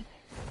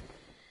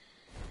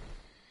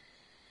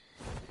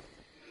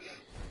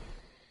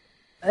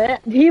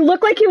 He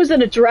looked like he was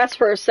in a dress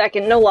for a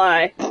second, no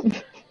lie.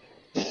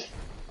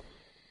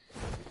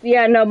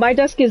 Yeah, no, my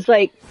desk is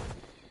like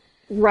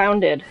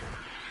rounded.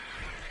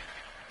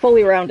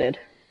 Fully rounded.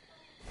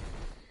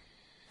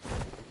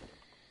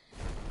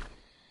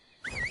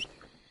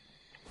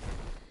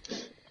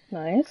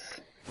 Nice.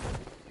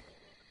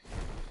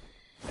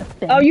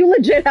 Oh, you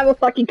legit have a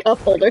fucking cup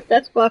holder.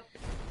 That's fucked.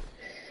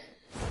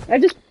 I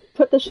just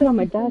put this shit on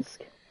my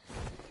desk.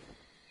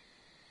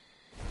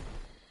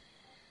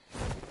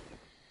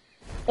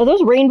 Are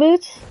those rain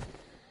boots?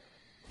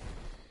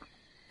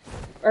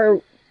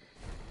 Or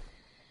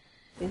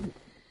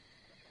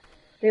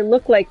they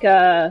look like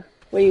what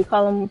do you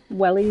call them?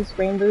 Wellies,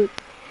 rain boots.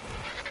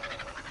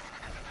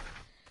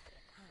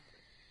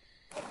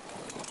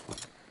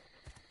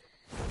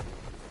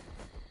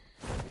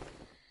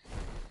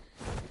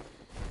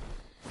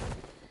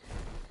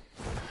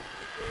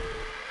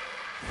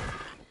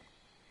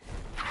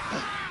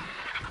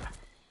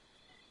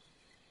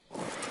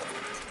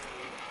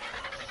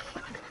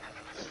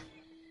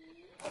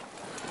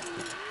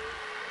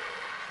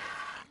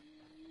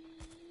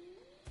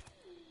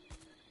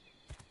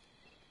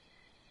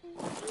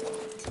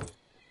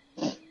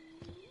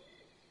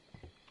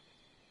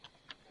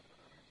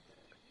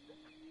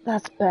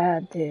 That's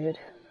bad, dude.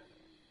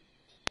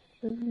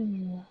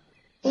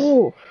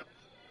 Ooh.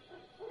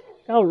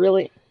 Y'all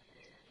really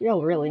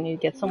need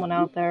to get someone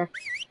out there.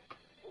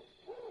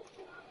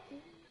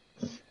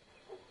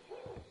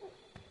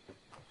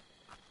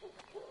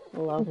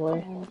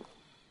 Lovely.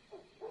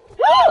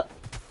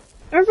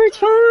 Every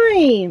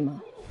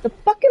time! The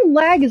fucking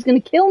lag is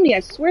gonna kill me,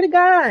 I swear to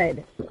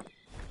God.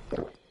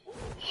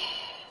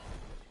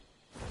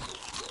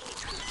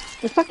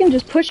 They fucking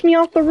just pushed me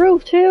off the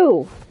roof,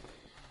 too.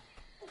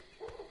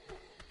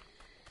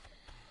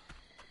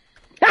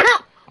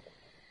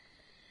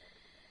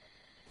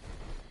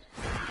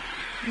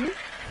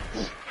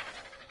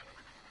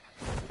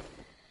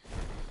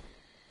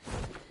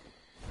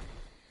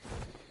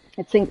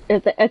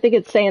 I think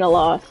it's saying a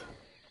loss.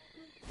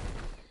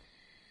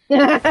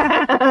 Did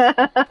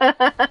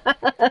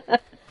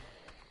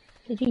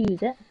you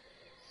use it?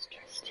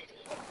 Stress titty.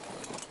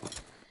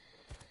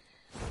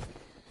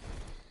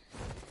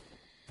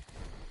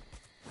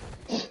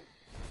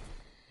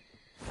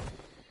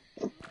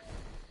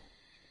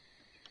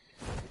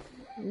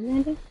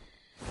 Really?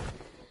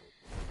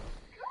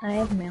 I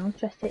have male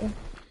stress titty.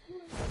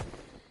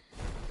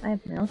 I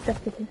have male stress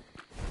titty.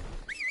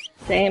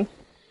 Same.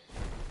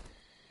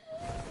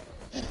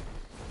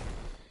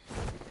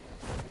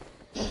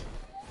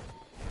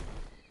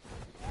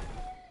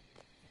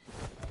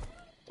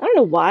 I don't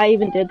know why I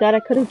even did that. I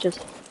could have just...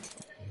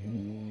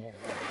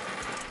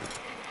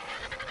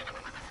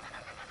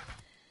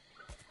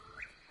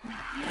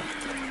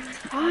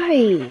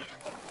 Why?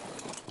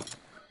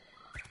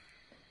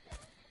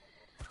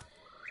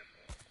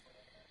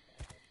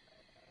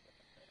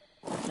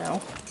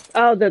 No.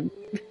 Oh, the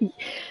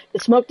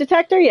smoke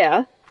detector?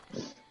 Yeah.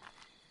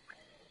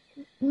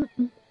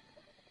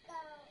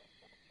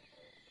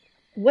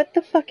 What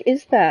the fuck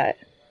is that?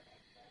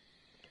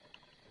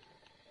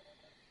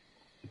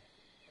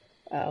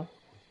 Oh.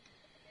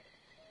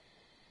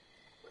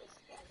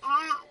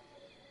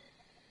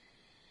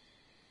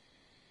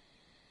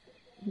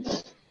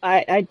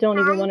 I don't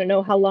even want to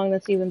know how long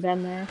that's even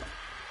been there.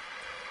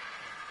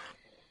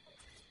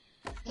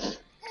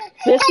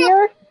 This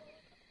year?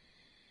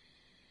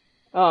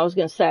 Oh, I was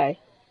gonna say.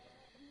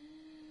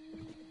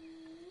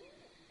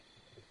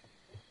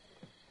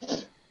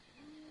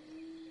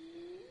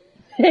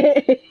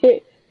 There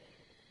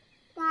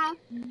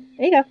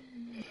you go.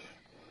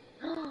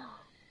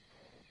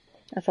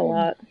 That's a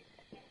lot.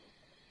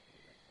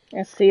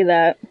 I see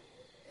that.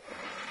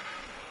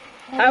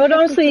 I would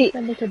honestly,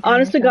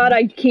 honest to God,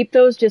 I'd keep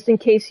those just in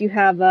case you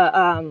have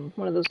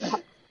one of those,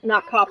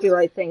 not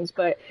copyright things,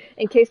 but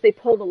in case they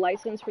pull the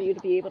license for you to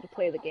be able to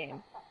play the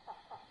game.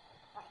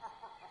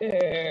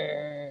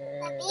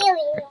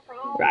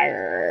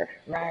 Rawr.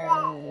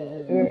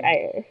 Rawr.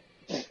 Rawr.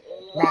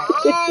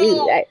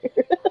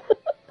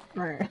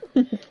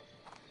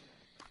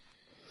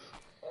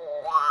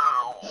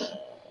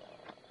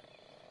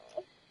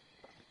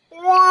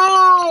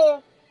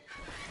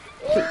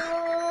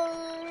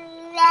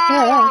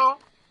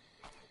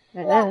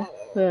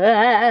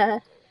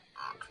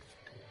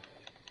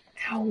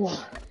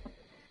 Ow.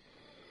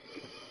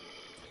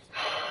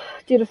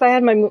 Dude, if I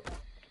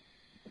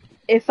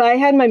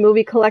had my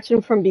movie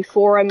collection from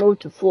before I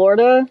moved to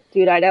Florida,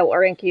 dude, I'd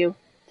outrank you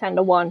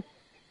 10-1.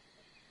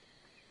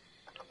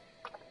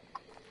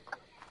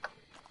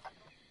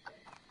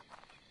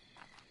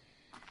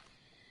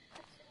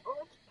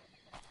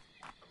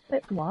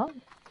 Wait, what?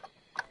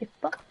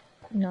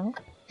 No.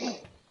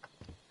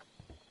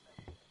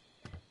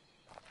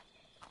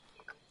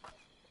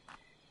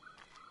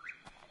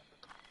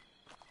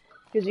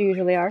 Because you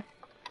usually are.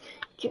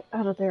 Get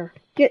out of there.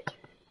 Get.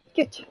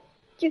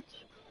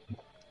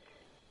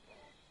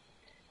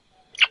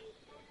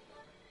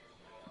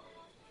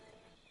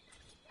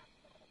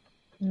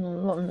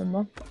 Not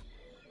anymore.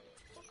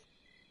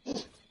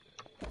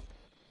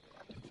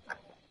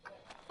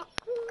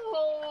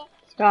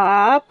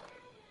 Stop.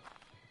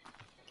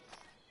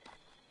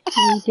 What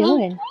are you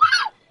doing?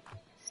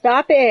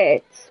 Stop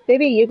it.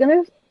 Baby, you're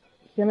gonna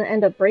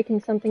end up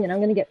breaking something and I'm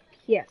gonna get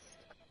pissed.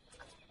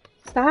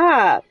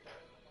 Stop.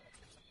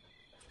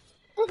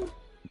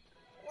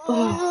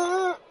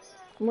 Ugh.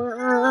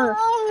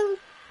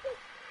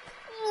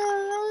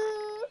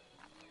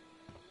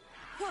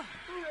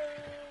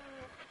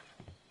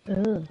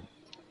 Ugh.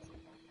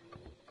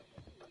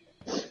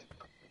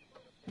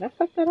 Did I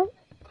fuck that up?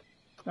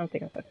 I don't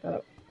think I fucked that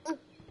up. I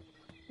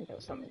think that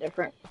was something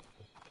different.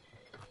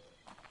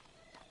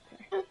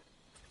 Okay.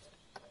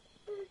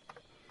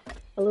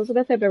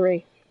 Elizabeth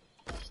Ebery.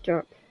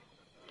 Stop.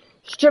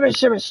 Stop it.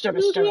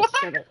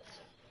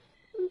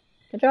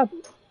 Good job.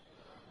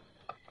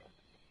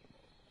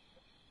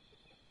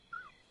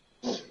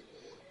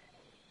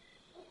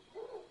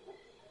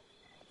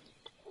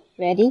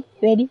 Ready?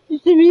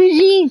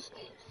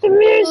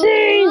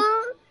 Smoothies!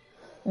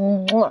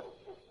 Mwah.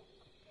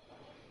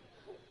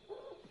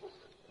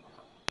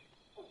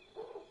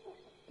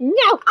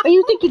 No! Where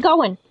you think you're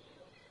going?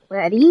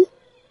 Ready?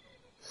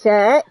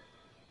 Set.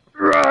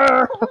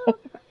 Ah!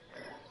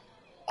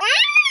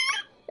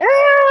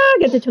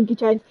 Get the chunky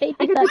chain. I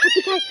got the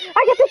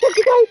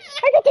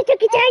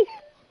chunky chain.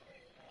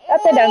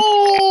 Upside down.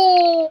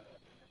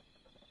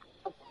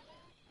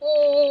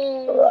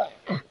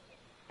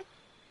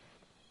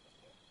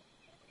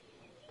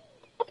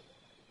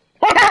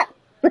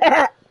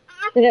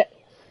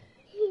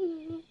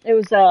 It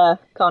was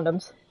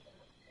condoms.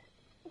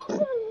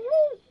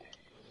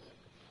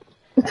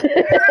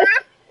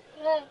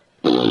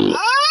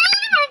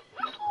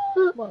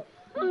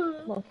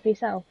 What for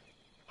yourself?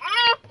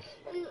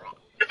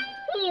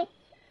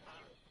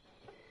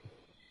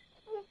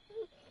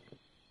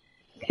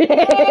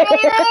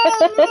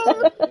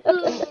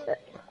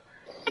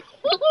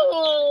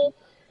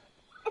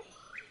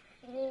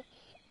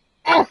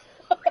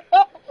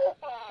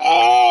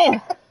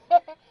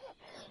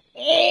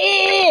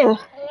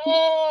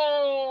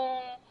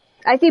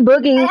 I see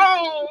boogies.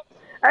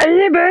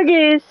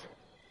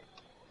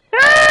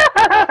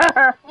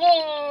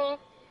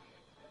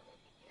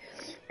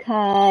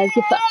 Cause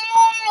you fuck.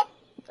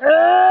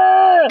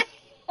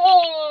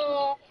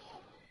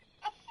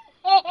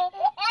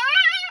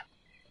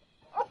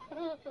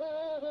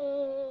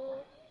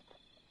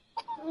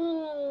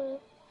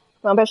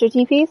 Wanna brush your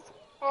teethies?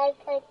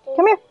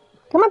 Come here.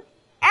 Come on.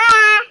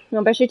 You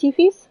wanna brush your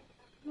teethies?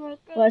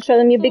 Wanna show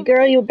them you big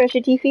girl? You brush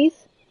your teethies?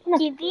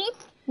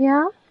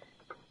 Yeah?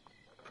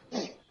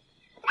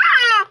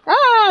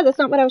 Ah, that's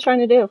not what I was trying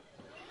to do.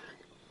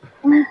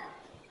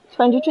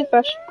 Find your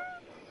toothbrush.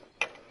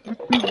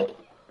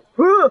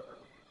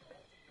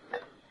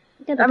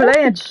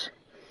 Avalanche.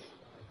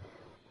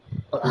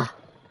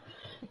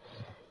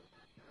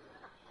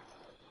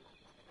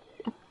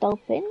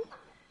 Dolphin?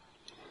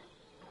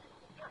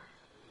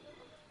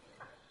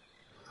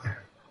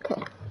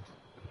 Okay.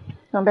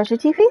 Wanna brush your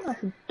teethies?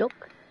 That's a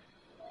duck.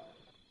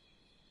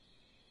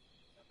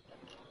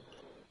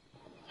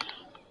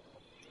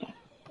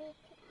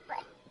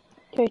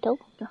 Turtle?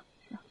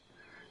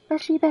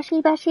 Brushy. Let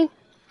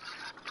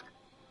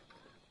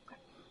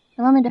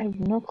me I have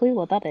no clue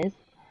what that is.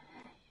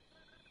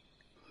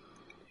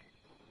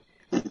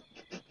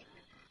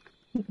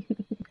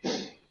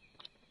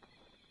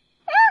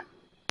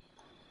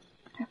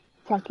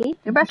 Froggy?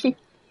 You're brushy.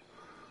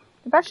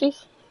 You're brushy.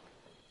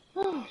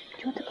 Do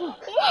you want to go?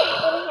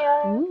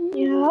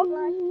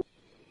 Yeah.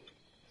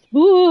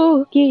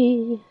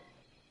 Spooky.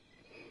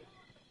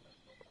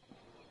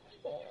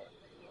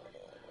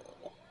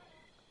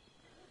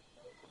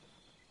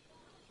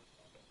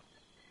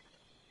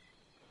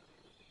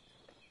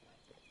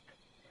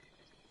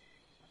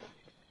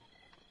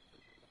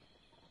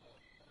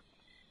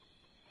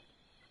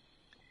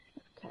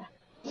 Okay.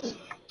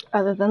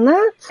 Other than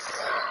that,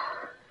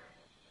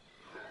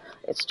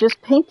 it's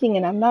just painting,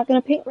 and I'm not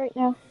gonna paint right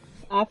now.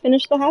 I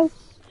finished the house.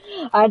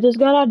 I just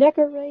gotta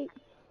decorate.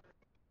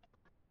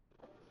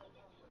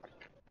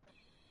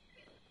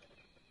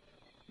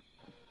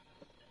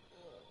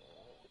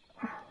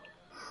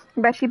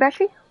 Brushy.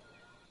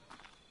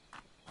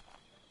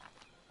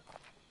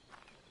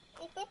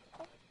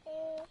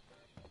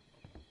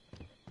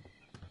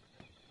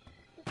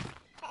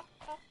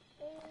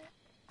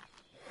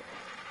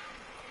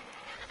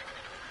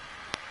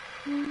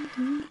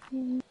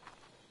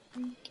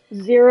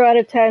 0 out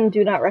of 10,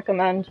 do not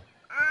recommend.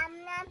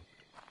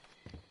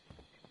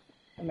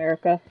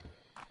 America.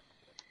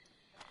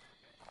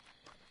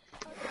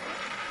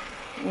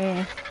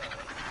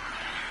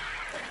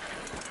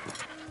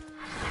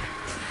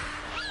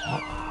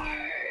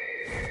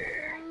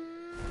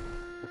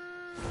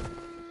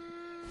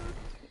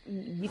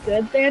 You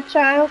good there,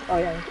 child? Oh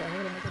yeah, okay. I'm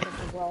gonna make a bunch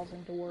of walls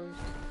and doors.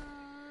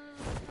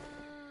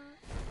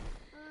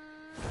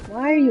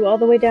 Why are you all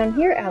the way down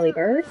here, Allie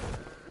Bird?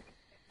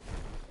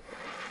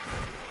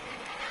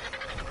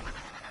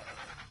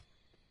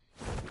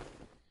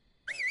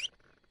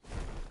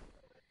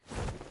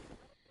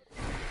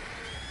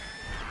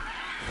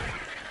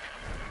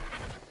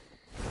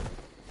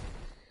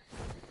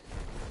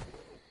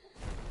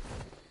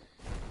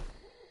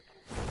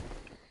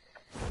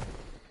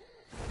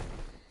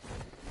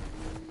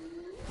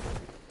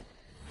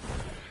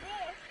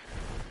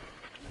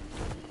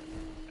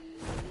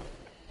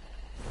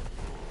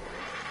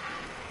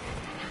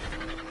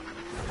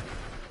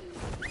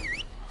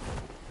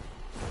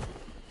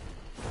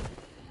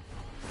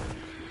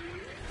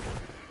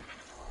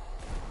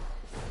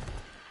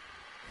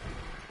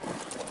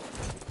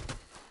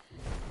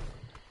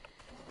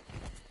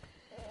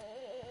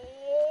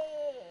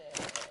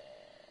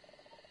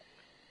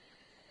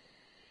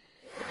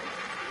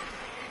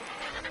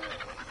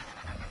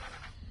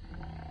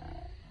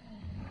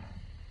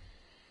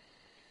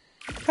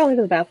 Probably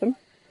to the bathroom.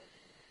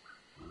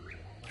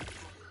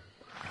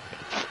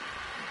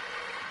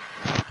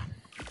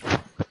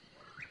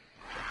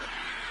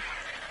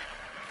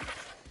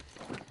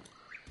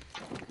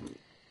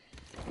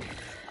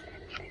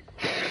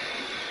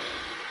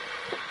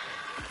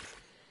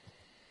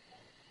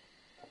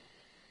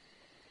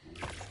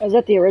 Is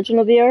that the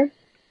original VR?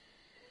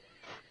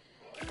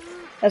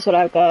 That's what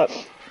I've got.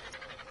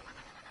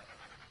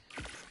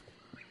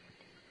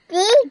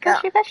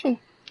 Fishy, fishy.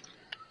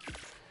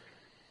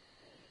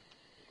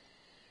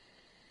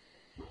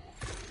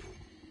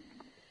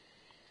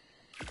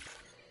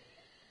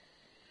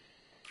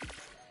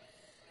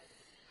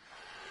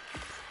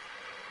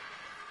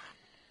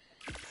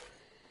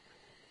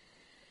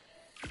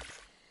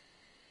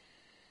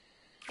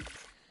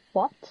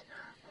 What?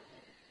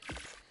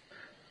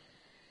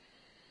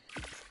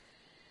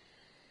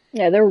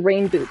 Yeah, they're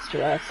rain boots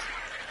to us.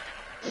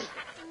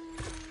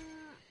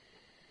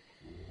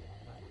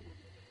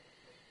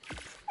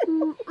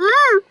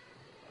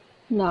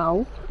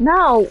 No.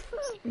 No!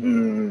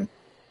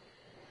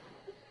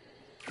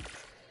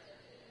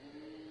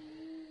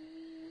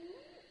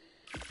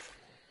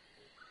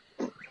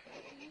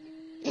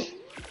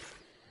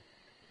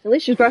 At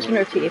least she's brushing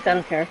her teeth, I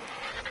don't care.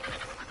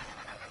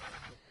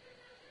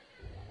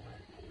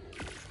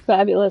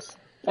 Fabulous.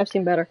 I've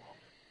seen better.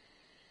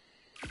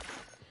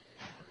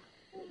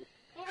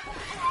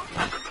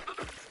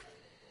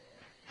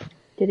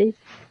 Did he?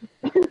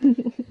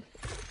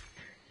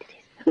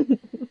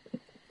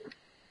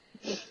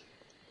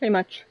 Pretty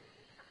much.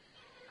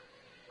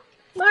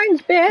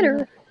 Mine's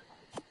better.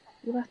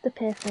 You have to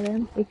pay for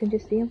them. You can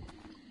just see them.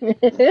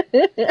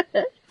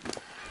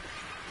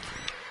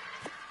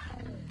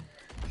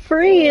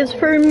 Free is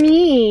for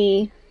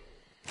me.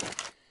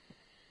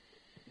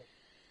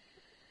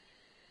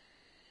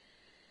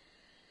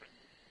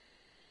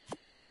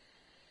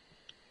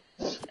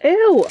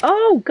 Ew!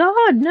 Oh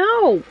God,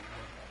 no!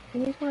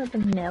 You use one of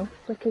them nail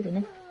flickers,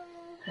 isn't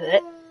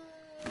it?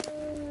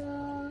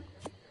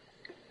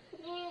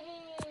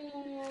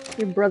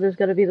 Your brother's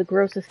gotta be the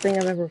grossest thing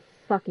I've ever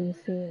fucking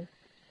seen.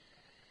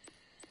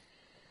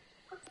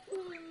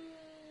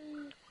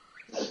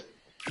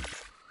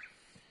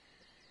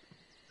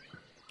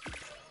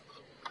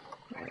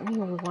 Alright, I'm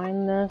gonna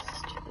rewind this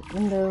to the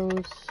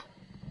windows.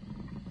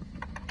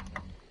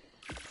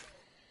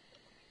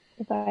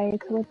 If I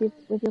go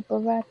with your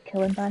brother, I'd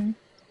kill him, man.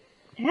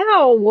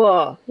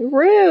 Ow!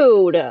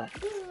 Rude!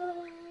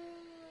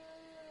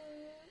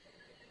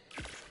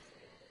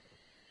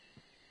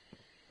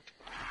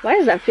 Why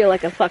does that feel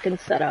like a fucking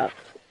setup?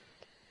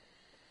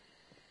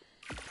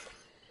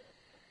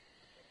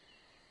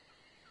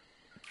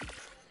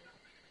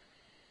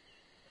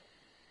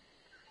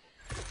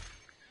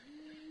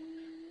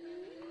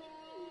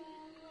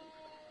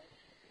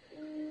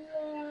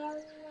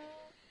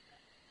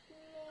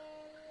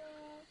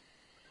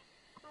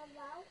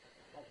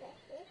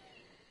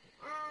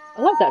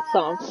 I love that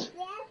song.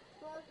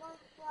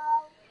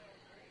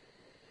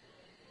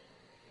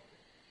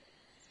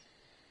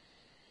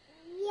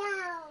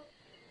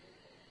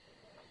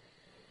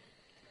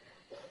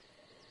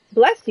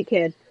 Bless you,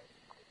 kid.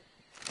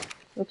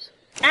 Oops.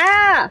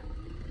 Ah!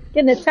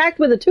 Getting attacked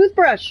with a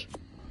toothbrush.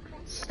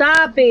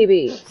 Stop,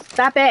 baby.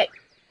 Stop it.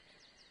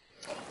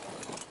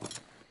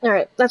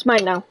 Alright, that's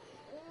mine now.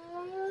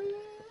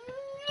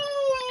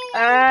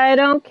 I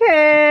don't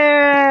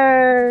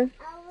care.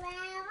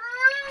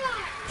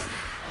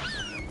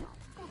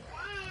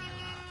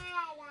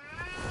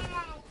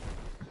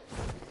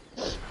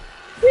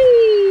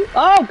 Whee!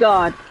 Oh,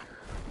 God.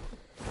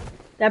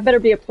 That better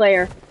be a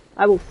player.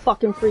 I will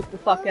fucking freak the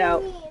fuck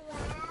out.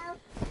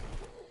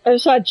 I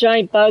just saw a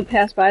giant bug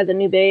pass by the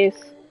new base.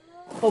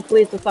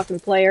 Hopefully it's a fucking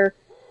player.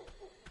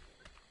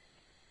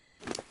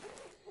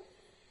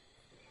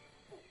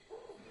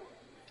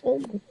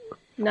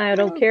 Naya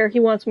don't care, he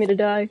wants me to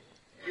die.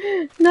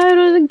 Naya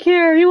doesn't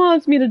care, he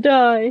wants me to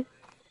die.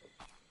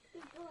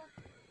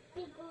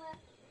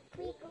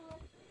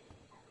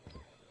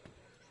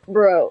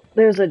 Bro,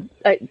 there's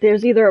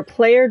either a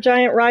player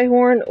giant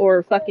Rhyhorn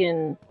or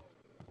fucking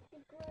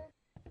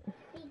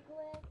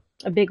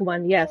a big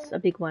one. Yes, a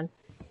big one.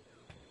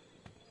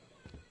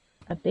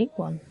 A big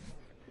one.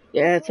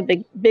 Yeah, it's a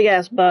big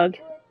ass bug.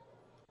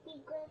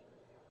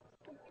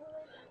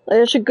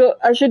 I should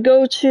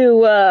go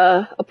to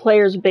a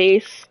player's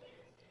base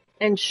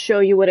and show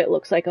you what it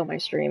looks like on my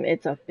stream.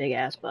 It's a big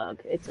ass bug.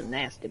 It's a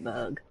nasty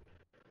bug.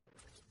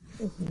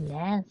 It's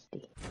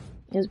nasty.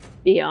 It's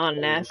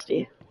beyond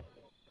nasty.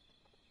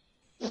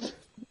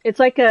 It's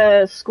like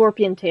a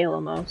scorpion tail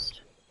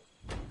almost.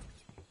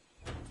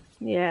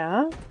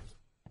 Yeah.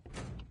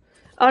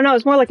 Oh no,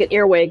 it's more like an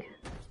earwig.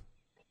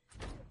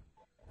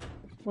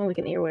 More like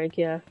an earwig,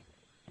 yeah.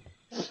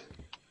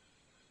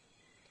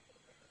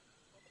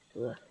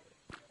 Ugh.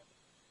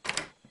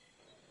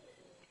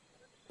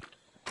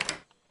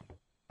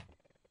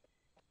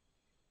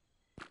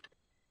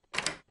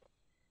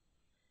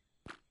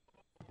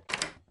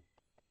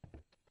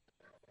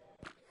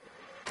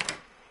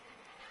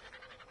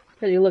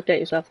 Because you looked at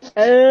yourself.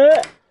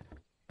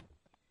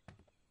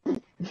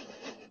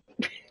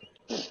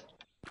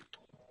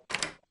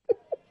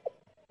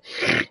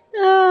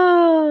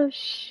 Oh,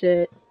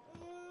 shit.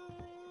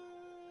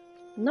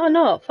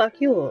 No, fuck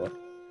you.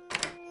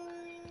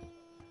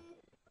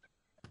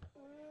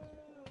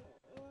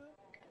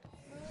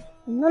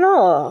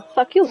 No,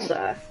 fuck you,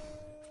 sir.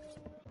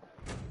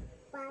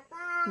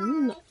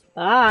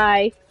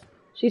 Bye.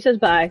 She says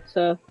bye,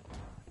 so.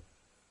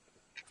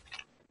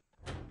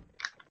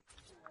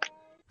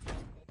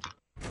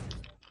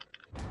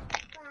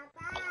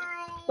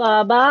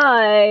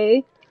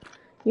 Bye-bye.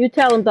 You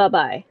tell him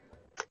bye-bye.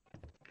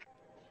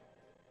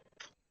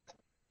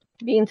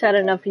 Beans had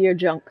enough of your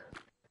junk.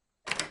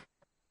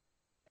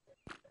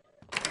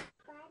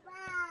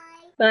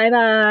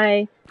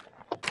 Bye-bye.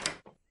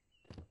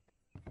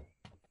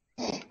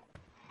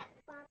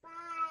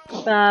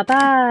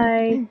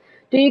 Bye-bye.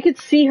 Dude, you could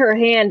see her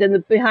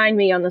hand behind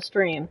me on the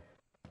stream.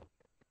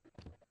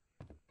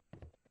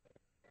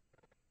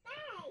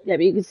 Yeah,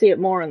 but you can see it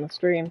more on the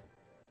stream.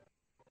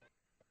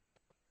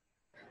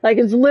 Like,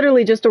 it's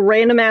literally just a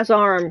random-ass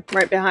arm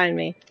right behind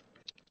me.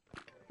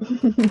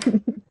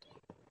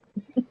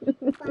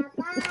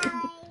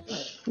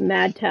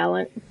 Mad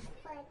talent.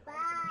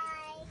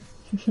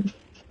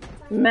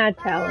 Mad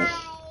talent.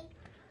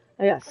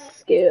 I got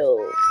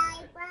skills.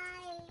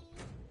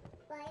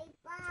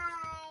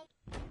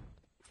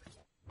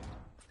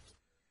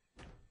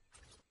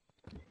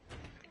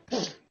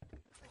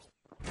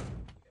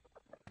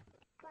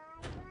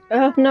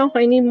 Oh no,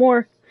 I need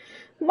more.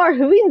 More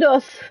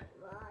windows.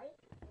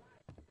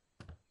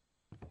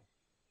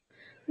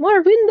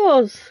 More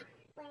windows.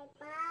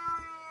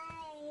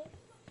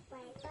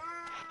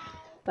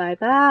 Bye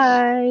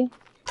bye.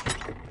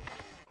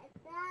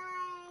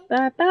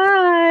 Bye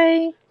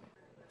bye.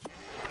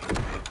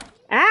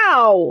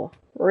 Ow!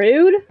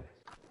 Rude.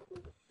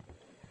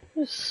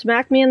 Just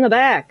smack me in the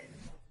back.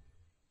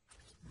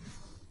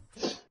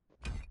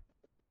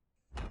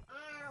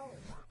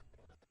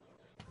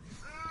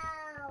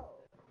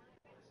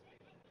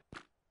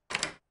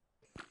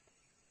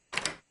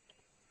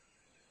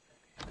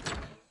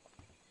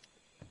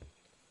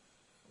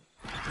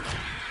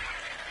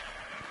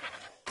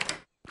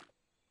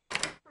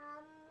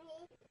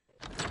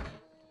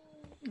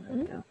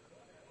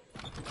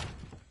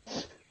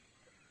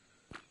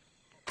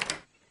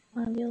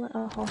 I feel like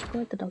a horse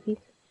with the doggies.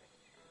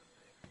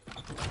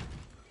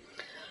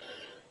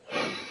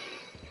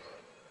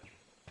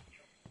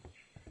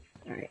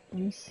 Alright,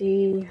 let me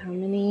see how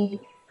many.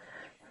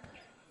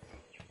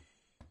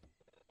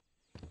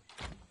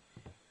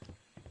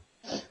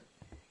 How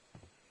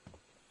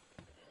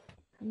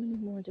many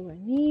more do I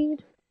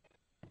need?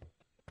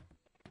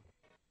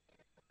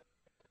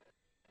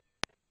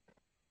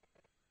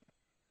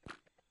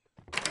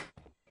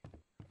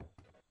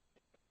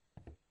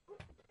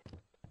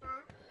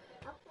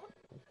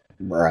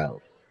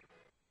 Bro.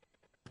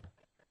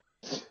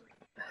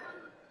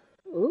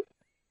 Ooh.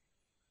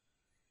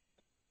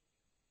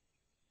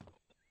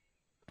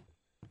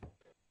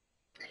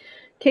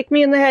 Kick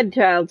me in the head,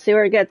 child. See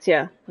where it gets you.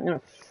 I'm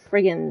gonna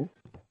friggin'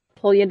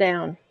 pull you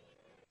down.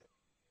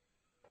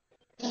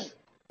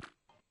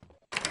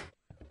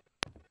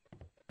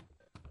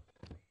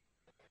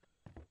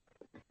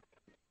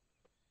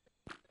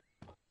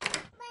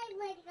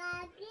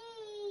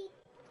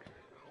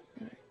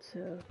 Alright,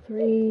 so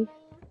 3,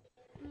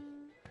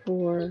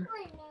 4,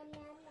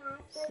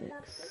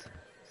 6,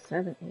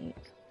 7, 8,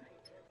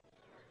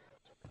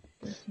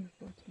 13,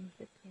 14,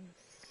 15,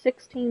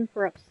 16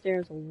 for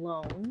upstairs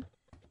alone.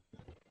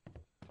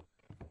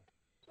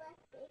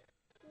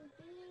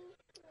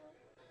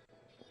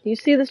 Do you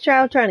see this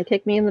child trying to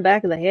kick me in the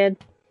back of the head?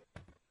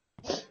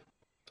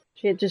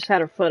 She had just had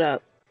her foot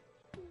up.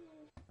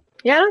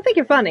 Yeah, I don't think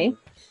you're funny.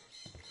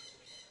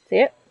 See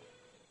it?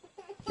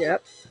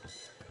 Yep.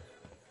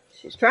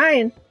 She's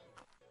trying.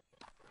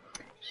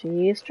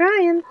 She's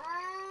trying.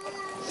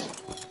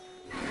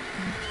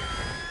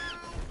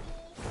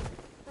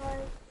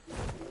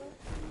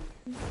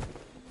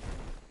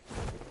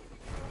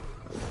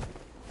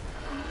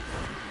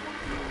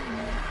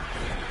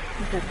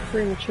 I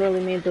prematurely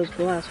made those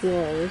glass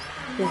walls,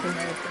 thinking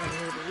I was going to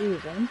need to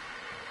use them.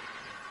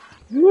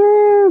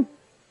 Woo!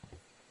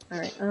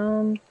 Alright,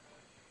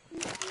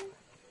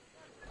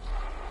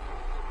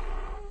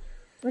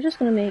 we're just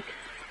gonna make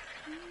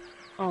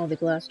all the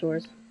glass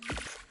doors.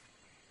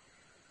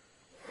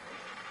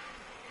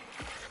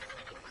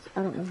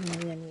 I don't know how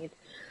many I need.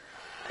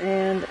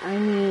 And I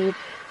need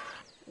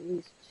at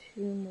least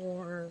 2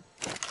 more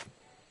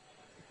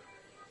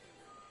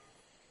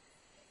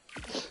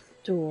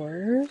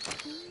doors.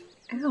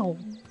 Ow.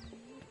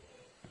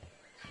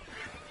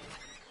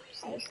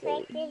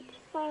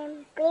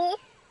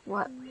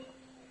 What?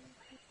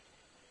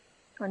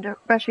 Want to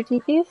brush your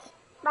teeth, please?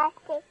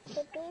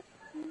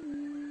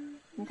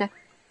 Okay.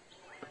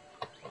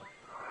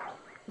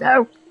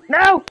 No!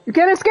 No! You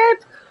can't escape!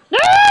 No!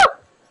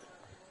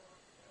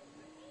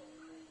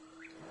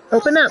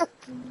 Open up!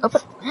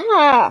 Open.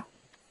 Ah!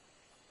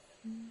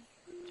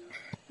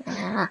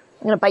 Ah!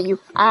 I'm gonna bite you.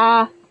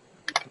 Ah!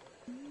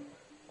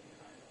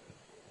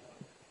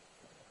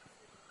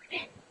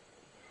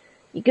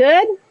 You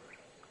good?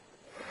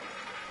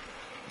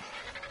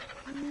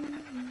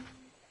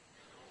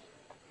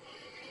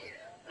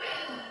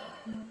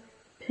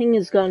 Ping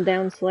has gone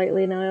down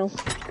slightly, Niall.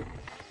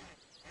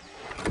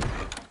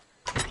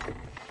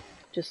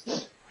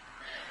 Just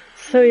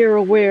so you're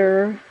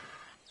aware.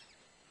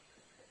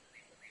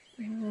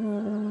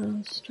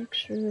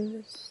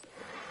 Structures.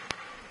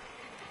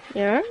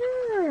 Yes.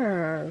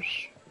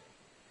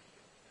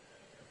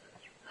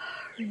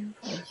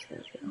 Reinforce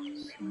that.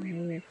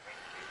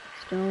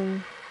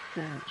 Stone,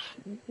 thatch,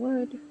 and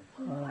wood.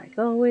 Like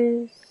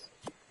always.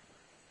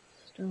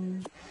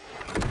 Stone.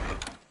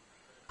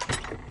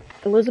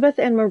 Elizabeth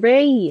and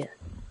Marie.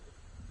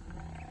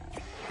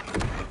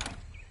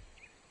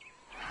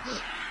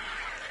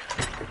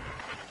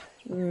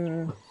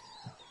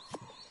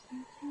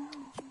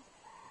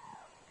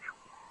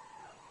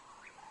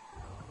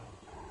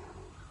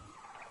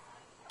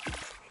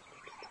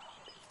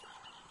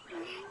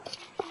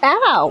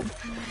 Ow!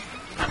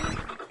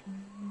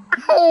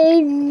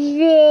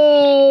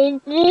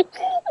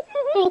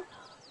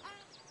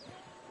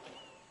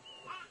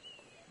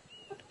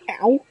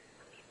 Ow!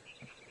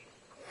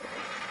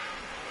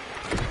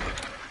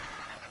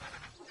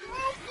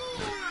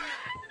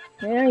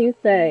 Yeah, you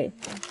say.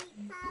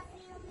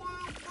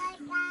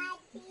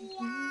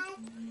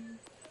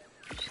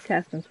 She's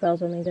casting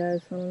spells on me,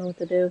 guys. I don't know what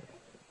to do.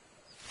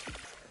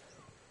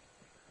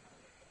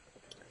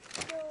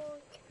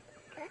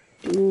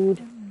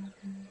 Dude.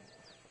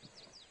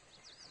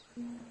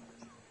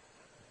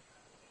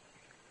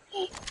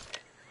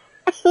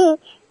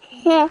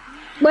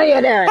 What are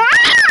you doing?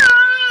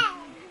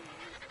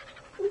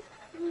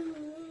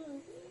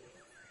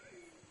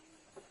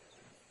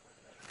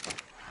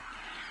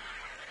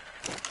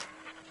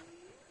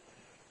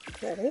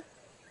 Ready?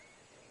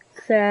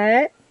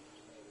 Set.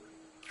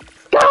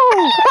 Go!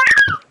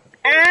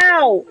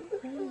 Ow!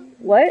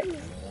 What?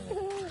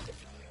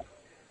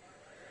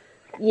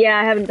 Yeah,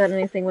 I haven't done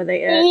anything with it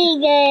yet.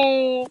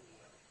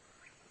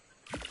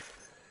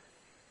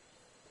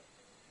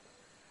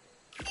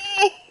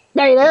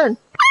 There you go.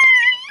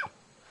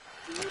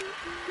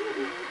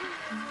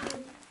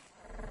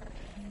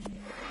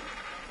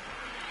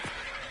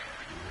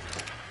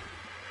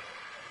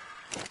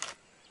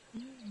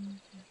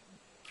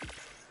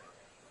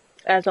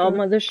 As all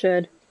mothers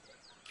should.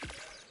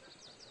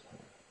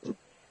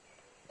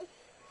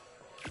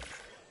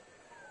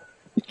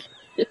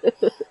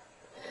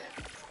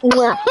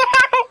 No,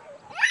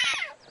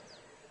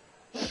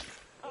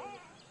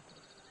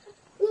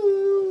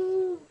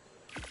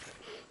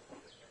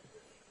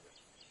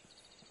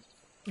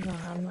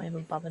 I'm not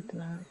even bothered to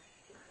know.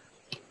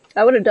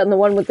 I would have done the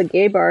one with the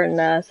gay bar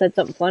and said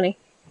something funny.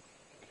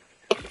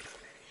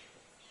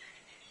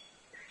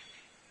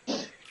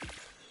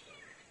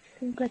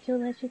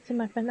 Congratulations to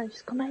my friend that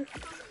just come out.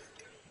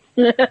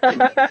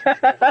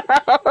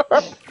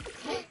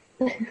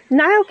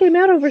 Niall came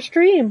out over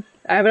stream.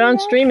 I have it on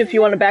stream if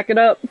you want to back it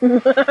up.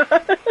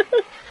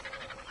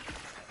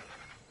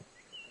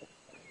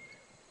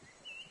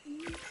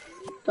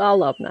 All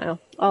love, Niall.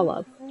 All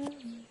love.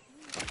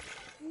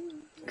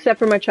 Except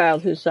for my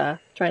child who's trying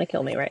to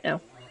kill me right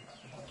now.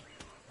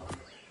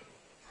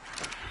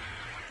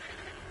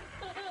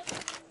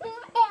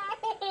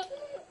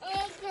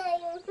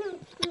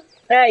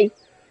 Hey!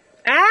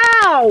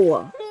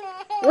 Ow!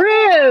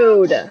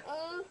 Rude!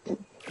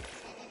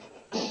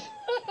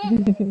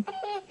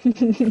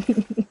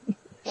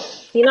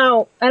 You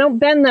know, I don't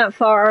bend that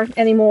far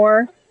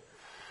anymore.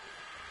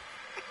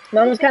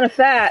 Mama's kind of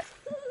fat.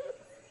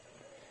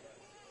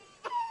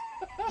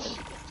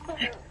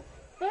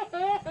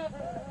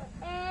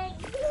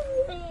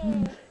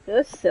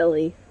 So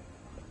silly.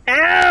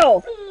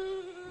 Ow!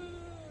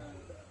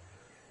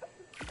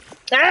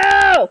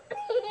 Ow!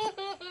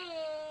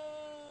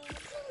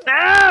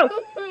 Ow!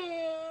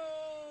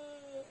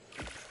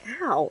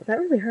 Ow, that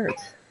really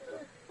hurts.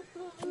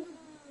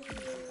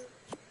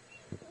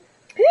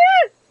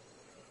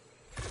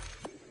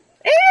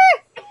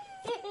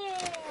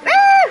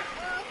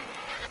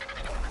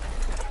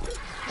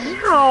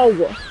 Ow!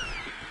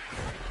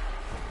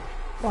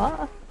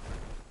 What?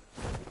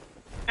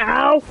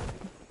 Ow!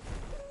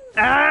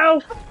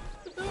 Ow!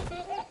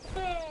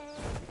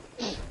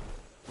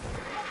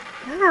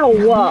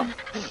 Ow!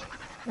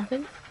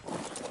 Nothing?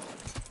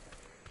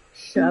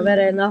 Shove it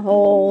in the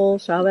hole,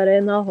 shove it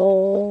in the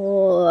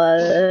hole.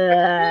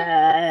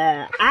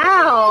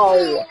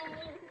 Ow!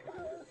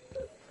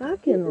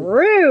 Fucking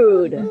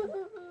rude.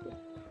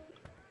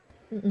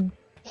 Mm-mm.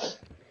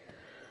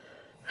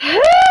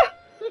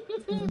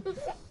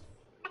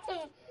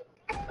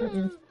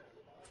 Mm-mm.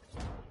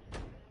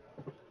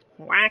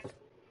 Whack.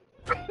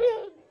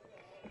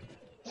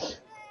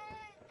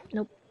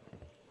 Nope.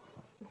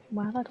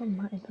 Why have I done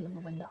that in front of the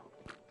window?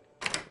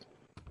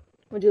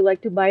 Would you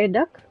like to buy a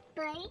duck?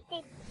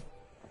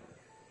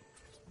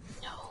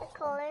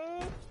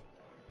 Corn.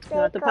 You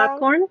want the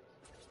popcorn?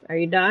 Are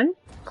you done?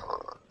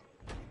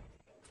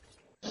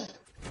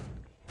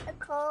 A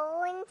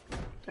corn.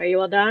 Are you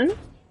all done?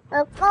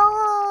 A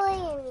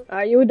corn.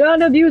 Are you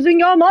done abusing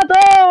your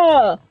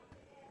mother?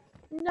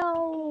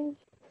 No.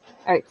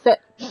 Alright, sit.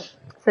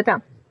 Sit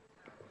down.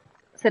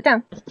 Sit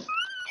down.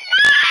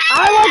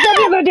 I will give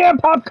you the damn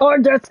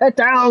popcorn, just sit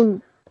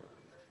down.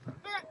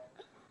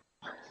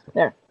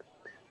 There.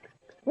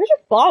 Where's your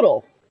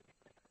bottle?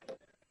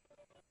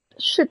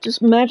 Shit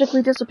just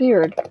magically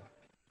disappeared.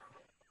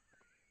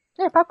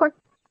 Here, popcorn.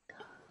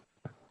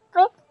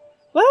 What?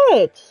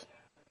 What?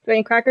 Do you want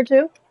a cracker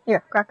too?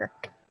 Here, cracker.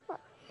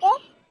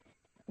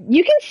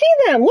 You can see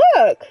them,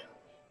 look!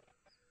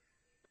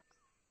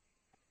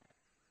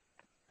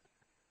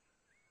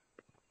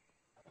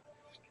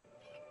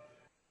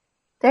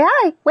 Say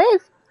hi,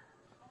 wave.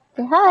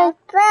 Say hi.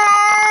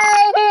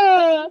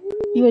 Bye.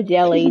 You a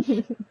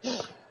jelly.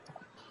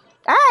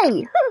 Hi!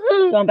 You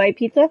wanna buy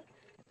pizza?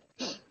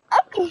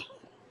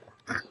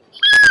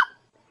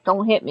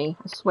 Don't hit me,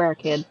 I swear,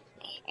 kid.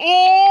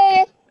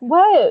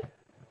 What? Do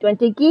you want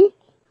dinky?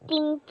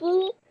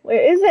 Dinky.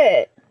 Where is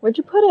it? Where'd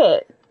you put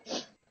it?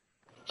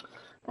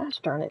 Gosh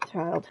darn it,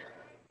 child.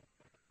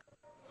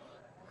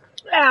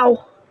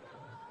 Ow!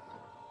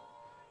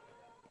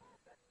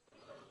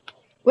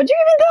 Where'd you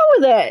even go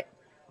with it?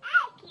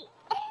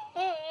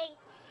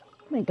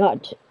 Oh my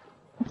god.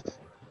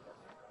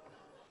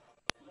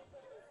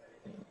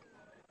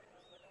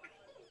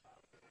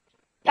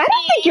 I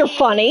don't think you're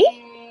funny.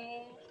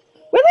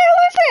 Where the hell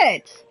is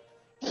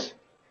it?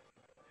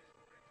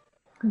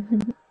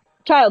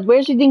 Child,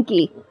 where's your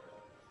dinky?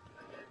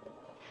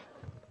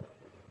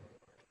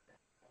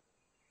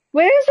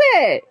 Where is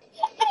it?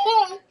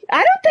 I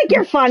don't think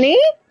you're funny.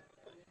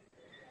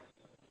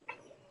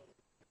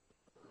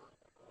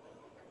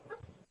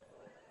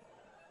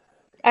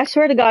 I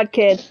swear to God,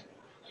 kid.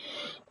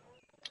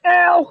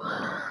 Ow!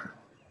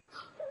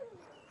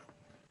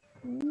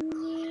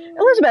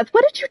 Elizabeth,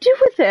 what did you do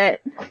with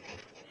it?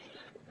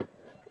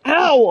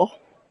 Ow!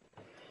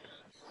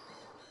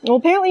 Well,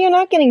 apparently you're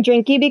not getting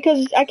drinky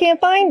because I can't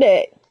find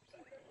it.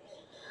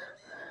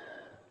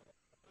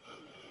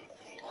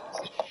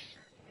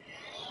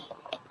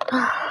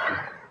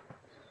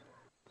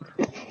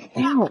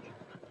 Ow.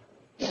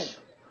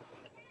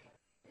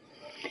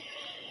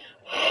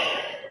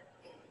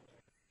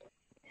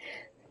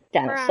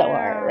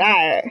 Dinosaur.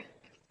 Rawr.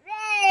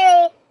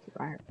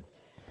 Rawr.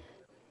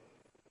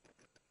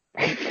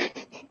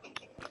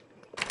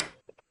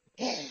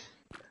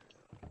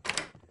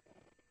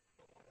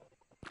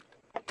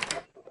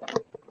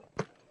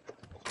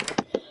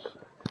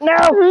 No!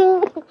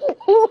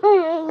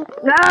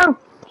 No!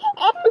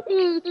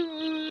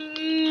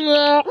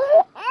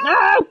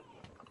 No!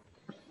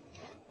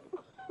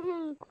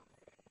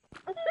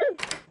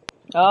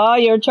 Oh,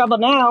 you're in trouble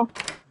now.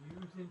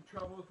 You's in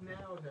trouble now.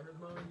 I heard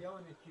Mom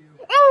yelling at you.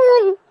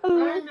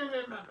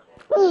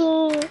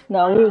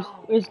 No,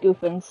 where's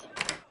Goofins?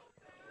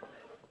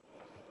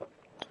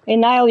 Hey,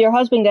 Niall, your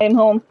husband came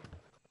home.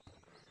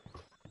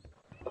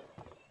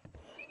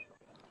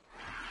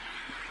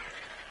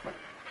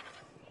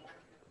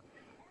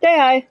 Say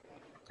hi.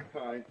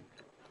 Hi.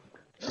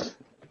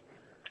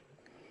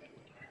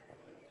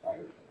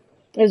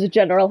 There's a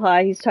general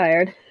hi, he's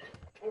tired.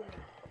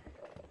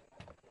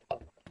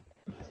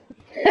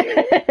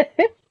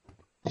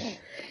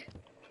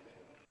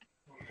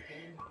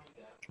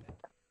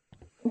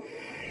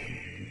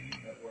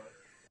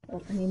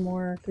 Any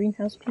more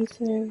greenhouse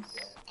pieces?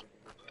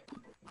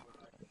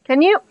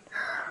 Can you?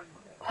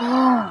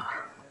 No,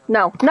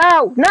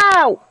 no,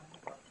 no!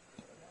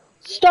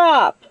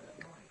 Stop!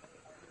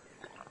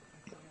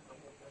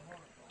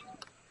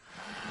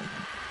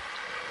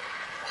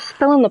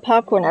 Spilling the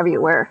popcorn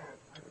everywhere.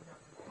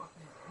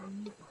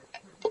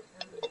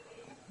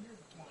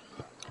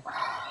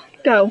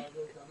 Go.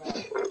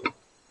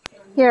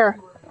 Here.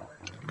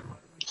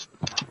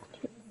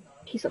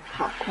 Piece of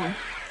popcorn.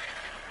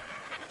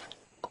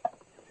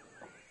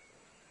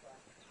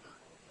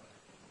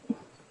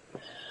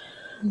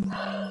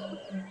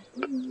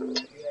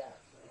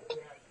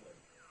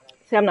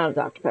 See, I'm not a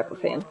Dr. Pepper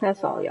fan.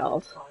 That's all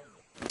y'all's.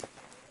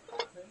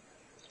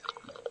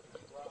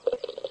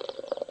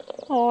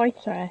 Oh,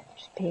 it's alright.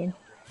 Just peeing.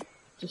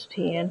 Just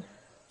peeing.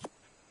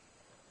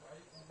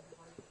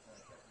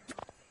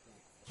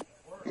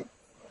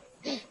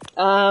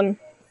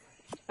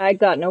 I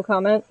got no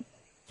comment.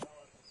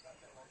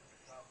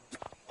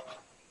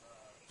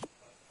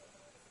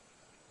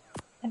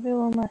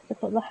 Everyone has to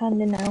put their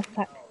hand in now.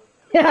 Pack.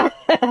 Yeah.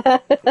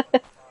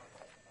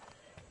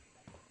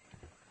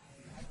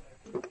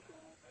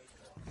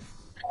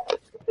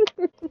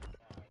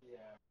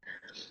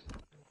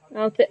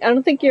 I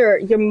don't think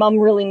your mom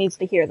really needs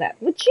to hear that.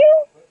 Would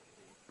you?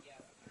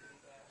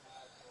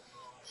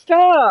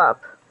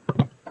 Stop.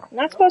 I'm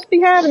not supposed to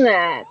be having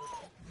that.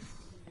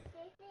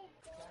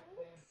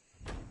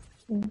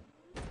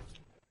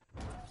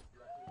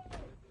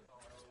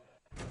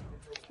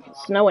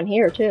 It's snowing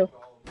here too.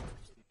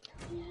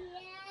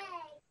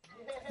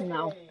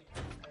 No.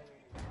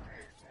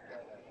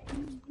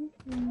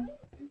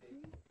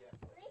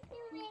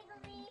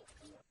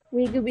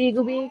 Weegoo,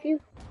 weegoo, weegoo.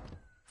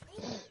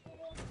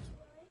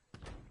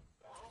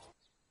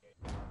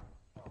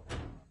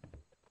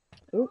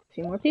 Ooh, a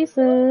few more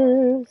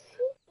pieces.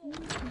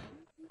 Let's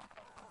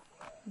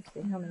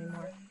see, how many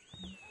more?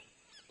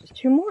 Just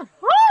 2 more.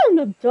 Oh,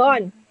 I'm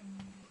done.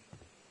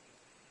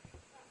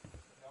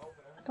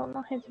 I don't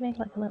know how to make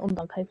like a little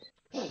dog house.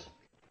 Oh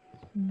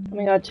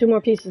my god, 2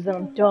 more pieces and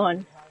I'm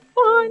done.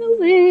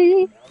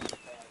 Finally!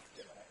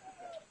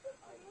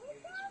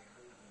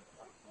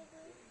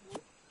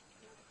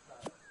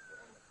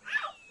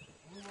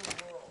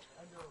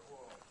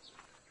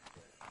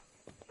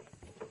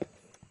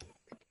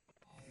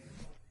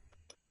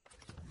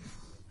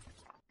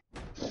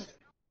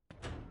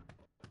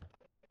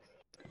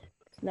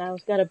 Now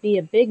it's gotta be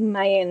a big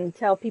man and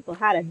tell people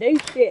how to do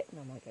shit. No,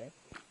 I'm okay.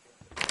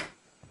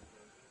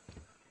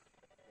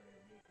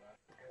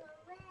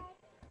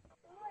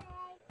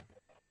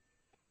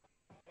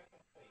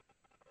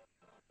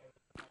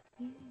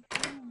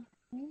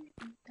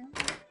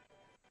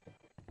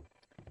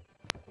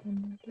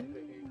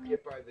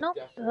 Get by the No.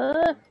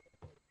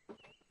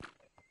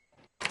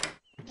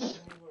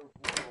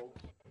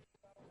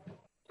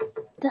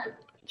 death.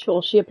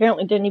 Well, she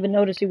apparently didn't even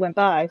notice you went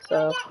by,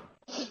 so.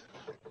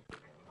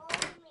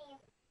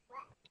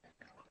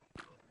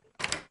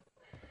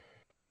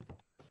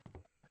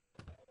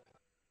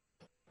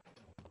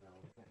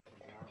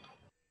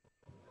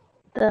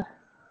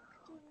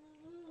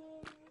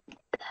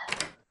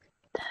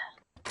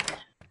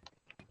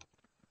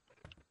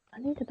 I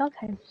need a dog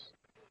house.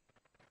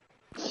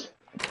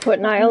 Put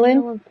Niall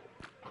in?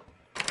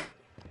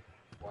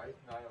 Why is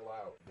Niall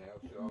out? Now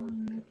showers.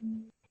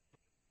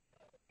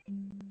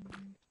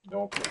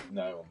 Don't put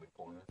Niall in the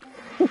corner.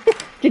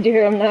 Did you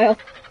hear him, Niall?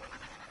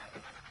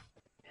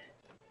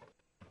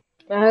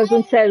 My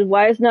husband said,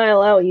 why is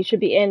Niall out? You should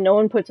be in. No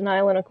one puts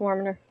Niall in a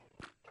corner.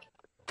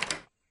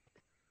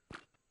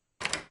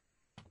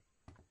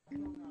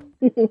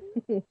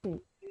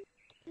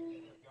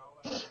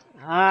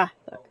 Ah,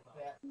 fuck.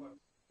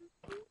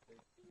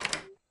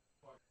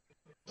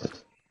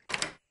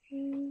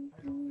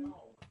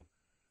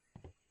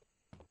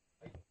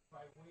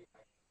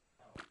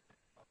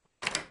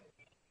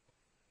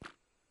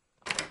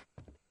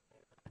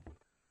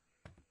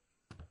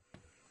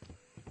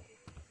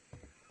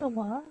 The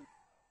what?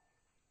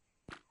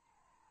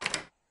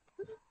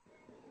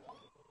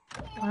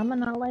 Why am I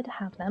not allowed to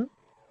have them?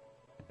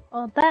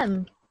 Or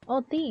them?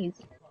 Or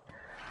these?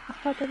 I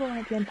thought they were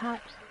like the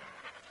packs.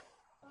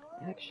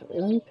 Actually,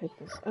 let me pick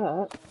this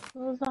up. Well,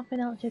 there's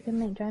nothing else you can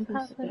make giant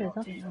packs with, is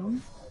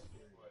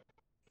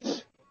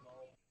there?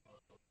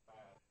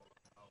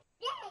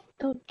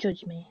 Don't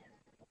judge me.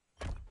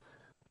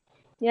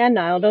 Yeah,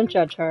 Niall, don't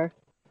judge her.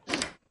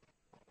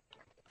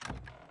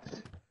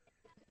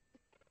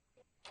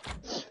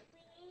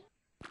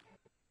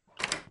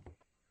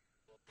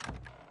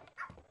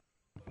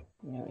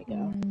 There we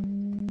go.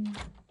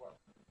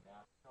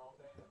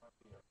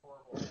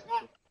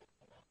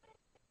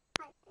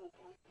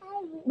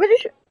 Where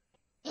did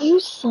you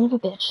son of a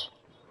bitch.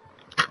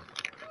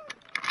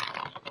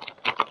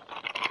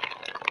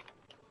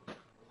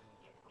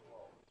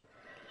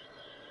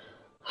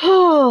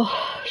 Oh,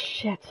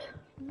 shit.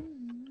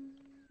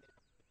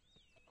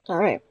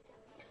 Alright.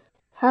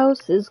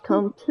 House is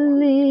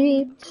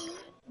complete.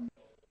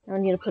 Now I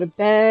need to put a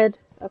bed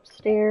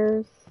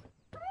upstairs.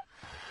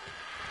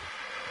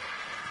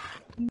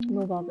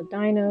 Move all the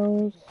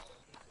dinos.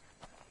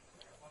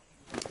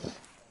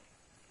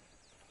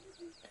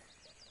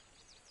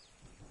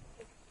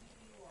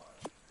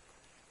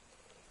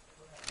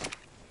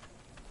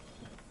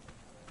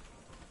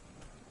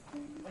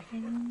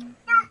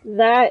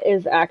 That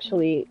is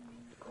actually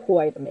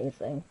quite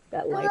amazing,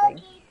 that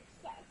lighting.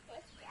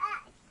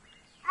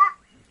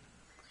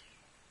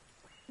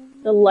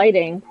 The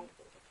lighting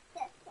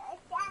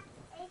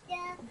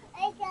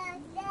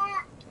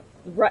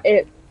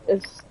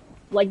It's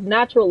like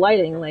natural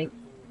lighting. Like,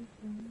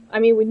 I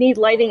mean, we need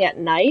lighting at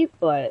night,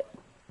 but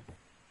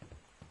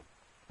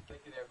They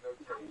can have no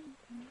taste.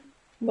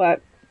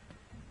 but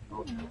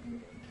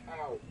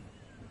Ow.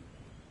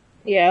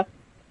 yeah.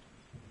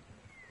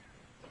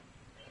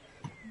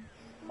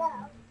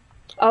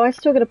 Oh, I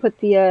still gotta put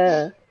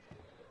the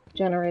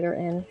generator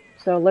in.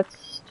 So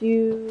let's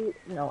do.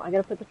 No, I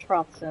gotta put the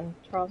troughs in.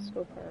 Troughs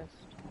go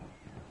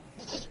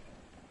first.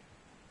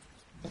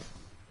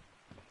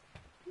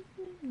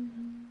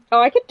 Oh,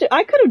 I could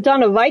have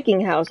done a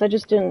Viking house. I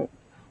just didn't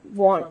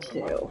want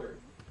to.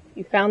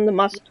 You found the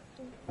mustard.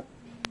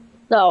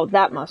 No,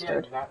 that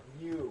mustard. Yeah, not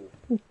you.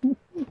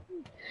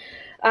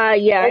 Yeah, I Oh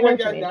know my what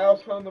you god, mean.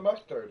 Niles found the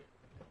mustard.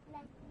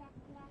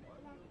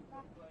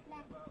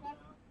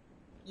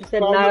 You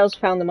said Niles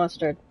found the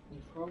mustard.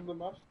 You found the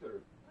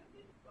mustard.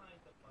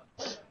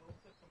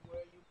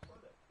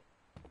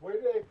 Where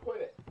did I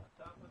put it?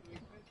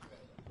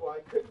 Well, I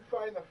couldn't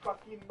find the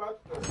fucking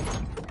mustard.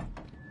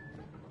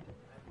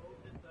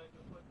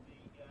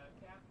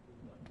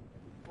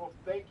 Well,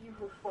 thank you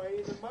for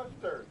finding the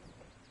mustard.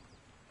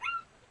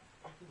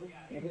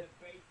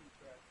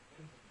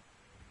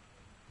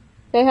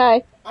 Say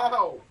hi,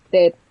 Ow!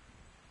 babe.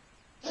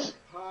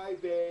 Hi,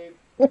 babe.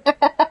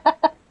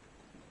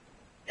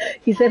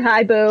 He said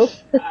hi, boo.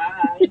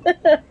 Hi.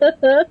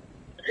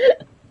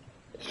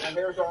 My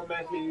hair's all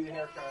messy. You need a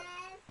haircut.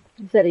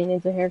 He said he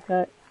needs a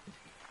haircut.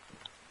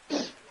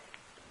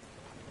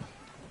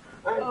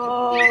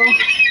 Oh.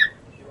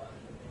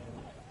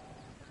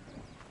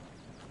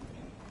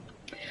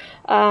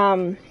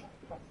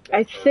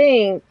 I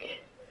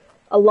think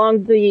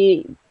along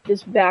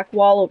this back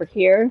wall over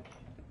here,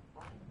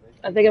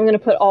 I think I'm gonna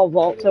put all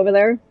vaults over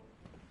there.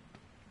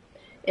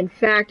 In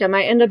fact, I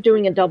might end up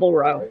doing a double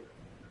row.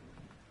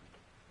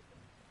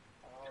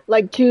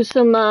 Like do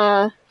some No,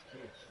 I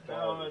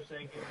was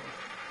thinking.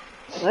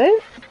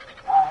 what?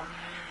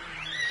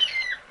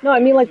 No, I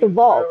mean like the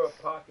vaults. Grab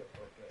a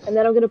pocketbook. And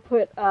then I'm gonna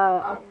put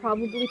I'll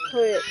probably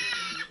put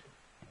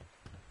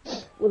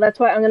well that's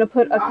why I'm gonna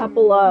put a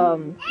couple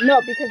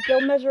no, because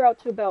they'll measure out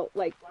to about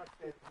like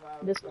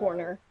this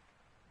corner.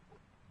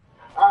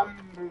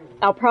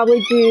 I'll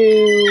probably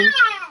do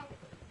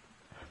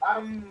I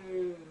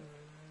can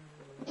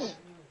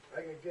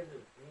get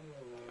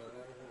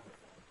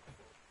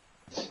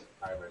it.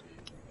 Hi, baby.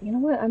 you know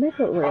what, I might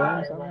put Hi,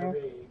 railings on there.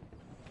 baby.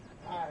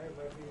 Hi,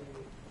 baby.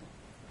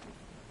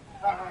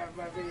 Hi,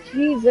 baby.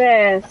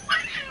 Jesus.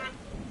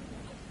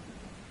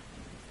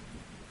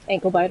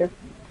 Ankle biter.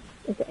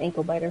 It's an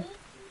ankle biter.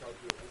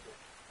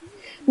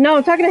 No,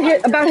 I'm talking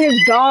to about his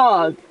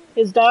dog.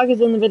 His dog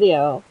is in the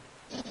video.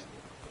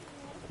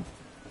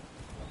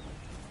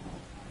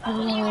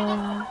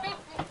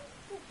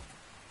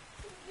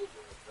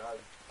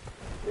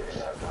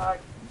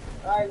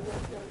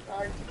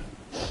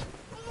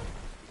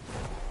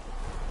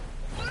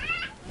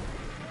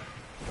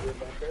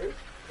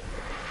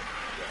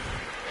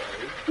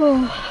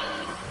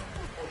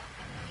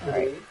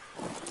 Alright.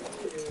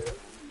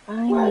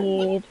 I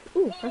need...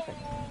 Ooh, perfect.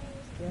 I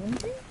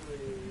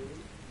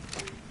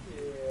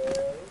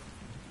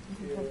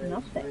have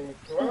nothing.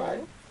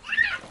 So,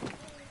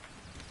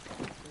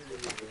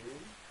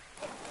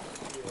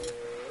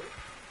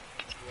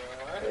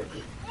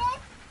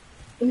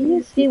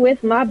 easy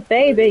with my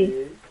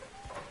baby.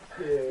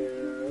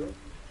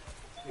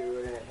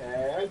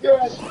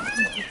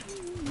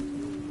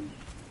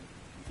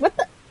 What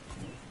the?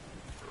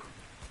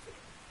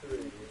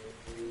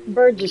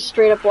 Bird just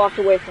straight up walked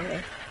away from me.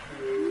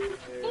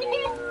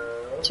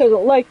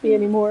 Doesn't like me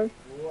anymore.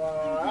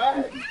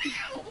 What?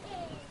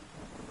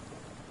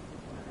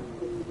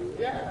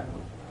 Yeah.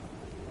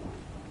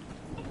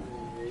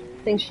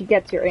 Think she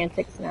gets your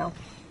antics now.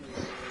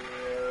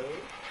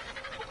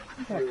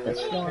 Got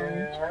this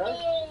one.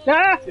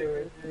 Ah!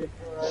 2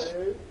 3/4,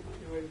 2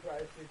 5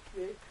 6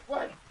 8.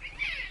 What?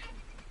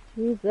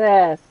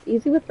 Jesus.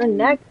 Easy with her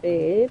neck,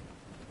 babe.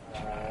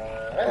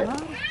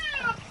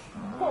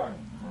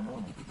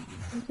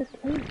 Just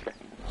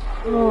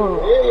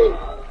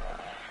oh.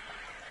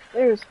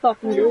 There's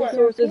fucking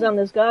resources on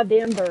this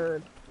goddamn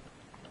bird.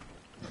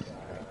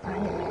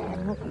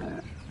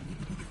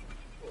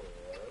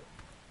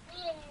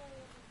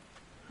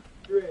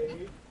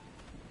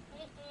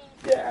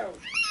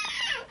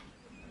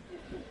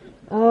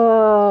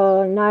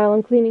 Oh, Niall,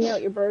 I'm cleaning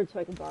out your bird so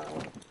I can borrow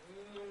it.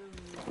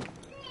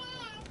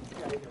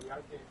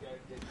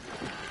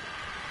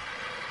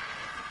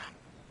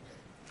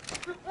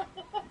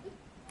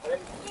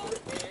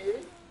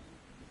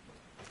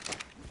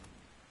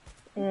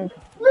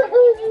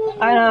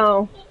 I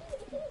know.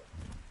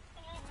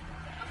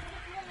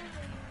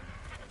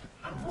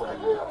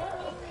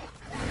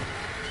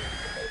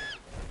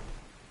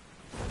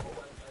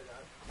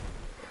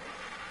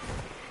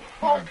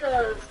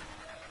 Fucker!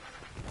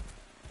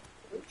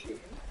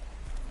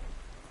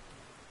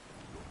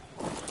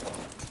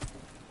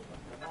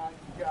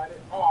 Got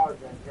it. Oh,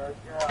 good girl.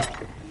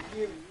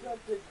 You such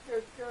a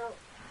good girl.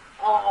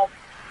 Oh,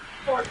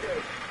 fuck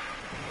it.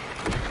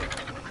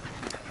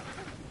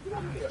 Get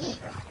over here.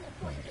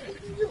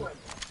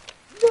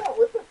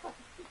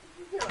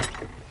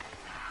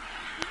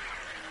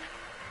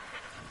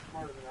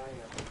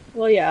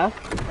 Yeah.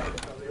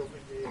 That's how they open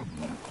games.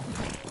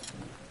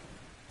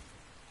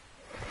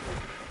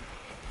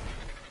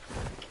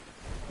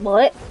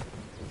 What?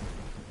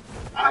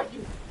 Ah,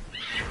 you.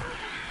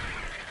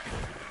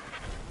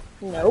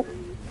 Nope.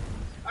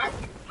 Ah,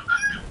 you.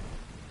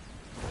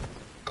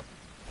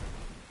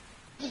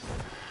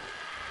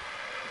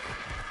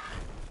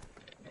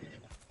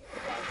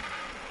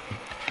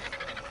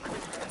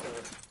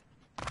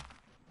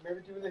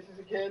 Remember doing this as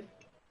a kid?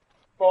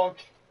 Bonk.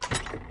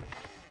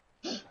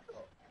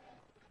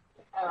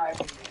 Alright.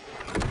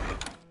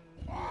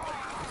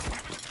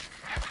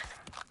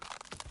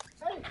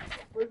 Hey,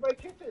 where's my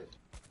kisses?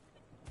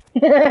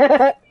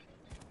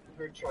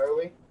 Heard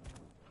Charlie?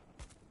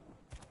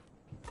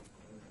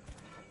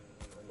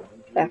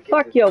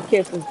 Fuck your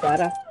kisses,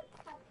 better.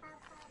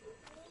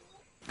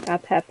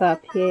 Peppa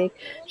Pig.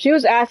 She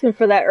was asking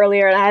for that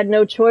earlier, and I had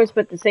no choice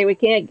but to say we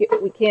can't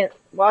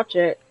watch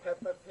it.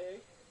 Peppa Pig?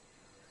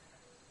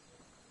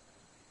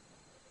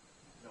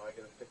 No, I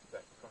gotta fix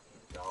that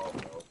fucking doll,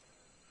 though.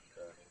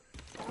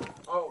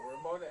 Oh,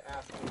 Ramona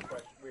asked me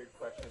a weird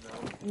question,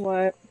 though.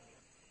 What?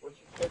 What's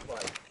your kid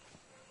like?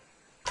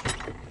 I'm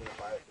gonna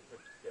buy a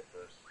certificate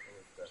first.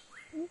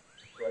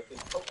 So I think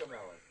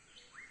Cocomelon.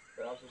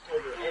 But I also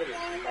told her, hey,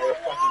 buy a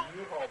fucking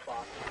U-Haul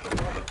box.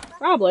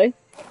 Probably.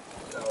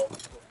 So, we'll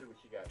see what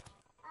she got.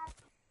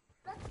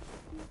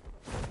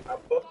 A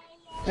book?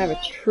 I have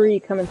a tree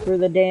coming through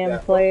the damn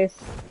place.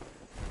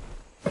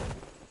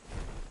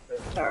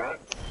 Alright.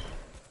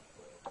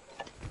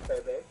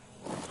 Baby.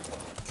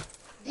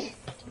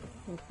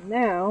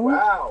 Now,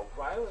 Wow,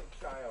 violent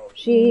child.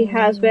 she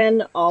has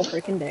been all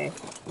freaking day.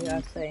 Yeah,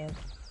 I'm saying.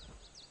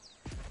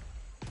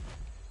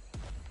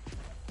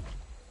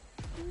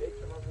 Take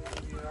some of them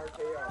to be an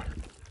RKO.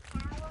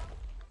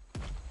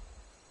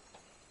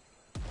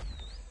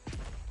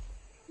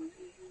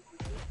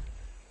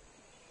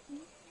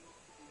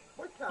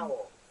 What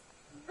towel?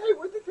 Hey,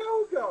 where'd the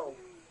towel go?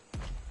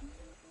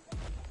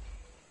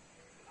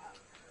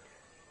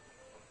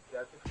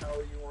 That's the towel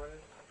you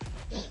wanted?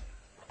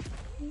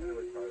 Kinda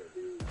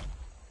retarded.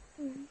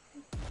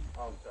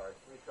 Oh, I'm sorry.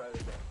 Let me try it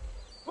again.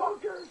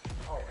 Bunkers!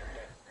 Oh,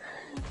 okay.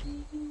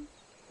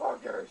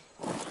 Bunkers!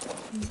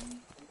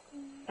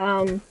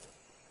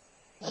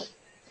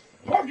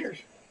 Bunkers!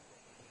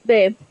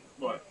 Babe,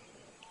 What?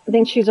 I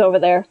think she's over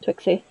there,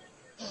 Twixie.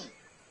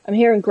 I'm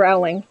hearing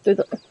growling through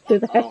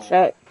the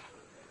headset.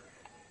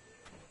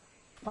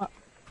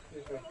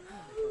 Excuse me.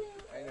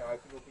 I know, I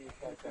think it'll be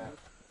like that.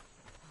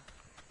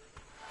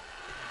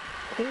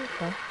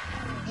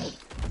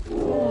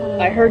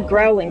 I heard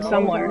growling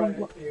somewhere.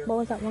 What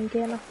was that one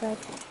game I said?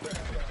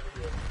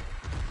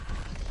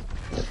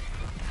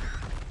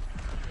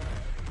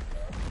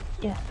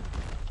 Yeah,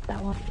 that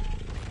one.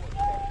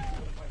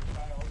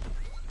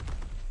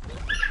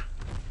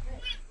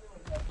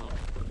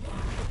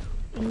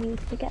 He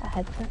needs to get a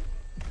headset.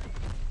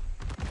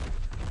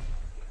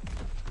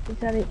 He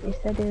said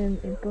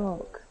it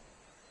broke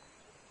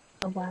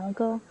a while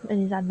ago,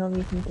 and he's had no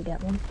reason to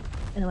get one.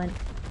 And I went,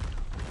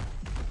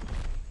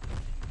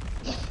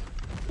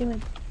 he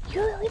went,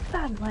 you live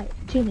fan like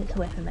 2 minutes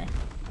away from me.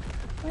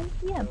 I went,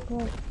 yeah,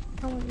 but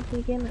I want you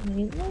to game at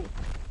me. Like,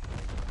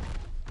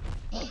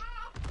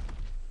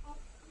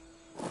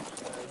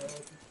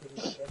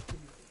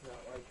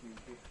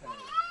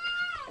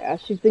 Yeah,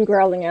 she's been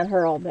growling at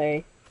her all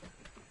day.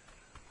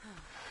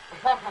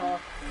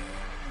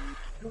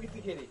 Who gets the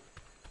kitty?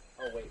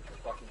 Oh, wait, the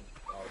fucking.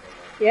 Oh, no,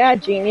 no. Yeah,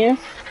 genius.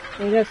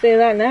 You gonna say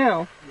that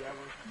now? Yeah,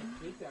 we're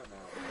sleep down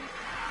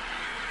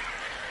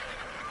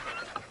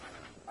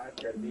now. I've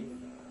got to be.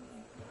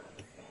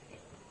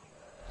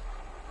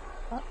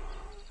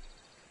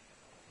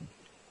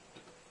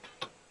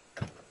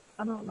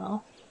 I don't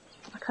know.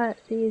 I can't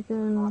see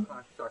them.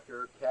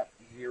 Sucker, cat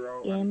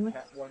 0, Game.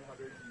 cat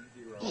 100,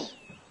 0.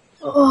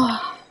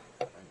 Oh.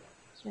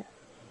 Yeah.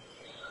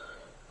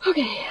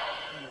 Okay.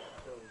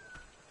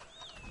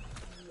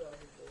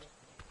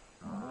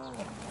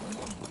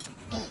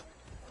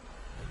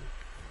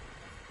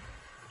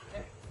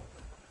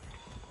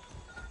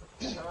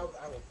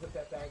 I will put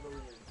that bag over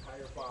your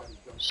entire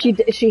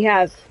body. She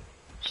has.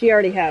 She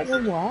already has. The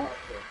what?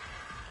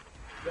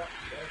 Yep,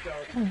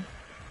 that's all.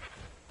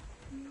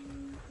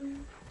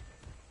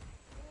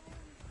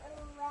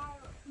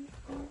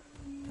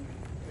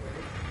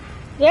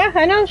 Yeah,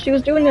 I know. She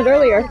was doing it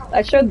earlier.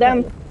 I showed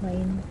them.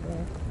 Playing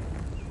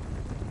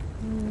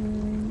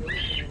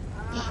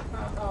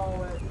Oh,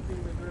 that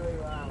thing was really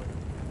loud.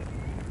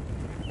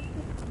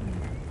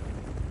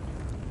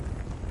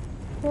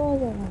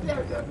 Borderlands.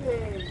 There's a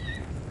pig!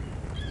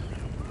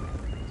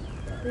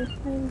 We're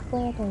playing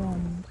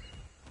Borderlands.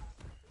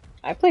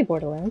 I play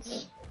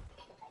Borderlands.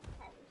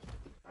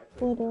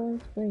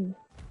 Borderlands 3.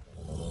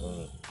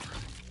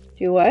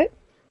 Do what?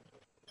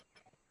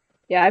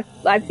 Yeah,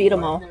 I beat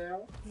them all.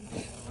 Now?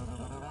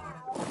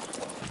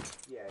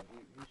 Yeah,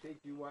 you say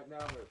do what now?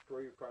 I'm going to throw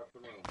you across the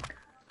room.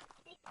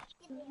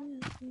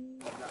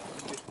 Not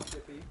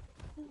Mississippi.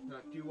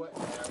 Not do what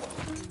now?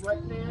 Do what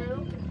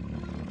now?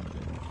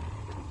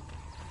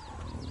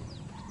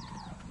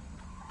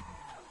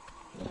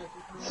 Take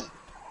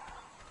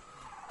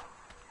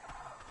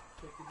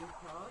a good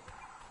talk.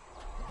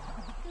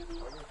 I'm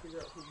gonna figure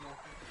out who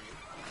messes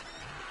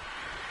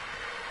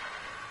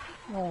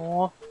with you.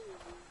 Aw.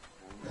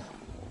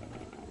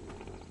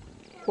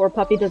 Poor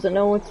puppy doesn't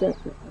know what's in.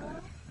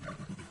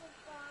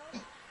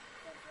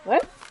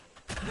 What?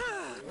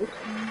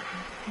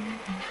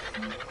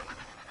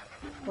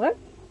 What?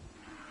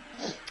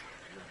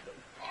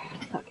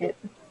 Fuck it.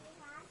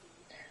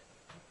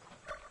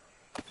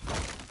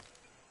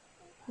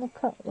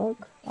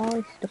 Look. All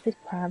this stuff is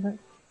private.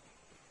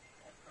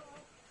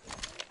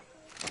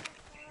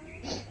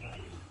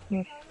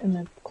 Look, and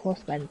the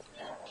close friends.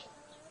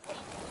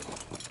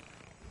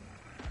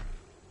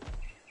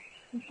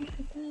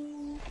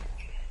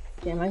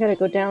 Damn, I gotta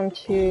go down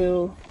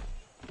to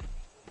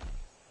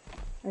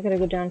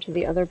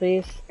the other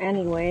base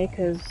anyway,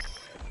 cause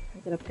I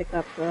gotta pick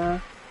up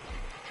the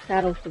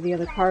saddle for the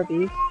other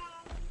Carby.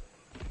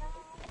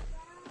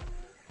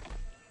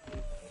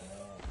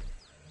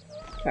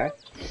 Okay.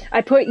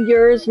 I put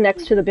yours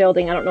next to the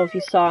building. I don't know if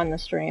you saw in the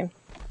stream.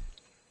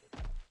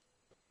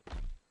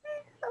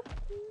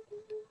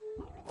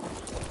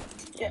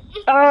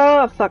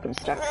 Oh, fuck, I'm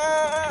stuck.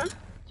 Do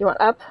you want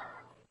up?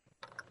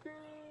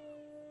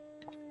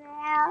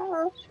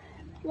 No.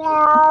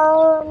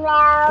 No.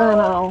 No. Oh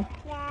no.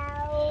 No.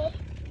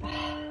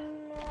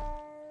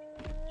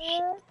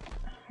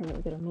 I'm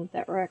really gonna move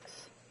that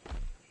Rex.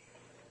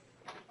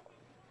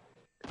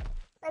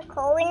 They're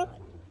calling.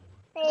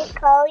 They're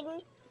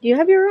calling. Do you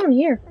have your own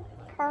here?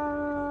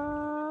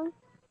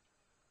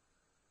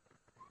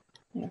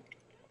 Yeah.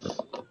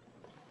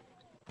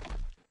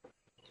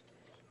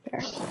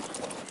 There.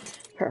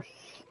 Perfect.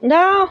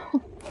 No!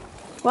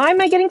 Why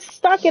am I getting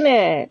stuck in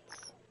it?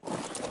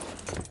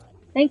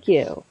 Thank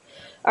you.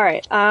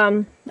 Alright,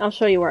 I'll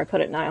show you where I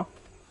put it, Niall.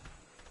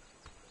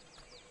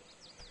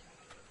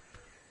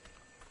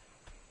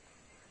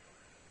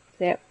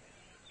 See it?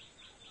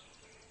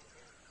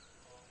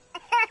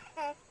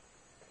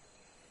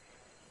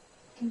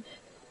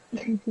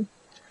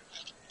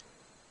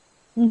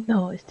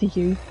 No, it's to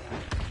you.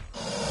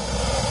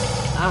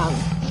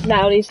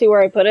 Now do you see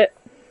where I put it?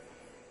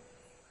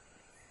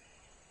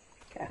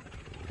 Okay.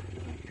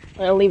 I'm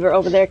gonna leave her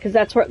over there, because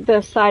that's where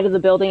the side of the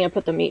building I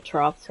put the meat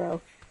trough,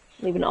 so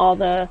leaving all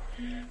the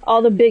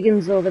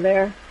biggins over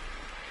there.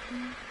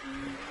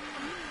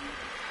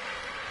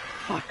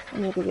 Fuck, I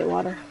need to get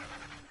water.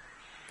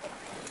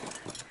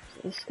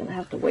 This is gonna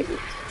have to wait.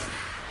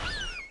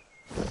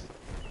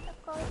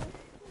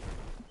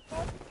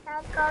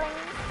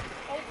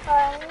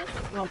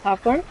 You want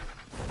popcorn?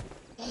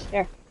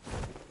 Here.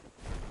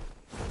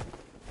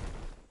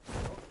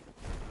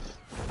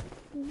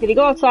 Did he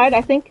go outside,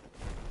 I think?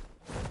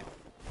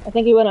 I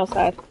think he went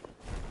outside.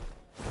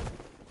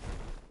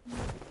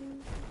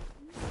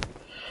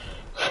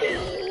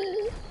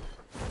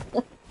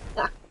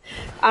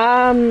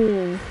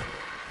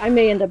 I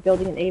may end up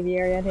building an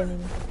aviary. I didn't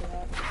even think of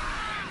that.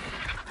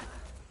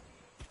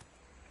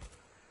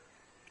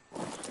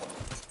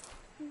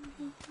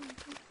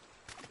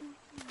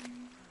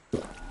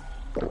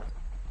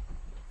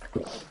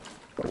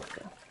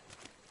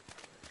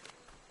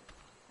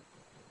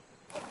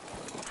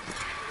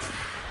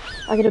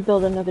 I gotta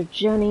build another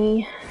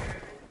Jenny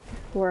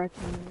before I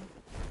can.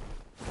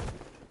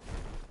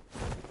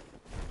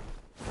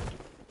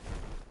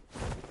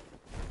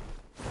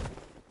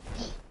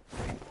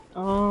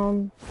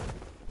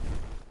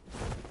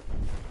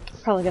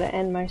 Probably gonna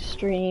end my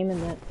stream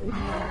and then.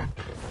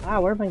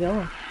 Wow, where am I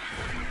going?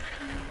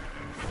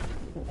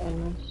 I'm gonna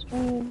end my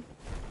stream.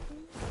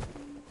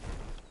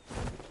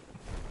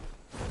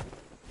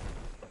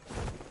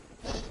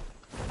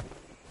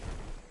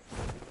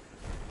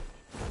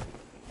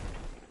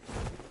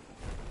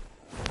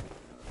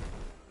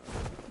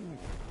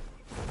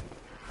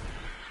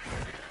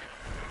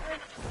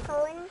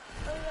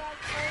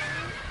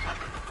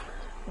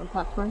 Want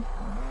popcorn?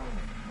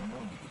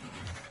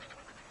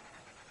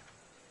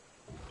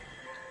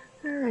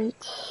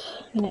 Alright,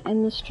 I'm gonna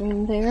end the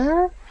stream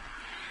there.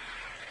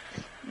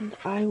 And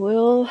I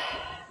will.